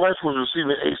his wife was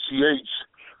receiving HGH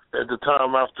at the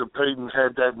time after Peyton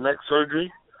had that neck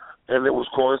surgery, and it was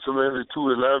coincidentally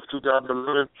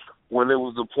 2011, when it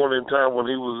was the point in time when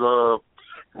he was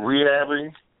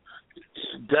rehabbing,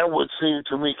 that would seem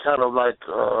to me kind of like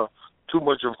too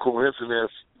much of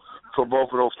coincidence for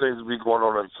both of those things to be going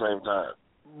on at the same time.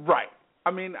 Right.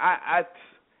 I mean, I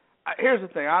here's the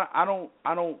thing. I don't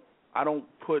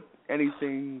put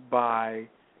anything by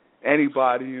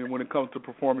anybody when it comes to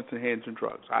performance enhancing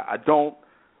drugs. I don't,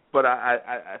 but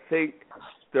I think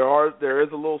there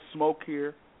is a little smoke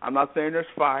here. I'm not saying there's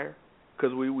fire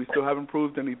because we still haven't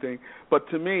proved anything. But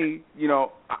to me,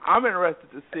 I'm interested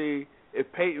to see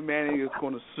if Peyton Manning is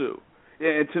going to sue.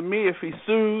 And to me, if he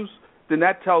sues, then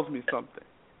that tells me something.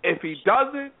 If he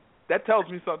doesn't, that tells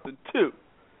me something too.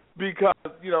 Because,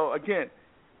 again,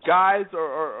 guys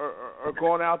are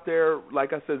going out there,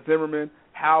 like I said, Zimmerman,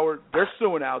 Howard, they're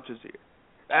suing Al Jazeera.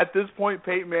 At this point,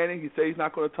 Peyton Manning, he said he's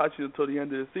not going to touch it until the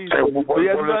end of the season. Hey,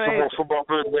 wasn't football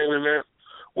player in there?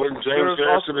 Wasn't James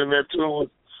Harrison in there too?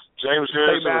 James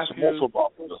Harrison was a small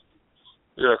football player.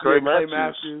 Yeah, Clay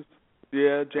Matthews.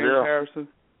 Yeah, James Harrison.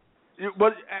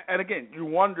 But and again, you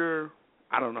wonder.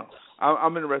 I don't know.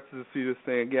 I'm interested to see this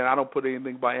thing again. I don't put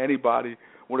anything by anybody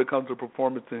when it comes to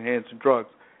performance enhancing drugs.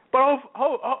 But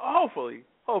hopefully,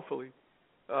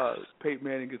 Peyton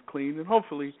Manning gets clean, and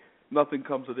hopefully nothing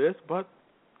comes of this. But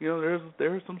there is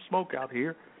some smoke out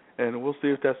here, and we'll see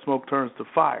if that smoke turns to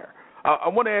fire. I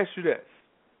want to ask you this: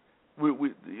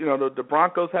 the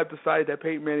Broncos have decided that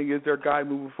Peyton Manning is their guy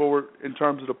moving forward in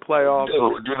terms of the playoffs.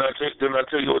 Didn't I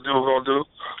tell you what they were going to do?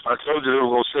 I told you they were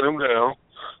going to sit him down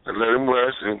and let him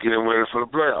rest and get him ready for the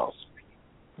playoffs.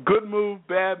 Good move,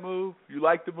 bad move? You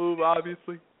like the move,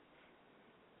 obviously.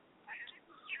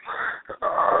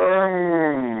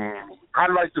 I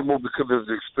like the move because of his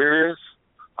experience.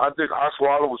 I think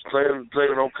Osweiler was playing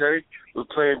okay, was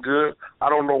playing good. I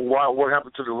don't know what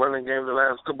happened to the running game the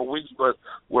last couple of weeks, but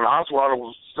when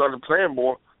Osweiler started playing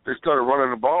more, they started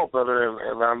running the ball better,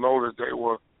 and I know that they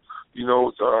were, he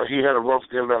had a rough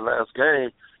game that last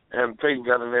game, and Peyton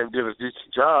got in there and did a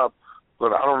decent job,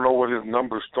 but I don't know what his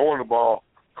numbers throwing the ball,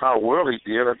 how well he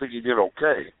did. I think he did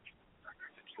okay.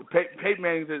 Peyton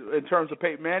Manning, in terms of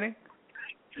Peyton Manning?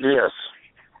 Yes.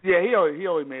 Yeah, he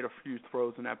only made a few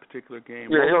throws in that particular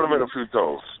game. Yeah, he only made a few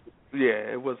throws.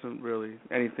 Yeah, it wasn't really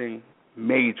anything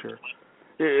major.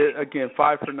 Again,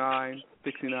 5 for 9,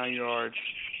 69 yards,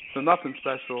 so nothing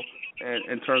special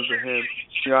in terms of him.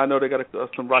 I know they got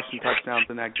some rushing touchdowns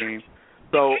in that game.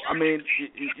 So, I mean,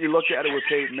 you look at it with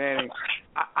Peyton Manning.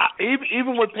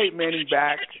 Even with Peyton Manning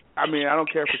back, I mean, I don't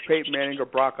care if it's Peyton Manning or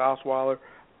Brock Osweiler,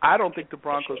 I don't think the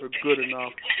Broncos are good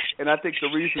enough. And I think the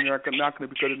reason they're not going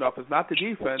to be good enough is not the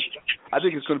defense. I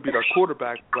think it's going to be their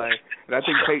quarterback play. And I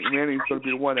think Peyton Manning is going to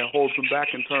be the one that holds them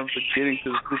back in terms of getting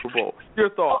to the Super Bowl. Your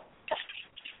thoughts?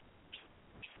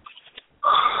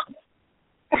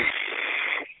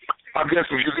 I guess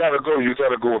if you got to go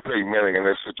with Peyton Manning in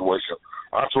that situation.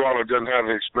 Osweiler doesn't have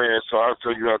the experience, so I'll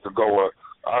tell you have to go with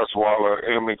Osweiler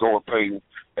and go with Peyton.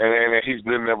 And he's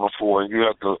been there before, and you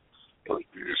have to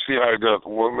See how he does.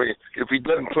 Well, I mean, if he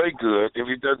doesn't play good, if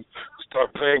he doesn't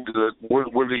start playing good,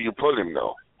 where do you put him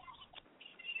now?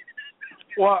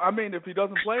 Well, I mean, if he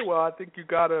doesn't play well, I think you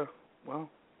gotta. Well,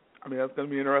 I mean, that's gonna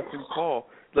be an interesting call.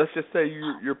 Let's just say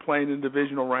you're playing in the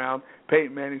divisional round.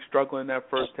 Peyton Manning struggling in that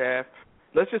first half.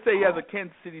 Let's just say he has a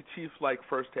Kansas City Chiefs-like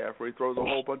first half where he throws a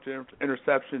whole bunch of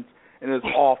interceptions and is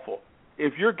awful.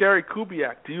 If you're Gary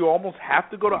Kubiak, do you almost have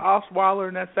to go to Osweiler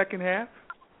in that second half?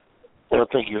 I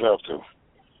think you have to.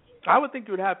 I would think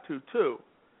you would have to, too.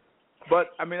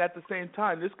 But, I mean, at the same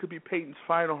time, this could be Peyton's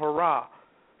final hurrah.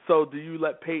 So do you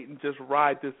let Peyton just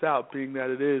ride this out, being that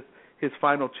it is his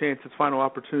final chance, his final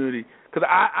opportunity? Because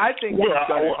I think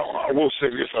I will say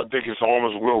this. I think his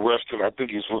arm is well rested. I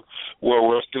think he's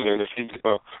well rested. And if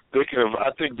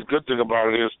I think the good thing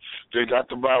about it is they got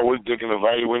the bye week. They can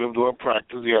evaluate him during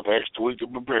practice. They have an extra week to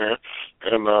prepare.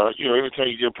 And, anytime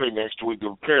you get paid an extra week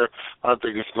to prepare, I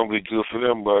think it's going to be good for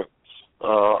them. But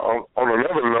on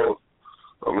another note,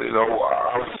 what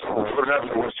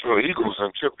happened with the Eagles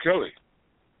and Chip Kelly?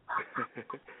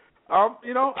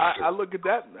 I look at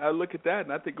that,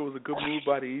 and I think it was a good move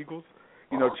by the Eagles.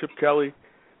 Chip Kelly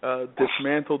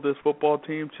dismantled this football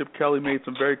team. Chip Kelly made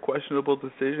some very questionable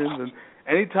decisions, and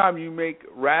anytime you make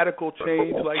radical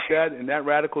change like that, and that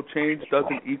radical change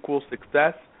doesn't equal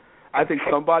success, I think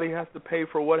somebody has to pay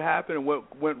for what happened and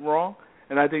what went wrong.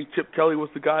 And I think Chip Kelly was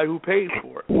the guy who paid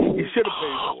for it. He should have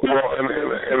paid for it. Well,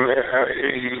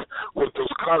 and what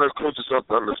those college coaches have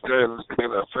to understand is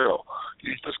the NFL.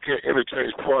 You just can't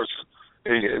interchange parts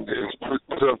and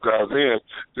put up guys in.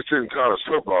 This isn't college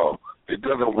football. It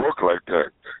doesn't work like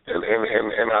that.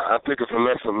 And I think it's a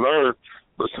lesson learned,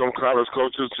 but some college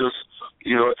coaches just,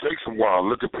 it takes a while.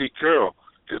 Look at Pete Carroll.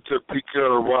 It took Pete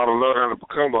Carroll a while to learn how to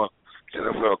become a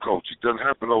NFL coach. It doesn't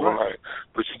happen overnight.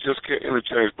 But you just can't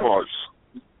interchange parts.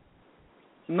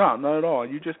 No, not at all.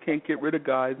 You just can't get rid of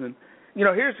guys. And,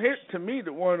 here's to me,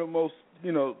 one of the most,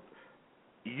 you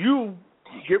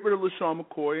get rid of LaShawn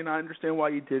McCoy, and I understand why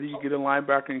you did it. You get a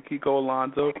linebacker in Kiko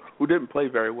Alonso, who didn't play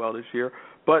very well this year.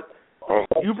 But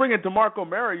you bring in DeMarco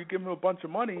Murray, you give him a bunch of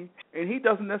money, and he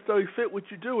doesn't necessarily fit what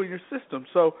you do in your system.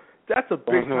 So that's a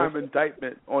big-time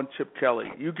indictment on Chip Kelly.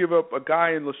 You give up a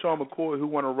guy in LaShawn McCoy who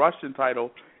won a rushing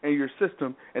title in your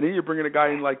system, and then you're bringing a guy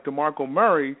in like DeMarco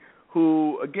Murray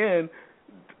who, again,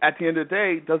 at the end of the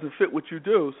day, doesn't fit what you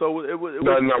do. So it was.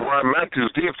 No, Ryan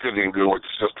Matthews did fit in good with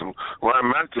the system. Ryan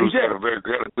Matthews had a very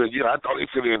good year. I thought he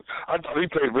fit in. I thought he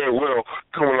played very well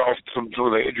coming off some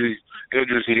of the injuries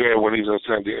he had when he was in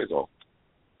San Diego.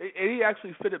 And he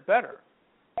actually fitted better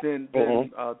than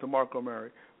DeMarco Murray.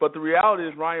 But the reality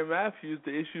is Ryan Matthews,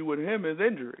 the issue with him is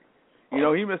injury.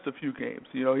 He missed a few games.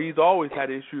 He's always had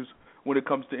issues when it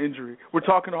comes to injury. We're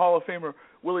talking to Hall of Famer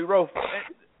Willie Roaf.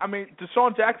 I mean,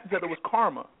 Deshaun Jackson said it was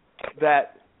karma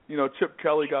that, Chip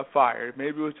Kelly got fired.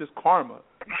 Maybe it was just karma.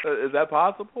 Is that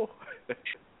possible?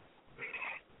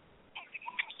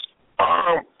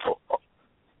 I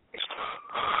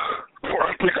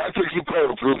think he played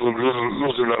with people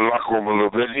losing the locker room a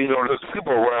little bit. There's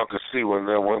people around to see when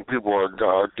people are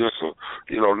not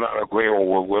agreeing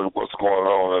with what's going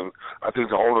on. And I think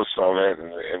the owners saw that,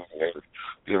 and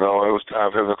it was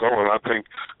time for him to go. And I think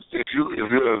if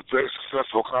you're a very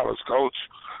successful college coach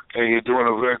and you're doing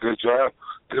a very good job,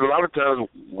 then a lot of times,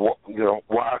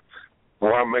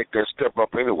 why make that step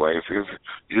up anyway? If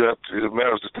you have to, it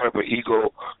matters the type of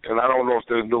ego. And I don't know if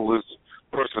they knew his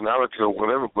personality or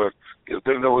whatever, but if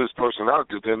they know his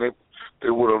personality, then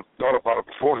they would have thought about it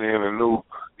beforehand and knew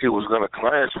he was going to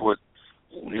clash with,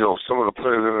 some of the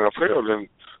players in the NFL, then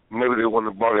maybe they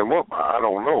wouldn't have brought him up. I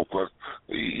don't know, but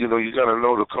you got to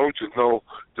know the coach and know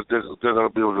that they're going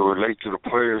to be able to relate to the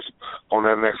players on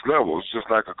that next level. It's just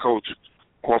like a coach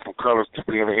going from college to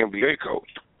being an NBA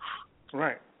coach.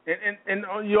 Right, and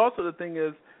you also, the thing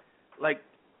is, like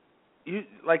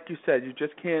you said, you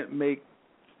just can't make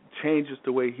changes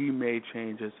the way he made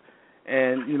changes.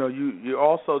 And, you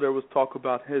also, there was talk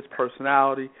about his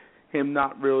personality, him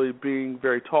not really being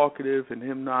very talkative and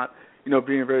him not,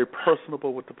 being very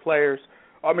personable with the players.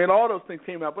 I mean, all those things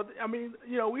came out. But, I mean,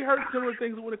 we heard similar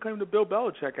things when it came to Bill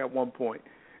Belichick at one point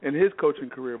in his coaching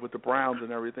career with the Browns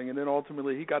and everything. And then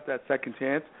ultimately he got that second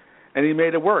chance and he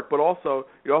made it work. But also,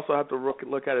 you also have to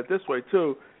look at it this way,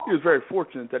 too. He was very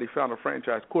fortunate that he found a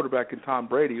franchise quarterback in Tom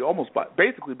Brady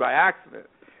basically by accident,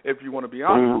 if you want to be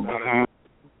honest about it.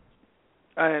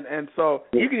 And so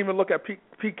you can even look at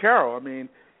Pete Carroll. I mean,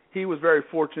 he was very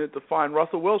fortunate to find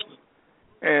Russell Wilson.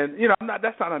 And,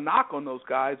 that's not a knock on those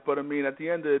guys, but, I mean, at the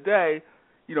end of the day,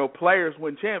 players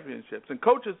win championships. And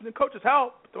coaches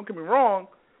help, don't get me wrong,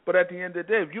 but at the end of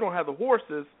the day, if you don't have the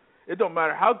horses, it don't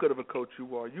matter how good of a coach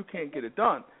you are. You can't get it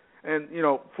done. And,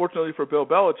 fortunately for Bill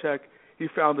Belichick, he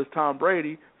found his Tom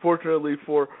Brady. Fortunately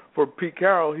for Pete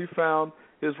Carroll, he found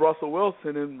his Russell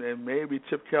Wilson and maybe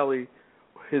Chip Kelly,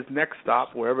 his next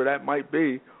stop, wherever that might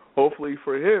be. Hopefully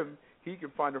for him, he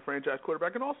can find a franchise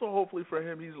quarterback. And also hopefully for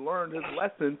him, he's learned his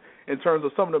lesson in terms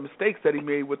of some of the mistakes that he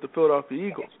made with the Philadelphia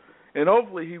Eagles. And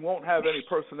hopefully he won't have any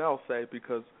personnel say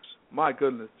because, my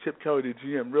goodness, Chip Kelly, the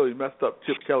GM, really messed up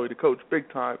Chip Kelly, the coach,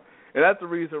 big time. And that's the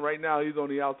reason right now he's on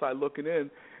the outside looking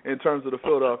in terms of the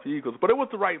Philadelphia Eagles. But it was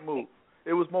the right move.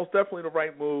 It was most definitely the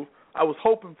right move. I was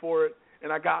hoping for it,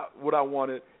 and I got what I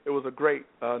wanted. It was a great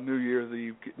New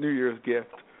Year's gift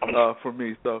for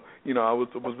me. So, I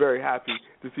was very happy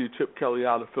to see Chip Kelly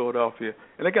out of Philadelphia.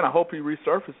 And, again, I hope he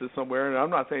resurfaces somewhere. And I'm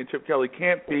not saying Chip Kelly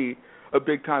can't be a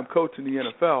big-time coach in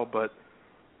the NFL, but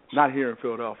not here in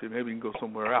Philadelphia. Maybe he can go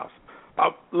somewhere else.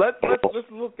 Let's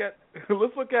look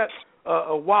at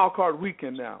a wild card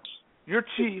weekend now. Your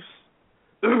Chiefs,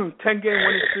 10-game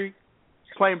winning streak,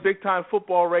 playing big-time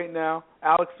football right now.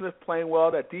 Alex Smith playing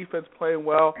well. That defense playing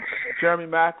well. Jeremy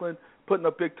Maclin putting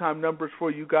up big-time numbers for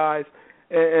you guys.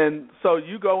 And so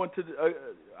you go into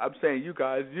I'm saying you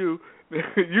guys, you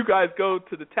guys go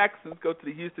to the Texans, go to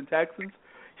the Houston Texans.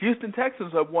 Houston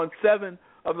Texans have won 7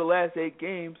 of the last 8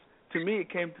 games. To me, it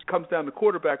comes down to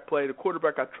quarterback play. The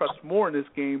quarterback I trust more in this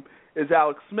game is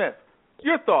Alex Smith.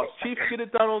 Your thoughts? Chiefs get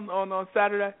it done on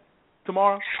Saturday,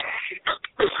 tomorrow?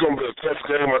 It's going to be a tough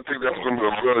game. I think that's going to be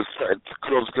a really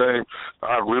close game.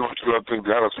 I agree with you. I think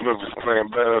Alex Smith is playing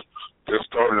better. They're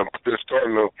starting to,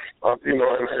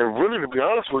 and really, to be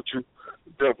honest with you,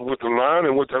 that with the line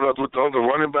and with the other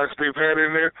running backs they've had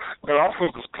in there, that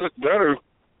offense has clicked better.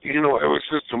 Ever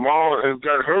since Jamal and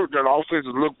got hurt, that offense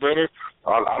has looked better.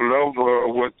 I love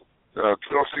what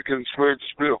Kelsey can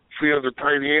field the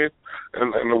tight end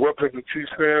and the weapons the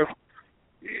Chiefs have.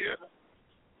 Yeah.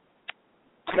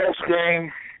 Close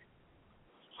game.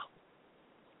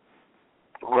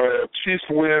 Chiefs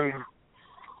win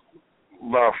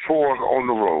by 4 on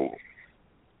the road.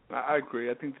 I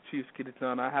agree. I think the Chiefs get it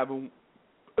done. I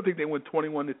think they win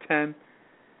 21-10.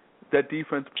 That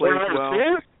defense plays well.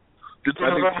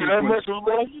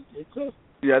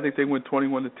 I think they win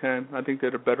 21-10. I think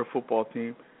they're the better football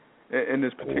team in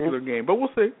this particular game. But we'll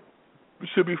see. It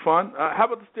should be fun. How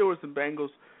about the Steelers and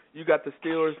Bengals? You got the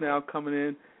Steelers now coming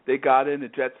in. They got in. The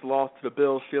Jets lost to the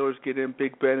Bills. Steelers get in.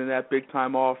 Big Ben in that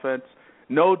big-time offense.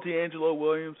 No D'Angelo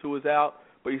Williams, who was out,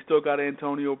 but you still got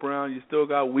Antonio Brown. You still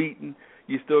got Wheaton.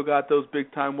 You still got those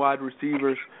big-time wide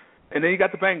receivers. And then you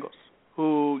got the Bengals,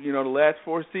 who, the last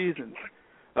 4 seasons,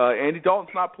 Andy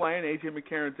Dalton's not playing. A.J.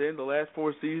 McCarron's in. The last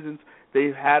 4 seasons,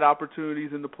 they've had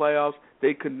opportunities in the playoffs.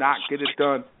 They could not get it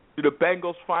done. Do the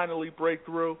Bengals finally break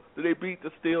through? Do they beat the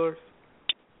Steelers?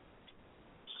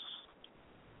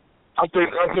 I think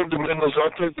the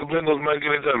Bengals might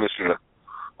get it done this year.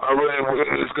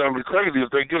 It's going to be crazy if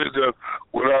they get it done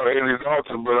without Andy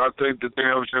Dalton, but I think that they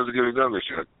have a chance to get it done this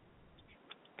year.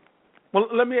 Well,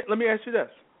 let me ask you this.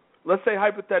 Let's say,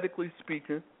 hypothetically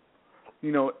speaking,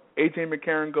 A.J.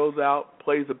 McCarron goes out,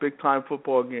 plays a big-time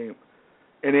football game,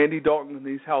 and Andy Dalton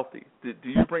is healthy. Do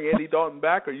you bring Andy Dalton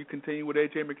back, or you continue with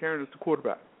A.J. McCarron as the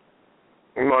quarterback?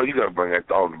 No, you got to bring that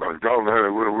Dalton back. Dalton had a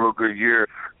real good year.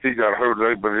 He got hurt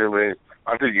late, but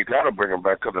I think you got to bring him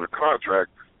back because of the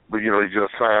contract. But, he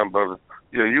just signed. But,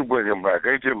 you bring him back.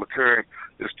 A.J. McCarron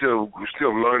is still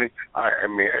learning.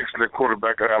 Excellent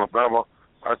quarterback at Alabama.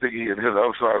 I think his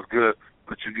upside is good,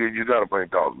 but you got to bring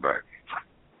Dalton back.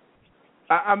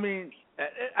 I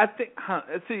think,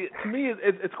 see, to me,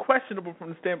 it's questionable from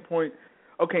the standpoint,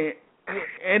 okay,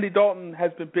 Andy Dalton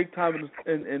has been big time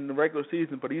in the regular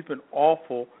season, but he's been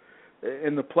awful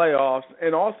in the playoffs.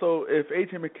 And also, if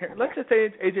A.J. McCarron, let's just say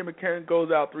A.J. McCarron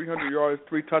goes out 300 yards,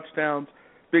 3 touchdowns,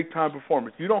 big-time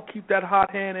performance, you don't keep that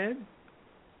hot hand in?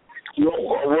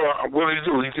 What did he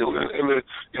do? In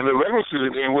the regular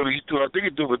season game, what did he do? I think he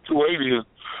did with 280 and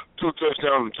 2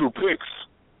 touchdowns and 2 picks.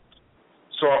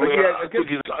 So, I think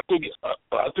he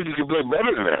can play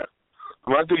better than that.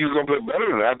 I think he's going to play better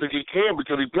than that. I think he can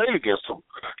because he played against him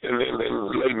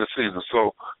late in the season.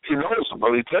 So he knows him,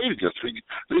 but he played against him.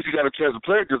 At least he got a chance to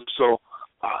play against him. So,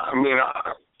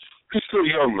 he's still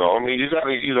young, though. You got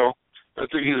to, I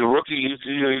think he's a rookie. He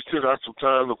still got some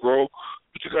time to grow.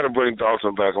 But you got to bring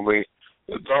Dalton back.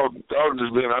 Dalton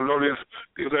has been, I know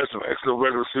they've had some excellent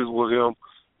regular season with him.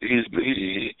 He's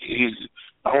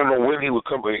I don't know when he would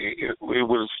come. It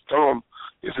would tell him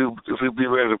if he'd be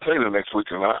ready to play the next week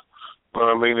or not.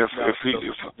 But if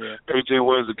AJ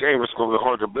wins the game, it's going to be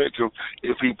hard to bench him.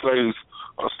 If he plays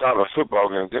a style of football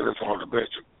game, then it's hard to bench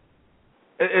him.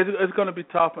 It's going to be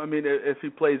tough. If he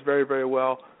plays very, very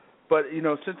well, But,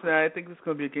 Cincinnati, I think this is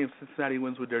going to be a game Cincinnati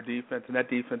wins with their defense, and that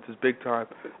defense is big time.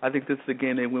 I think this is a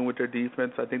game they win with their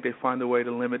defense. I think they find a way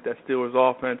to limit that Steelers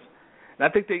offense. And I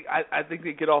think they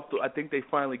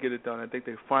finally get it done. I think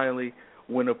they finally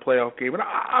win a playoff game. And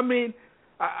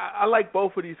I like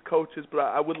both of these coaches, but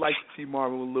I would like to see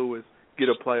Marvin Lewis get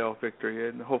a playoff victory,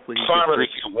 and hopefully finally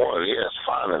he won. Yes,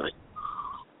 finally.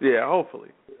 Yeah, hopefully.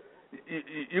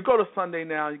 You go to Sunday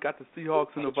now. You got the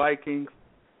Seahawks and the Vikings.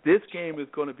 This game is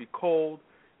going to be cold.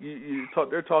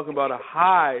 They're talking about a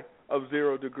high of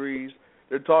 0 degrees.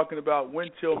 They're talking about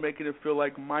wind chill making it feel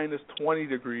like minus 20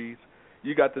 degrees.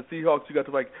 You got the Seahawks. You got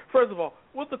the Vikings. First of all,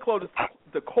 what's the coldest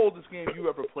game you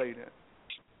ever played in?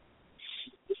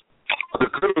 The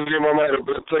coldest game I might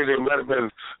have played in might have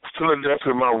been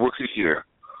Philadelphia my rookie year,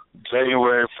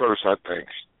 January 1st, I think.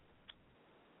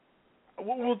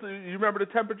 You remember the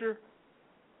temperature?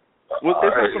 I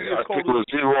think it was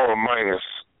 0 or minus.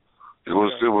 It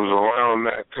was around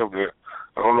that temperature.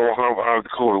 I don't know how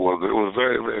cold it was. It was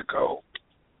very, very cold.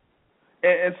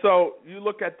 And so you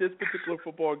look at this particular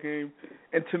football game,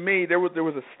 and to me, there was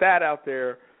a stat out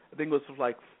there. I think it was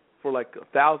for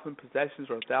 1,000 possessions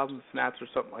or 1,000 snaps or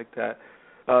something like that.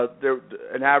 The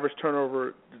average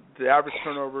turnovers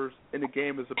in the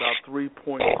game is about 3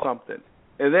 point something.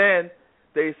 And then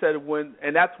they said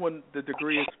that's when the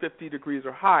degree is 50 degrees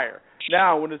or higher.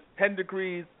 Now, when it's 10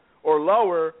 degrees or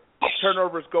lower,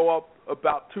 turnovers go up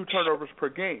about 2 turnovers per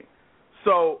game.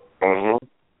 So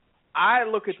I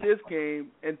look at this game,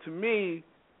 and to me,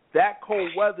 that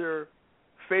cold weather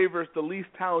favors the least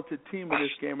talented team in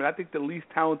this game, and I think the least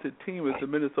talented team is the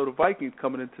Minnesota Vikings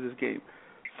coming into this game.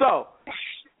 So,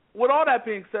 with all that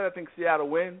being said, I think Seattle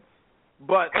wins,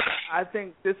 but I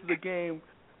think this is a game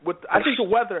I think the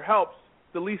weather helps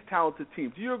the least talented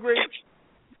team. Do you agree?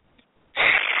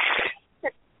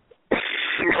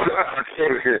 I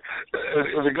can't hear.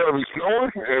 Is it going to be snowing?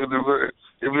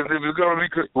 If it's going to be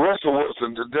Russell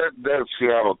Wilson, that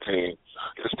Seattle team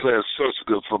is playing such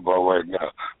good football right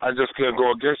now. I just can't go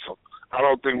against them. I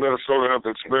don't think Minnesota has the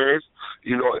experience.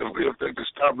 If they can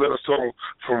stop Minnesota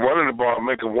from running the ball and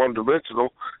making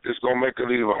one-dimensional, it's going to make it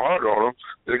even harder on them.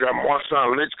 They got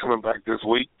Marshawn Lynch coming back this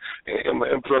week, and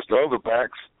plus the other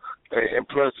backs, and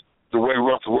plus the way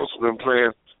Russell Wilson been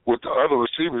playing with the other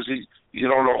receivers, you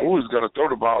don't know who he's going to throw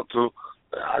the ball to.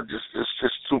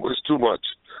 It's too much.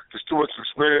 It's too much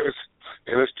experience,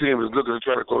 and this team is looking to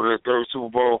try to go to their third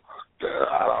Super Bowl.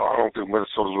 I don't think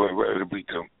Minnesota's really ready to beat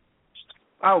them.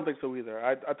 I don't think so either.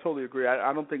 I totally agree.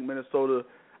 I don't think Minnesota.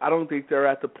 I don't think they're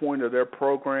at the point of their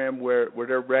program where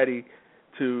they're ready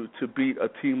to beat a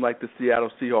team like the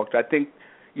Seattle Seahawks. I think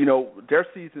their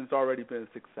season's already been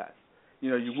a success.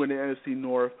 You win the NFC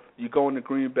North, you go into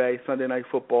Green Bay, Sunday Night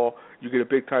Football, you get a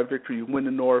big-time victory, you win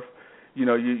the North,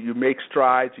 you make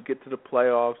strides, you get to the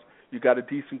playoffs, you got a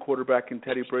decent quarterback in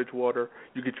Teddy Bridgewater,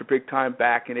 you get your big-time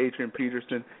back in Adrian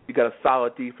Peterson, you got a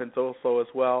solid defense also as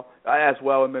well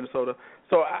in Minnesota.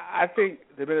 So I think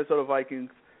the Minnesota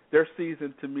Vikings, their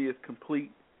season to me is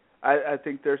complete. I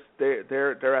think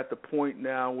they're at the point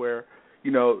now where,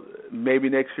 maybe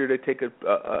next year they take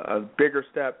a bigger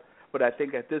step. But I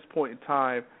think at this point in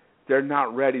time, they're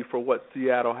not ready for what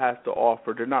Seattle has to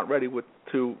offer. They're not ready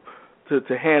to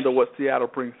handle what Seattle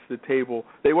brings to the table.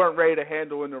 They weren't ready to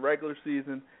handle in the regular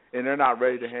season, and they're not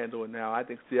ready to handle it now. I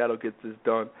think Seattle gets this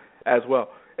done as well.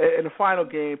 In the final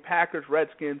game,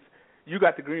 Packers-Redskins, you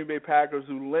got the Green Bay Packers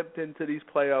who limped into these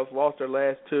playoffs, lost their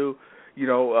last 2.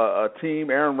 A team,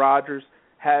 Aaron Rodgers,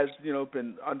 has,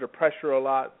 been under pressure a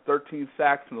lot, 13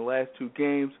 sacks in the last 2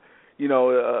 games.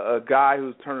 A guy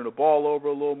who's turning the ball over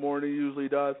a little more than he usually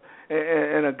does,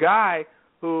 and a guy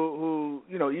who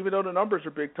even though the numbers are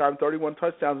big time, 31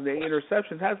 touchdowns and 8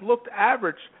 interceptions, has looked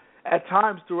average at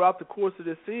times throughout the course of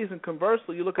this season.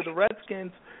 Conversely, you look at the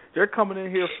Redskins, they're coming in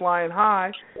here flying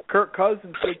high. Kirk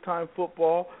Cousins, big time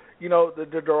football.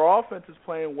 Their offense is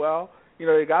playing well.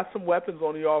 They got some weapons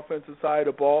on the offensive side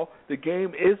of the ball. The game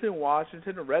is in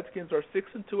Washington. The Redskins are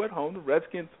 6-2 at home. The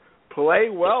Redskins play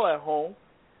well at home.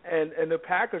 And the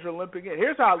Packers are limping in.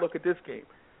 Here's how I look at this game.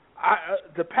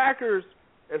 The Packers,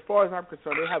 as far as I'm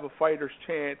concerned, they have a fighter's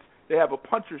chance. They have a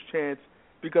puncher's chance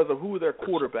because of who their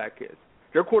quarterback is.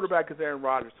 Their quarterback is Aaron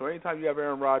Rodgers. So anytime you have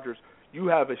Aaron Rodgers, you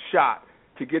have a shot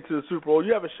to get to the Super Bowl.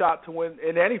 You have a shot to win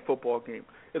in any football game,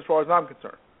 as far as I'm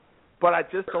concerned. But I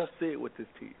just don't see it with this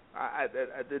team.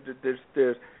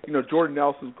 There's Jordan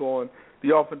Nelson's gone.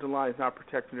 The offensive line is not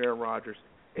protecting Aaron Rodgers.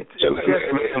 It's they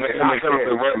haven't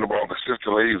been running the ball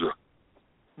consistently either.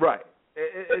 Right.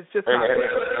 It's just and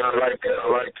not I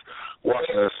like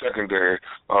watching the secondary.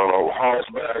 Hall's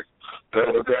back.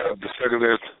 the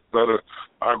secondary better.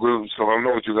 I agree with you. So I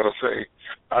know what you're gonna say.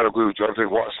 I agree with you. I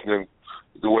think Washington,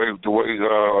 the way the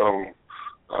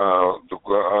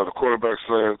quarterback's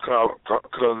playing,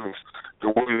 Cousins, the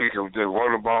way they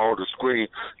run the ball, the screen.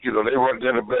 They're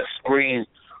the best screen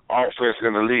offense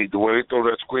in the league. The way they throw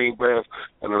that screen pass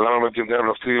and allow them to get down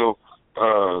the field.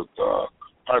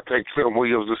 I think Trent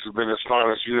Williams, this has been his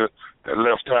finest year at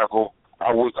left tackle.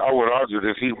 I would argue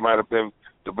that he might have been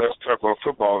the best tackle in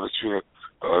football this year.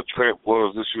 Trent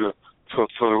was this year for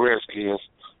the Redskins.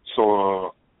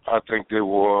 So I think they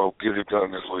will get it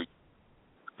done this week.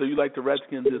 So you like the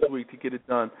Redskins this week to get it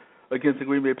done against the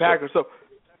Green Bay Packers. So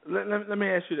let me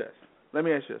ask you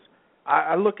this.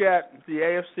 I look at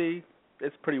the AFC,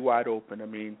 it's pretty wide open. I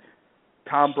mean,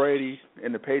 Tom Brady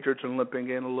and the Patriots are limping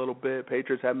in a little bit.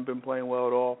 Patriots haven't been playing well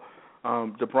at all.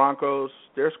 The Broncos,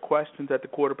 there's questions at the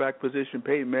quarterback position.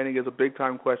 Peyton Manning is a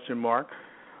big-time question mark.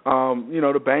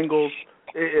 The Bengals,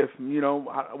 we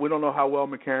don't know how well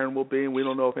McCarron will be, and we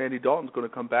don't know if Andy Dalton's going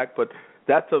to come back, but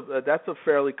that's a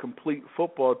fairly complete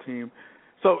football team.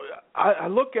 So I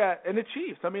look at, and the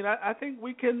Chiefs, I think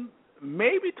we can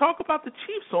maybe talk about the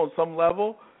Chiefs on some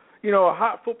level, a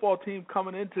hot football team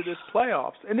coming into this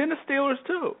playoffs. And then the Steelers,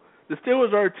 too. The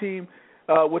Steelers are a team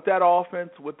with that offense,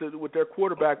 with their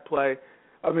quarterback play.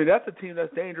 That's a team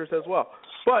that's dangerous as well.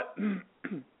 But who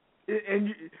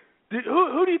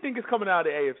do you think is coming out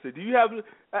of the AFC? Do you have,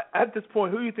 at this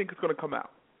point, who do you think is going to come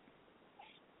out?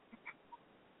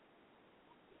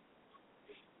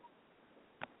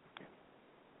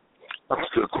 That's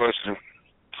a good question.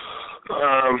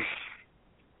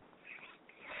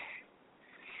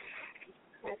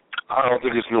 I don't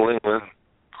think it's New England.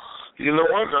 You know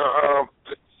what?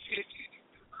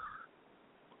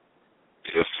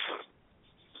 If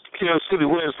Kansas City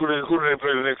wins, who do they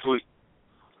play the next week?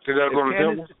 They got to go to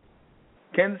Denver?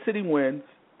 Kansas City wins.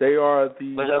 They are the...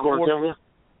 They got to go to Denver?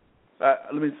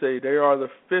 Let me say, they are the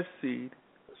 5th seed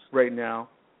right now.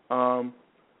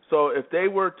 So if they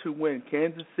were to win,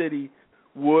 Kansas City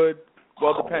would...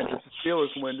 Well, it depends. If the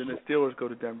Steelers win, then the Steelers go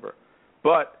to Denver.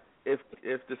 But if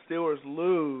the Steelers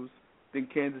lose, then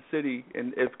Kansas City,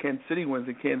 and if Kansas City wins,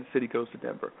 then Kansas City goes to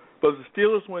Denver. But if the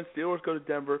Steelers win, Steelers go to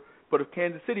Denver. But if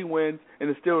Kansas City wins and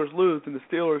the Steelers lose, then the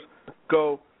Steelers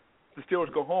go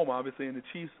home, obviously, and the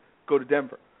Chiefs go to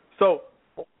Denver. So,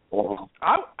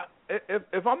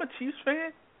 if I'm a Chiefs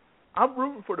fan, I'm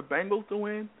rooting for the Bengals to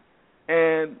win,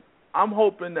 and I'm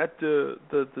hoping that the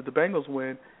Bengals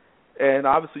win. And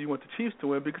obviously, you want the Chiefs to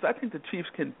win because I think the Chiefs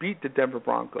can beat the Denver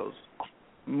Broncos,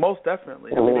 most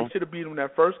definitely. They should have beat them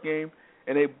that first game,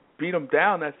 and they beat them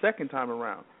down that second time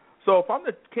around. So if I'm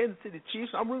the Kansas City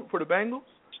Chiefs, I'm rooting for the Bengals,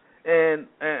 and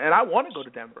I want to go to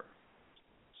Denver.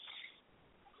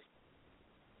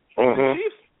 The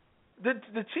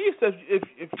Chiefs,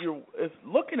 if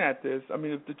looking at this,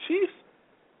 if the Chiefs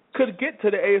could get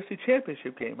to the AFC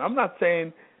Championship game, I'm not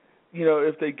saying,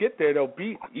 if they get there, they'll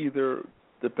beat either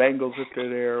the Bengals if they're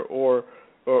there or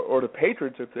the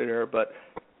Patriots if they're there, but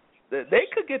they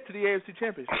could get to the AFC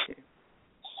Championship game.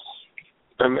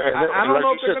 And I don't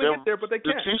know if they're going to get there, but they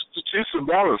can. The Chiefs are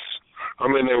balanced.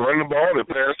 They run the ball, they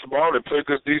pass the ball, they play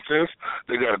good defense,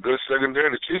 they got a good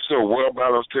secondary. The Chiefs are a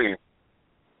well-balanced team.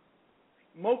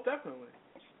 Most definitely.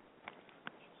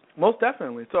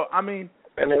 So,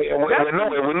 And we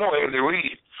know Andy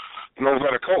Reid knows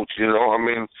how to coach, they're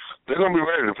going to be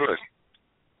ready to play.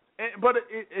 But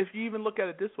if you even look at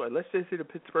it this way, let's just say the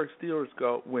Pittsburgh Steelers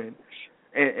win,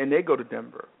 and they go to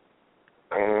Denver.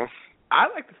 I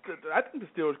think the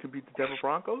Steelers can beat the Denver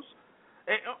Broncos.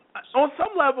 And on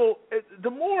some level, the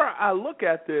more I look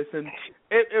at this, and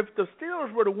if the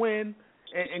Steelers were to win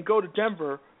and go to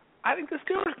Denver, I think the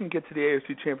Steelers can get to the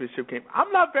AFC Championship game.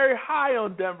 I'm not very high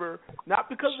on Denver, not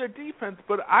because of their defense,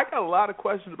 but I got a lot of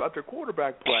questions about their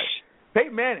quarterback play.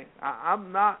 Peyton Manning,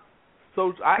 I'm not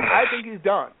so. I think he's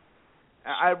done.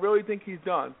 I really think he's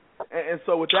done. And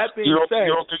so with that being said...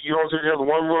 You don't think he has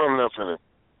one run left in him?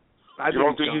 You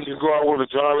don't think he can go out with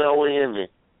a John Elway ending?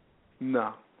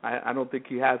 No. I don't think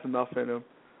he has enough in him.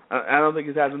 I don't think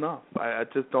he has enough. I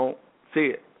just don't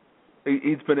see it.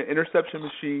 He's been an interception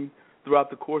machine throughout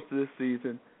the course of this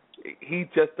season. He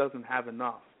just doesn't have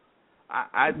enough.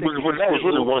 I think but that was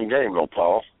really one game, though,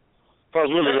 Paul. That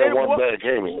was really that one bad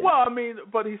game. Well,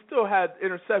 but he still had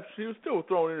interceptions. He was still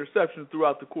throwing interceptions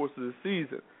throughout the course of the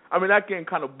season. That game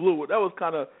kind of blew it. That was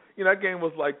kind of, that game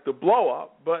was like the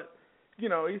blow-up. But, he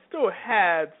still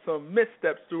had some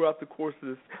missteps throughout the course of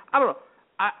this. I don't know.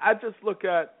 I just look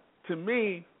at, to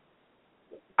me,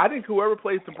 I think whoever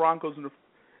plays the Broncos,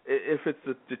 if it's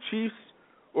the Chiefs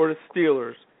or the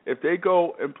Steelers, if they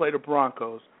go and play the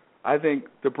Broncos, I think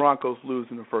the Broncos lose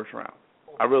in the first round.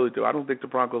 I really do. I don't think the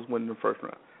Broncos win in the first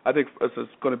round. I think it's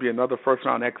going to be another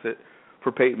first-round exit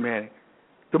for Peyton Manning.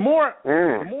 The more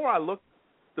I look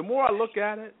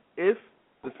at it, if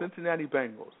the Cincinnati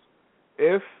Bengals,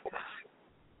 if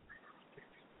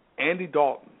Andy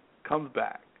Dalton comes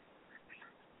back,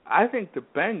 I think the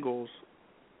Bengals,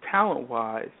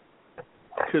 talent-wise,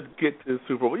 could get to the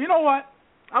Super Bowl. You know what?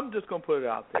 I'm just going to put it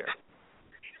out there.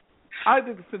 I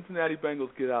think the Cincinnati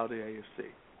Bengals get out of the AFC.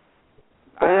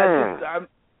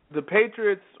 The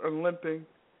Patriots are limping.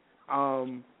 I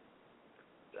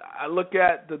look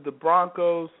at the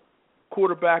Broncos.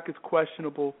 Quarterback is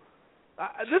questionable.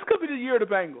 This could be the year of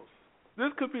the Bengals. I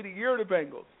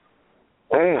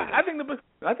think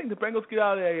the Bengals get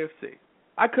out of the AFC.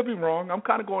 I could be wrong. I'm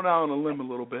kind of going out on a limb a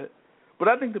little bit, but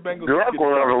I think the Bengals. You are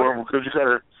going out on a limb because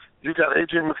you got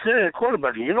A.J. McCarron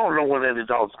quarterback, and you don't know when Andy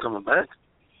Dalton's coming back.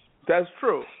 That's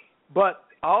true, but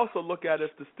I also look at if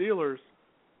the Steelers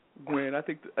win. I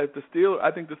think the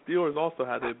Steelers also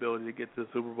have the ability to get to the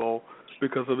Super Bowl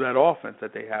because of that offense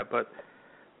that they have. But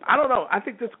I don't know. I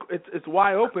think it's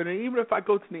wide open. And even if I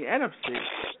go to the NFC,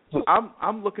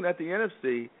 I'm looking at the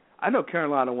NFC. I know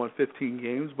Carolina won 15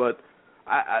 games, but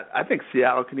I think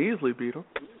Seattle can easily beat them.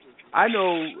 I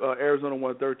know Arizona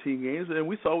won 13 games, and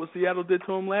we saw what Seattle did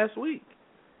to them last week.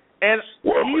 And I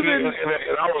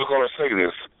was going to say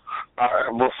this.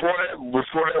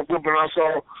 Before that whipping I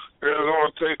saw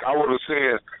Arizona take, I would have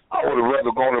said I would have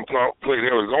rather gone and played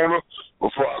Arizona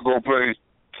before I go play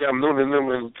Cam Newton and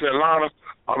them in Carolina.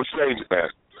 I'm changing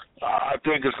that. I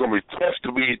think it's going to be tough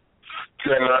to beat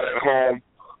Carolina at home.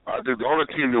 I think the only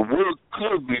team that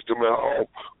could beat them at home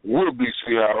would be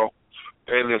Seattle.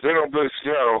 And if they don't play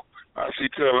Seattle, I see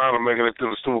Carolina making it to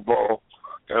the Super Bowl.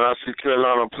 And I see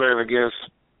Carolina playing against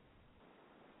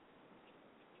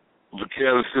the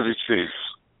Kansas City Chiefs.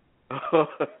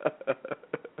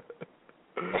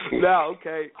 Now,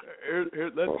 okay,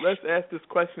 let's ask this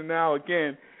question now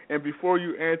again. And before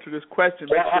you answer this question,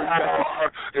 make sure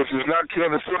if it's not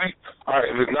Kansas City, all right.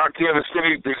 If it's not Kansas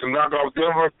City, they can knock off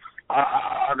Denver.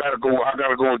 I gotta go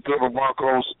with Denver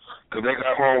Broncos because they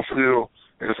got home field,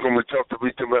 and it's gonna be tough to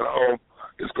beat them at home.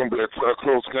 It's gonna be a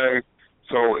close game.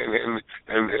 So and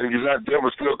you got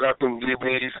Denver still got them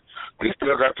DBs. They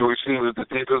still got the receivers. The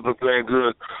defense been playing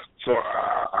good. So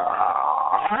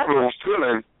I have a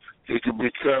feeling it could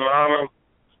be Carolina,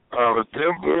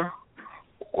 Denver,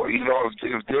 or if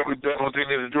Denver they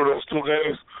need to do those two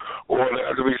games, or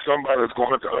there could be somebody that's going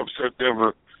to have to upset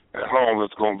Denver at home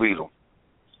that's going to beat them.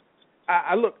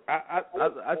 I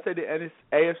say the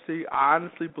AFC. I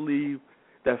honestly believe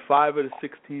that 5 of the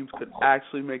 6 teams could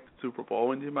actually make the Super Bowl.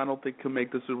 Only team I don't think can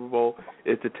make the Super Bowl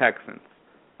is the Texans.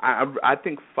 I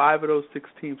think 5 of those 6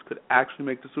 teams could actually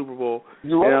make the Super Bowl.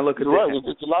 You're right.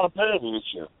 It's a lot of parity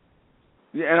this year.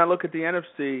 Yeah, and I look at the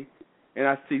NFC, and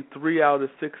I see 3 out of the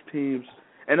 6 teams.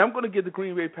 And I'm going to give the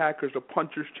Green Bay Packers a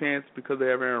puncher's chance because they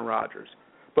have Aaron Rodgers.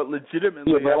 But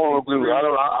legitimately, I don't agree.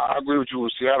 I agree with you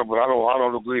with Seattle, but I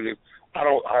don't agree that. I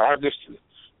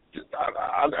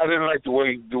didn't like the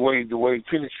way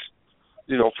Phoenix,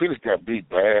 Phoenix got beat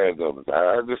bad.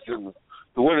 I just didn't.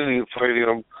 The way they played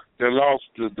them, they lost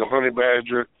the Honey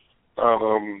Badger.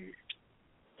 I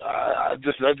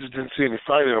just didn't see any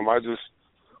fight in them. I just,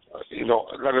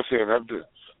 like I said,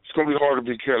 it's going to be hard to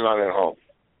beat Carolina at home.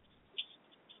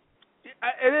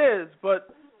 It is,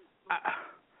 but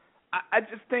I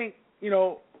just think,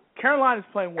 Carolina's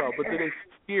playing well, but do they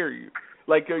scare you?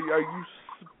 Like, are you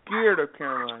scared of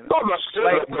Carolina? No, I'm not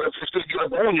scared, but if they get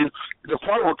up on you, the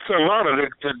problem with Carolina,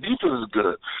 their defense is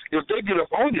good. If they get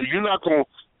up on you, you're not gonna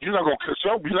catch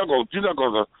up. You're not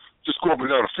gonna just go up and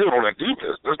down the field on that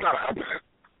defense. That's not happening.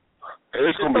 And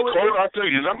it's gonna be cold. I tell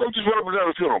you, you're not gonna just run up and down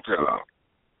the field on Carolina.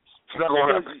 It's not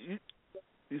gonna happen.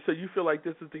 So you feel like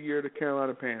this is the year of the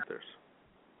Carolina Panthers?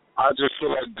 I just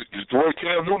feel like the way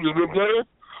Cam Newton's been playing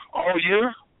all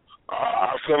year,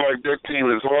 I feel like that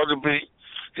team is hard to beat.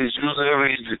 He's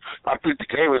using I think the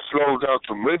game has slowed down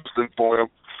tremendously for him.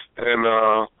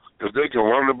 And if they can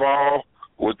run the ball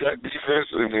with that defense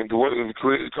and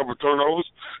create a couple of turnovers,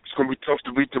 it's going to be tough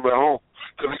to beat them at home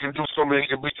because he can beat you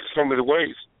so many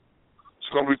ways.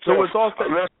 It's going to be tough. So it's also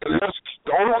the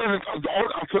only way,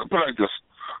 I'm put it like this.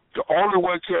 The only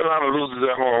way Carolina loses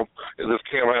at home is if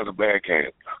Cam has a bad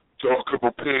game. Throw a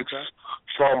couple picks,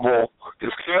 fumble.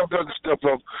 If Cam doesn't step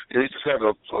up and he just has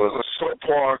a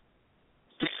subpar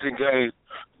decent game,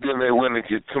 then they win and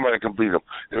somebody can beat them.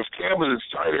 If Cam is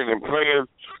excited and playing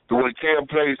the way Cam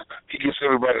plays, he gets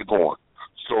everybody going.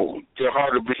 So they're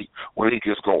hard to beat when he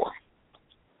gets going.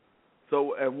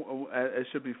 So it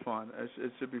should be fun.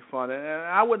 It should be fun. And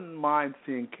I wouldn't mind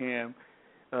seeing Cam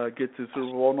get to the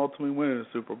Super Bowl and ultimately winning the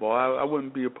Super Bowl. I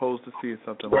wouldn't be opposed to seeing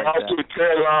something like that. Well, I think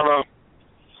Carolina,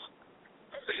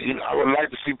 I would like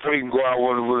to see Peyton go out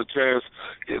with a chance.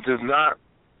 If it's not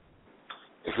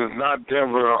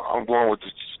Denver, I'm going with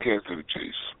the Kansas City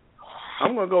Chiefs.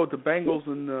 I'm going to go with the Bengals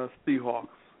and the Seahawks.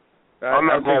 I'm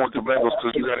not going with the Bengals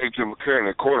because you got A.J. McCarron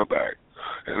at quarterback.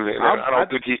 And I don't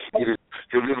think he can get it.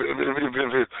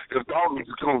 If Dalton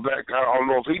comes back, I don't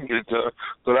know if he can get it done.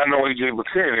 But I know A.J.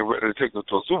 McCarron is ready to take them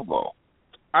to a Super Bowl.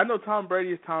 I know Tom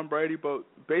Brady is Tom Brady, but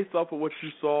based off of what you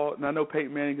saw, and I know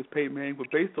Peyton Manning is Peyton Manning,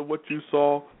 but based on what you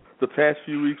saw the past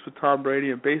few weeks with Tom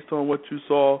Brady and based on what you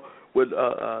saw with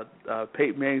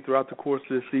Peyton Manning throughout the course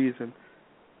of the season,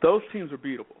 those teams are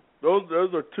beatable.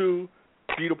 Those are two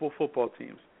beatable football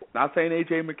teams. Not saying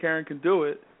A.J. McCarron can do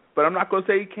it, but I'm not going to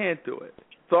say he can't do it.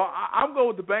 So I'm going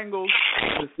with the Bengals,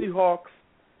 the Seahawks,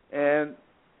 and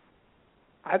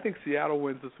I think Seattle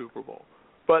wins the Super Bowl.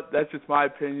 But that's just my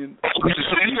opinion. So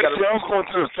you got Seattle's going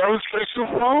to the third straight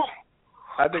Super Bowl?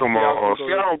 Come on,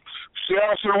 Seattle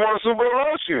should have won the Super Bowl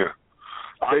last year.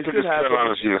 I think it's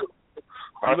Carolina's year.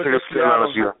 I think it's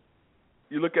Carolina's year.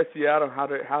 You look at Seattle,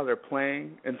 how they're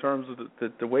playing in terms of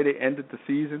the way they ended the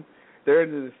season. They're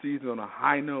ending the season on a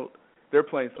high note. They're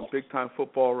playing some big-time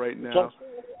football right now.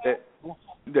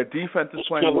 Their defense is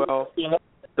playing well.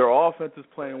 Their offense is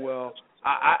playing well.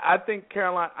 I think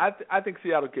Carolina. I think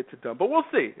Seattle gets it done, but we'll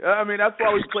see. I mean, that's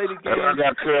why we play the game. And I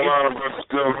got Carolina versus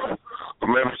Denver,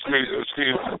 Memphis,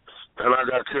 and I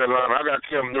got Carolina. I got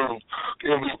Cam Newton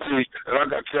MVP, and I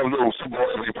got Cam Newton Super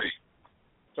Bowl MVP.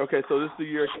 Okay, so this is the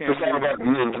year Cam Newton. It's all about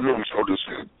Newton show this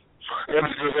year, and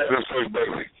it's just his first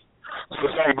baby. So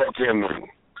it's all about Cam Newton.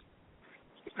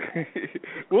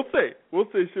 We'll see.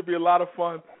 It should be a lot of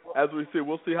fun as we see.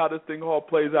 We'll see how this thing all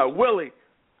plays out. Willie,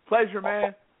 pleasure,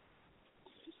 man.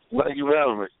 Thank you for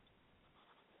having me.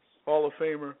 Hall of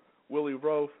Famer Willie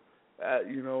Roaf,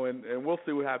 and we'll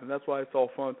see what happens. That's why it's all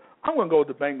fun. I'm going to go with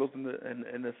the Bengals and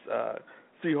the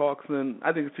Seahawks, and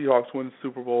I think the Seahawks win the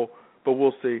Super Bowl, but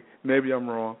we'll see. Maybe I'm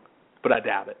wrong, but I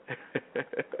doubt it.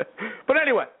 But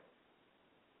anyway,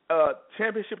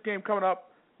 championship game coming up.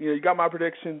 You got my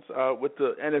predictions with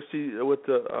the NFC, with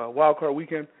the wild card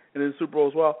weekend, and then the Super Bowl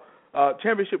as well.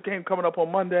 Championship game coming up on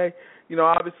Monday.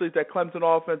 Obviously it's that Clemson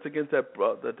offense against that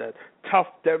tough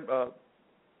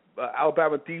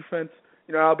Alabama defense.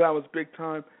 Alabama's big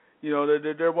time.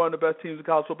 They're one of the best teams in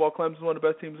college football. Clemson's one of the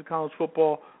best teams in college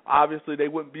football. Obviously they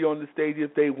wouldn't be on the stage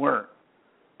if they weren't.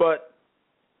 But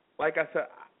like I said,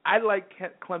 I like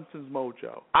Clemson's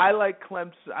mojo. I like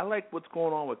Clemson. I like what's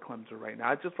going on with Clemson right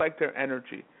now. I just like their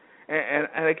energy.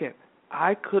 And again,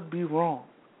 I could be wrong,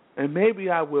 and maybe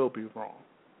I will be wrong.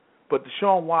 But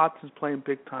Deshaun Watson's playing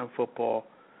big-time football,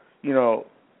 and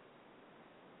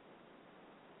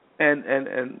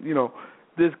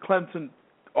this Clemson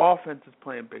offense is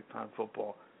playing big-time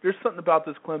football. There's something about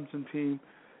this Clemson team,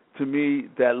 to me,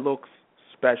 that looks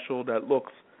special, that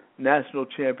looks national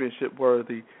championship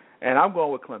worthy, and I'm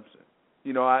going with Clemson.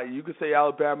 You could say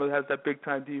Alabama has that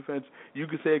big-time defense. You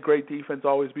could say a great defense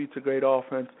always beats a great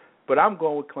offense, but I'm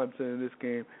going with Clemson in this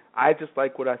game. I just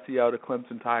like what I see out of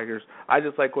Clemson Tigers. I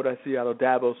just like what I see out of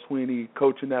Dabo Swinney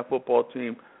coaching that football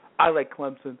team. I like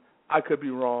Clemson. I could be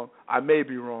wrong. I may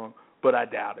be wrong, but I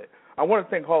doubt it. I want to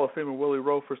thank Hall of Famer Willie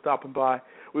Rowe for stopping by.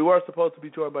 We were supposed to be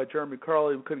joined by Jeremy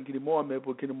Kerley. We couldn't get him on. Maybe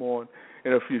we'll get him on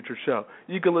in a future show.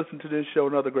 You can listen to this show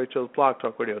and other great shows,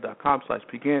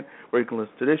 blogtalkradio.com/begin, where you can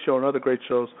listen to this show and other great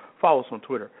shows. Follow us on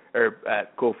Twitter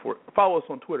at GoForIt. Follow us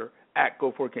on Twitter at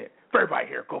GoForIt. For everybody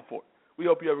here, go for it. We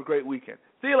hope you have a great weekend.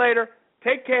 See you later.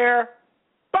 Take care.